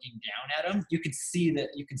boat looking down at them, you can see them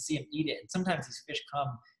eat it. And sometimes these fish come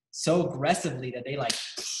so aggressively that they like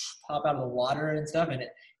pop out of the water and stuff. And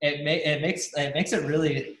it makes it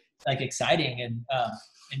really like exciting. And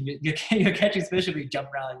you're catching fish and we jump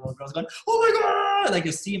around like little girls going, oh my God! Like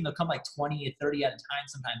you'll see them, they'll come like 20 or 30 at a time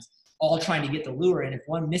sometimes, all trying to get the lure. And if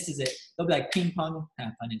one misses it, they'll be like ping pong,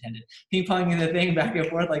 pun intended, ping ponging the thing back and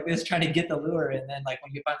forth like this, trying to get the lure. And then like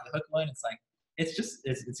when you finally hook one, it's like,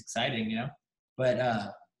 it's exciting, you know?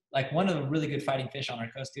 But like one of the really good fighting fish on our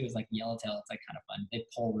coast too is like yellowtail. It's like kind of fun. They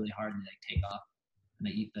pull really hard and they like take off and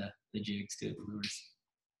they eat the jigs too, the lures.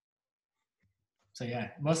 So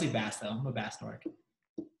yeah, mostly bass though. I'm a bass dork.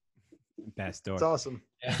 Bass dork. It's awesome.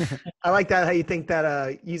 Yeah. I like that, how you think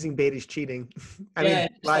that using bait is cheating. I mean,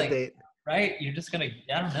 live bait. Right? You're just going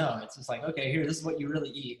to, I don't know. It's just like, okay, here, this is what you really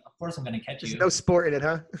eat. Of course I'm going to catch you. There's no sport in it,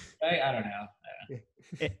 huh? Right? I don't know.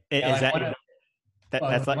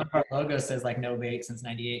 That's like one of our logos says like no bait since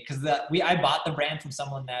 '98 because I bought the brand from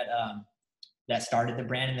someone that started the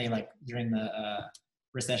brand, and they like during the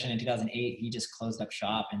recession in 2008 he just closed up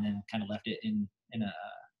shop and then kind of left it in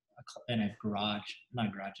a garage, not a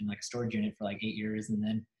garage, in like a storage unit for like 8 years, and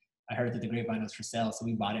then I heard that the grapevine was for sale, so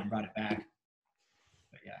we bought it and brought it back.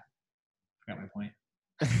 But yeah, forgot my point.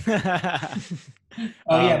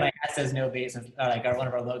 Yeah, my hat says no bait since one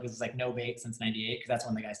of our logos is like no bait since '98 because that's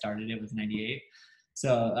when the guy started it, was '98.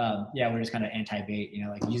 So yeah, we're just kind of anti-bait, you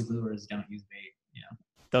know, like use lures, don't use bait, you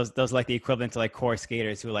know. Those like the equivalent to like core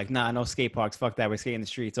skaters who are like, nah, no skate parks, fuck that, we're skating the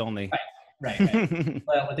streets only. Right.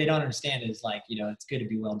 But what they don't understand is like, you know, it's good to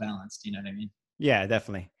be well balanced, you know what I mean? Yeah,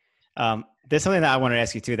 definitely. There's something that I wanted to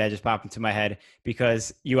ask you too that just popped into my head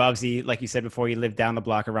because you obviously, like you said before, you live down the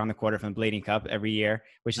block around the corner from the Blading Cup every year,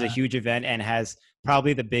 which is a huge event and has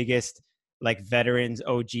probably the biggest like veterans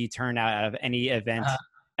OG turnout out of any event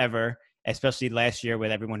ever, especially last year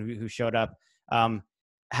with everyone who showed up.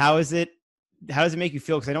 How does it make you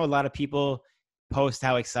feel? Because I know a lot of people post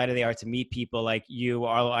how excited they are to meet people like you,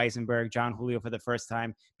 Arlo Eisenberg, John Julio for the first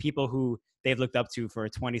time, people who they've looked up to for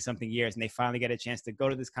 20 something years, and they finally get a chance to go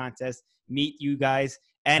to this contest, meet you guys,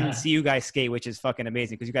 and see you guys skate, which is fucking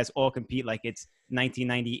amazing because you guys all compete like it's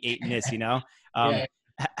 1998-ness, you know?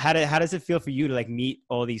 How does it feel for you to like meet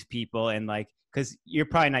all these people and like, because you're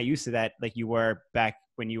probably not used to that like you were back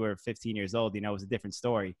when you were 15 years old, you know, it was a different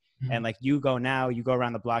story. Mm-hmm. And like you go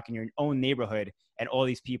around the block in your own neighborhood and all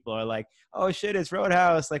these people are like, oh shit, it's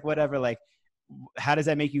Roadhouse, like whatever. Like, how does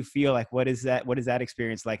that make you feel? Like, what is that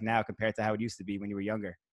experience like now compared to how it used to be when you were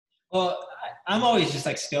younger? Well, I'm always just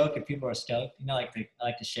like stoked if people are stoked, you know, I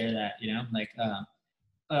like to share that, you know, like,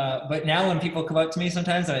 but now when people come up to me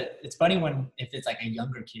sometimes, it's funny if it's like a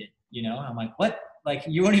younger kid, you know, I'm like, what? Like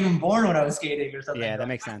you weren't even born when I was skating or something. Yeah, that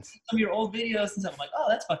makes sense. Some of your old videos and stuff. I'm like, oh,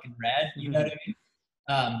 that's fucking rad. You know what I mean?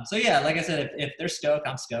 So yeah, like I said, if they're stoked,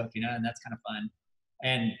 I'm stoked, you know, and that's kind of fun.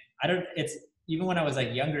 And it's even when I was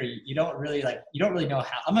like younger, you don't really know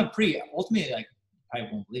how. Ultimately, like, you probably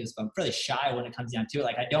won't believe this, but I'm fairly shy when it comes down to it.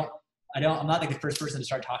 Like I'm not like the first person to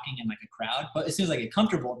start talking in like a crowd, but as soon as I get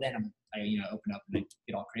comfortable, then I open up and I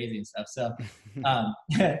get all crazy and stuff. So,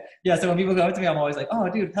 yeah. So when people go up to me, I'm always like, oh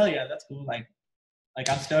dude, hell yeah, that's cool. Like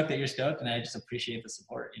I'm stoked that you're stoked, and I just appreciate the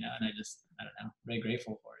support, you know, and I don't know, really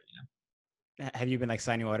grateful for it, you know. Have you been like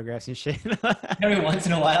signing autographs and shit? Every once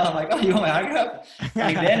in a while, I'm like, oh, you want my autograph?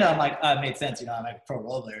 Like then I'm like, it made sense, you know, I'm like a pro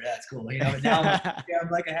role player, that's cool, you know. But now I'm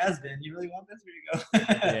like a has been. You really want this? Here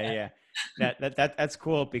you go. Yeah. That's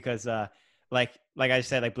cool because like I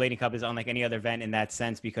said, like Blading Cup is unlike any other event in that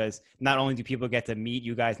sense, because not only do people get to meet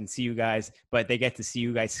you guys and see you guys, but they get to see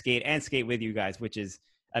you guys skate and skate with you guys, which is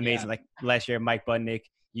amazing. Yeah. Like last year, Mike Budnick,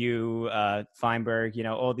 you, Feinberg, you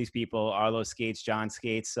know, all these people, Arlo skates, John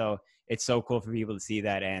skates. So it's so cool for people to see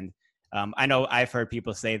that. And I know I've heard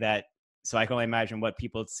people say that, so I can only imagine what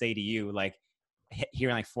people say to you, like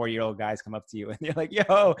hearing like 4-year-old guys come up to you and they're like,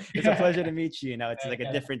 yo, it's a pleasure to meet you. You know, it's like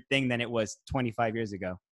a different thing than it was 25 years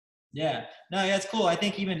ago. Yeah, no, yeah, it's cool. I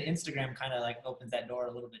think even Instagram kind of like opens that door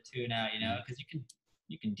a little bit too now, you know, because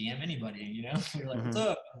you can DM anybody, you know, you're like, what's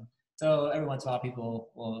up? So every once in a while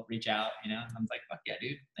people will reach out, you know, I'm like, fuck yeah,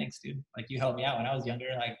 dude. Thanks, dude. Like you helped me out when I was younger.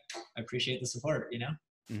 Like I appreciate the support, you know?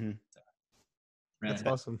 So, that's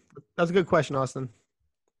awesome. That's a good question, Austin.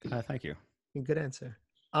 Thank you. Good answer.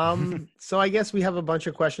 So I guess we have a bunch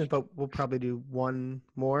of questions, but we'll probably do one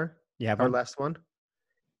more. Yeah. Our last one.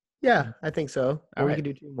 Yeah, I think so. Or we can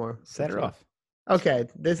do 2 more. Set her off. Okay.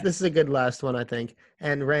 This is a good last one, I think.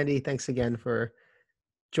 And Randy, thanks again for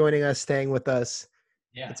joining us, staying with us.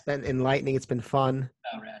 Yeah. It's been enlightening. It's been fun.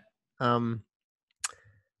 Oh, rad.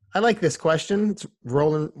 I like this question. It's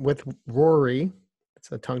rolling with Rory.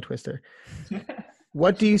 It's a tongue twister.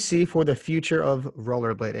 What do you see for the future of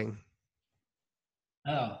rollerblading?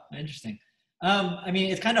 Oh, interesting. I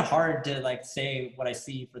mean, it's kind of hard to like say what I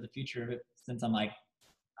see for the future of it, since I'm on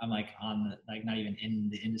the, like not even in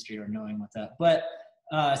the industry or knowing what's up. But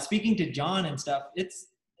speaking to John and stuff, it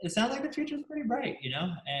sounds like the future is pretty bright, you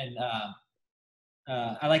know. And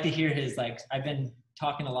I like to hear his, like, I've been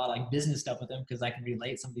talking a lot like business stuff with him because I can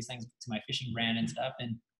relate some of these things to my fishing brand and stuff.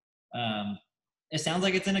 And it sounds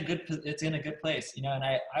like it's in a good place, you know. And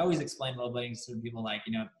I always explain rollerblading to people, like,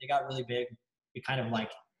 you know, it got really big. We kind of like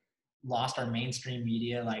lost our mainstream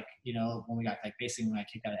media, like, you know, when we got like basically when I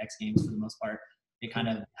kicked out of X Games for the most part. It kind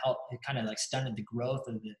of like stunted the growth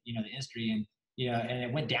of the, you know, the industry, and, you know, and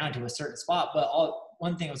it went down to a certain spot. But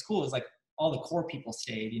one thing that was cool is like all the core people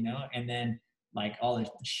stayed, you know, and then like all the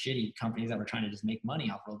shitty companies that were trying to just make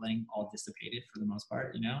money off rollerblading all dissipated for the most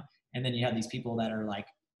part, you know. And then you have these people that are like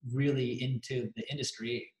really into the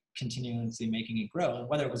industry, continuously making it grow, and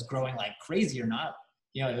whether it was growing like crazy or not,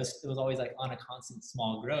 you know, it was always like on a constant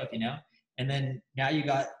small growth, you know. And then now you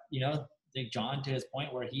got, you know, like John, to his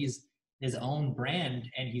point where he's his own brand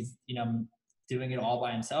and he's, you know, doing it all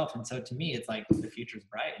by himself. And so to me, it's like the future's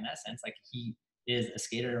bright in that sense. Like he is a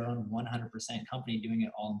skater-owned 100% company doing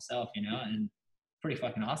it all himself, you know, and pretty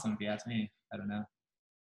fucking awesome if you ask me. I don't know.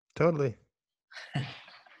 Totally.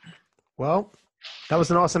 Well, that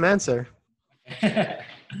was an awesome answer. Did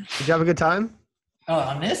you have a good time? Oh,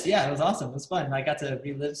 on this? Yeah, it was awesome. It was fun. I got to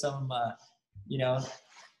relive some, you know,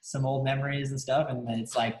 some old memories and stuff, and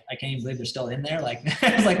it's like I can't even believe they're still in there. Like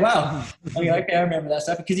I was like, wow, okay, I remember that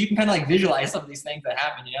stuff, because you can kind of like visualize some of these things that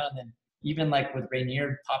happen, you know. And then even like with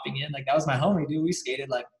Rainier popping in, like that was my homie, dude. We skated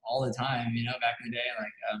like all the time, you know, back in the day.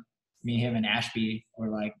 Like me, him, and Ashby were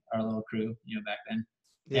like our little crew, you know, back then.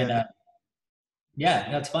 Yeah. And yeah,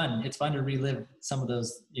 no, it's fun. It's fun to relive some of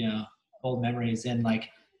those, you know, old memories. And like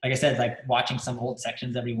I said, like watching some old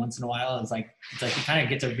sections every once in a while is like, it's like you kind of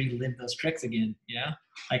get to relive those tricks again, you know.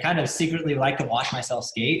 I kind of secretly like to watch myself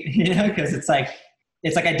skate, you know, because it's like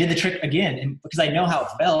I did the trick again, and because I know how it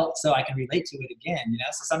felt, so I can relate to it again, you know.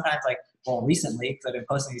 So sometimes, like, well, recently, because I've been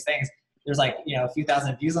posting these things, there's like, you know, a few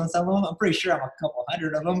thousand views on some of them. I'm pretty sure I'm a couple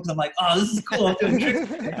hundred of them, because I'm like, oh, this is cool. I'm doing tricks.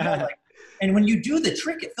 You know, like, and when you do the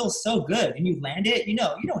trick, it feels so good, and you land it. You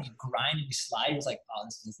know, when you grind and you slide, it's like, oh,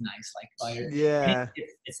 this is nice. Like, yeah,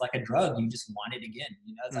 it's like a drug. You just want it again.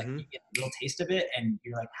 You know, it's like you get a little taste of it, and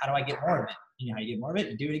you're like, how do I get more of it? You know how you get more of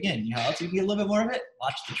it? You do it again. You know how else you get a little bit more of it?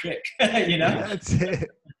 Watch the trick. You know, that's it.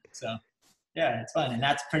 So, yeah, it's fun, and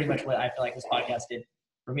that's pretty much what I feel like this podcast did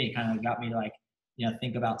for me. Kind of got me to, like, you know,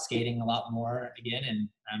 think about skating a lot more again, and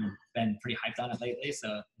I've been pretty hyped on it lately.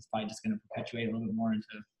 So it's probably just going to perpetuate a little bit more into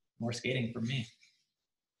more skating for me.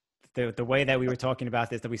 the way that we were talking about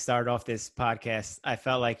this, that we started off this podcast, I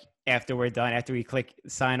felt like after we're done, after we click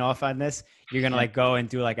sign off on this, you're gonna like go and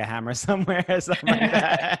do like a hammer somewhere or something like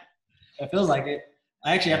that. It feels like it.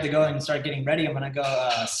 I actually have to go and start getting ready. I'm gonna go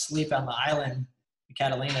sleep on the island in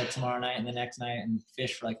Catalina tomorrow night and the next night and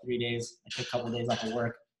fish for like 3 days. I took a couple of days off of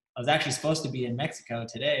work. I was actually supposed to be in Mexico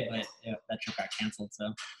today, but that trip got canceled.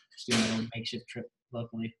 So just doing a little makeshift trip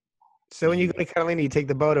locally. So when you go to Catalina, you take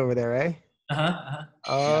the boat over there, eh?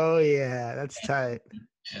 Oh yeah, that's tight.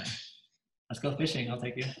 Yeah. Let's go fishing. I'll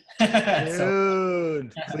take you.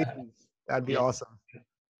 Dude, please. That'd be awesome.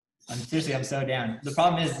 I'm so down. The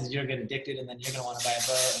problem is you're gonna get addicted, and then you're gonna want to buy a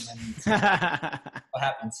boat, and then what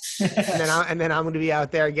happens? and then I'm gonna be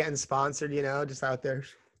out there getting sponsored, just out there.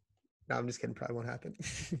 No, I'm just kidding. Probably won't happen.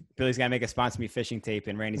 Billy's gonna make a sponsor me fishing tape,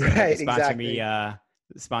 and Randy's gonna make a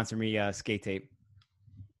sponsor me skate tape.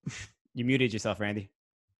 You muted yourself, Randy.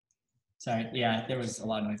 Sorry. Yeah, there was a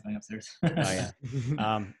lot of noise going upstairs. Oh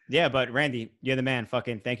yeah. Yeah, but Randy, you're the man.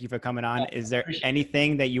 Fucking thank you for coming on. Is there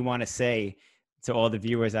anything that you want to say to all the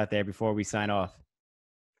viewers out there before we sign off?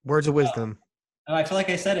 Words of wisdom. I feel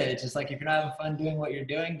like I said it. It's just like if you're not having fun doing what you're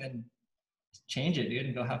doing, then change it, dude,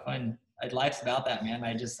 and go have fun. Life's about that, man.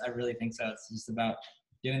 I really think so. It's just about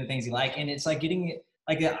doing the things you like, and it's like getting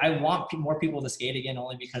like I want more people to skate again,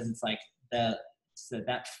 only because it's like that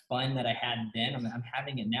fun that I had then. I'm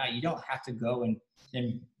having it now. You don't have to go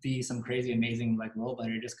and be some crazy amazing like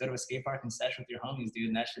rollerblader. Just go to a skate park and sesh with your homies, dude.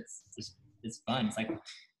 And that shit's just it's fun. It's like,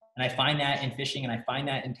 and I find that in fishing, and I find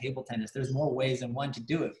that in table tennis. There's more ways than one to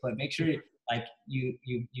do it, but make sure like you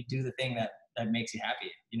do the thing that makes you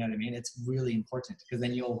happy. You know what I mean? It's really important, because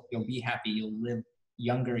then you'll be happy. You'll live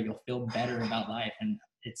younger. You'll feel better about life. And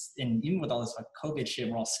even with all this like COVID shit,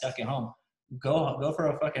 we're all stuck at home. Go for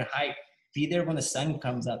a fucking hike. Be there when the sun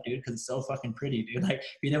comes up, dude, because it's so fucking pretty, dude. Like,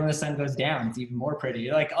 be there when the sun goes down. It's even more pretty.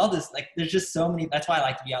 Like, all this, like, there's just so many. That's why I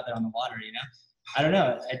like to be out there on the water, I don't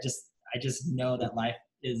know. I just know that life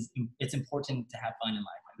it's important to have fun in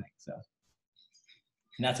life, I think. So,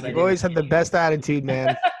 and that's what You've always had the best attitude,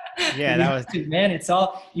 man. Yeah, that was man. It's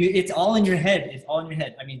all in your head. It's all in your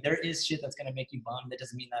head. I mean, there is shit that's gonna make you bummed. That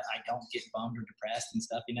doesn't mean that I don't get bummed or depressed and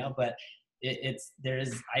stuff, but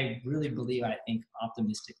I really believe, I think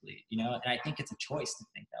optimistically, and I think it's a choice to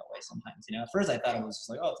think that way sometimes, At first I thought it was just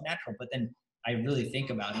like, oh, it's natural, but then I really think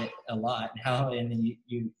about it a lot now, and then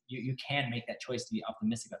you can make that choice to be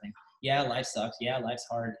optimistic. I think, yeah, life sucks. Yeah, life's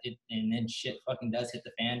hard. And then shit fucking does hit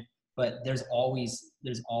the fan, but there's always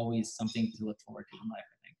something to look forward to in life,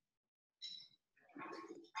 I think.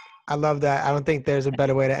 I love that. I don't think there's a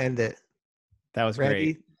better way to end it. That was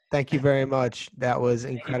Randy, great. Thank you very much. That was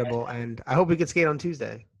incredible. And I hope we can skate on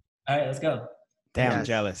Tuesday. All right, let's go. Damn, I'm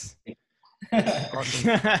jealous.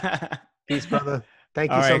 Awesome. Peace, brother.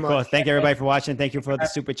 Thank you All so right, much. cool. Thank you, everybody, for watching. Thank you for the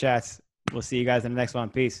super chats. We'll see you guys in the next one.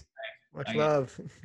 Peace. Much love.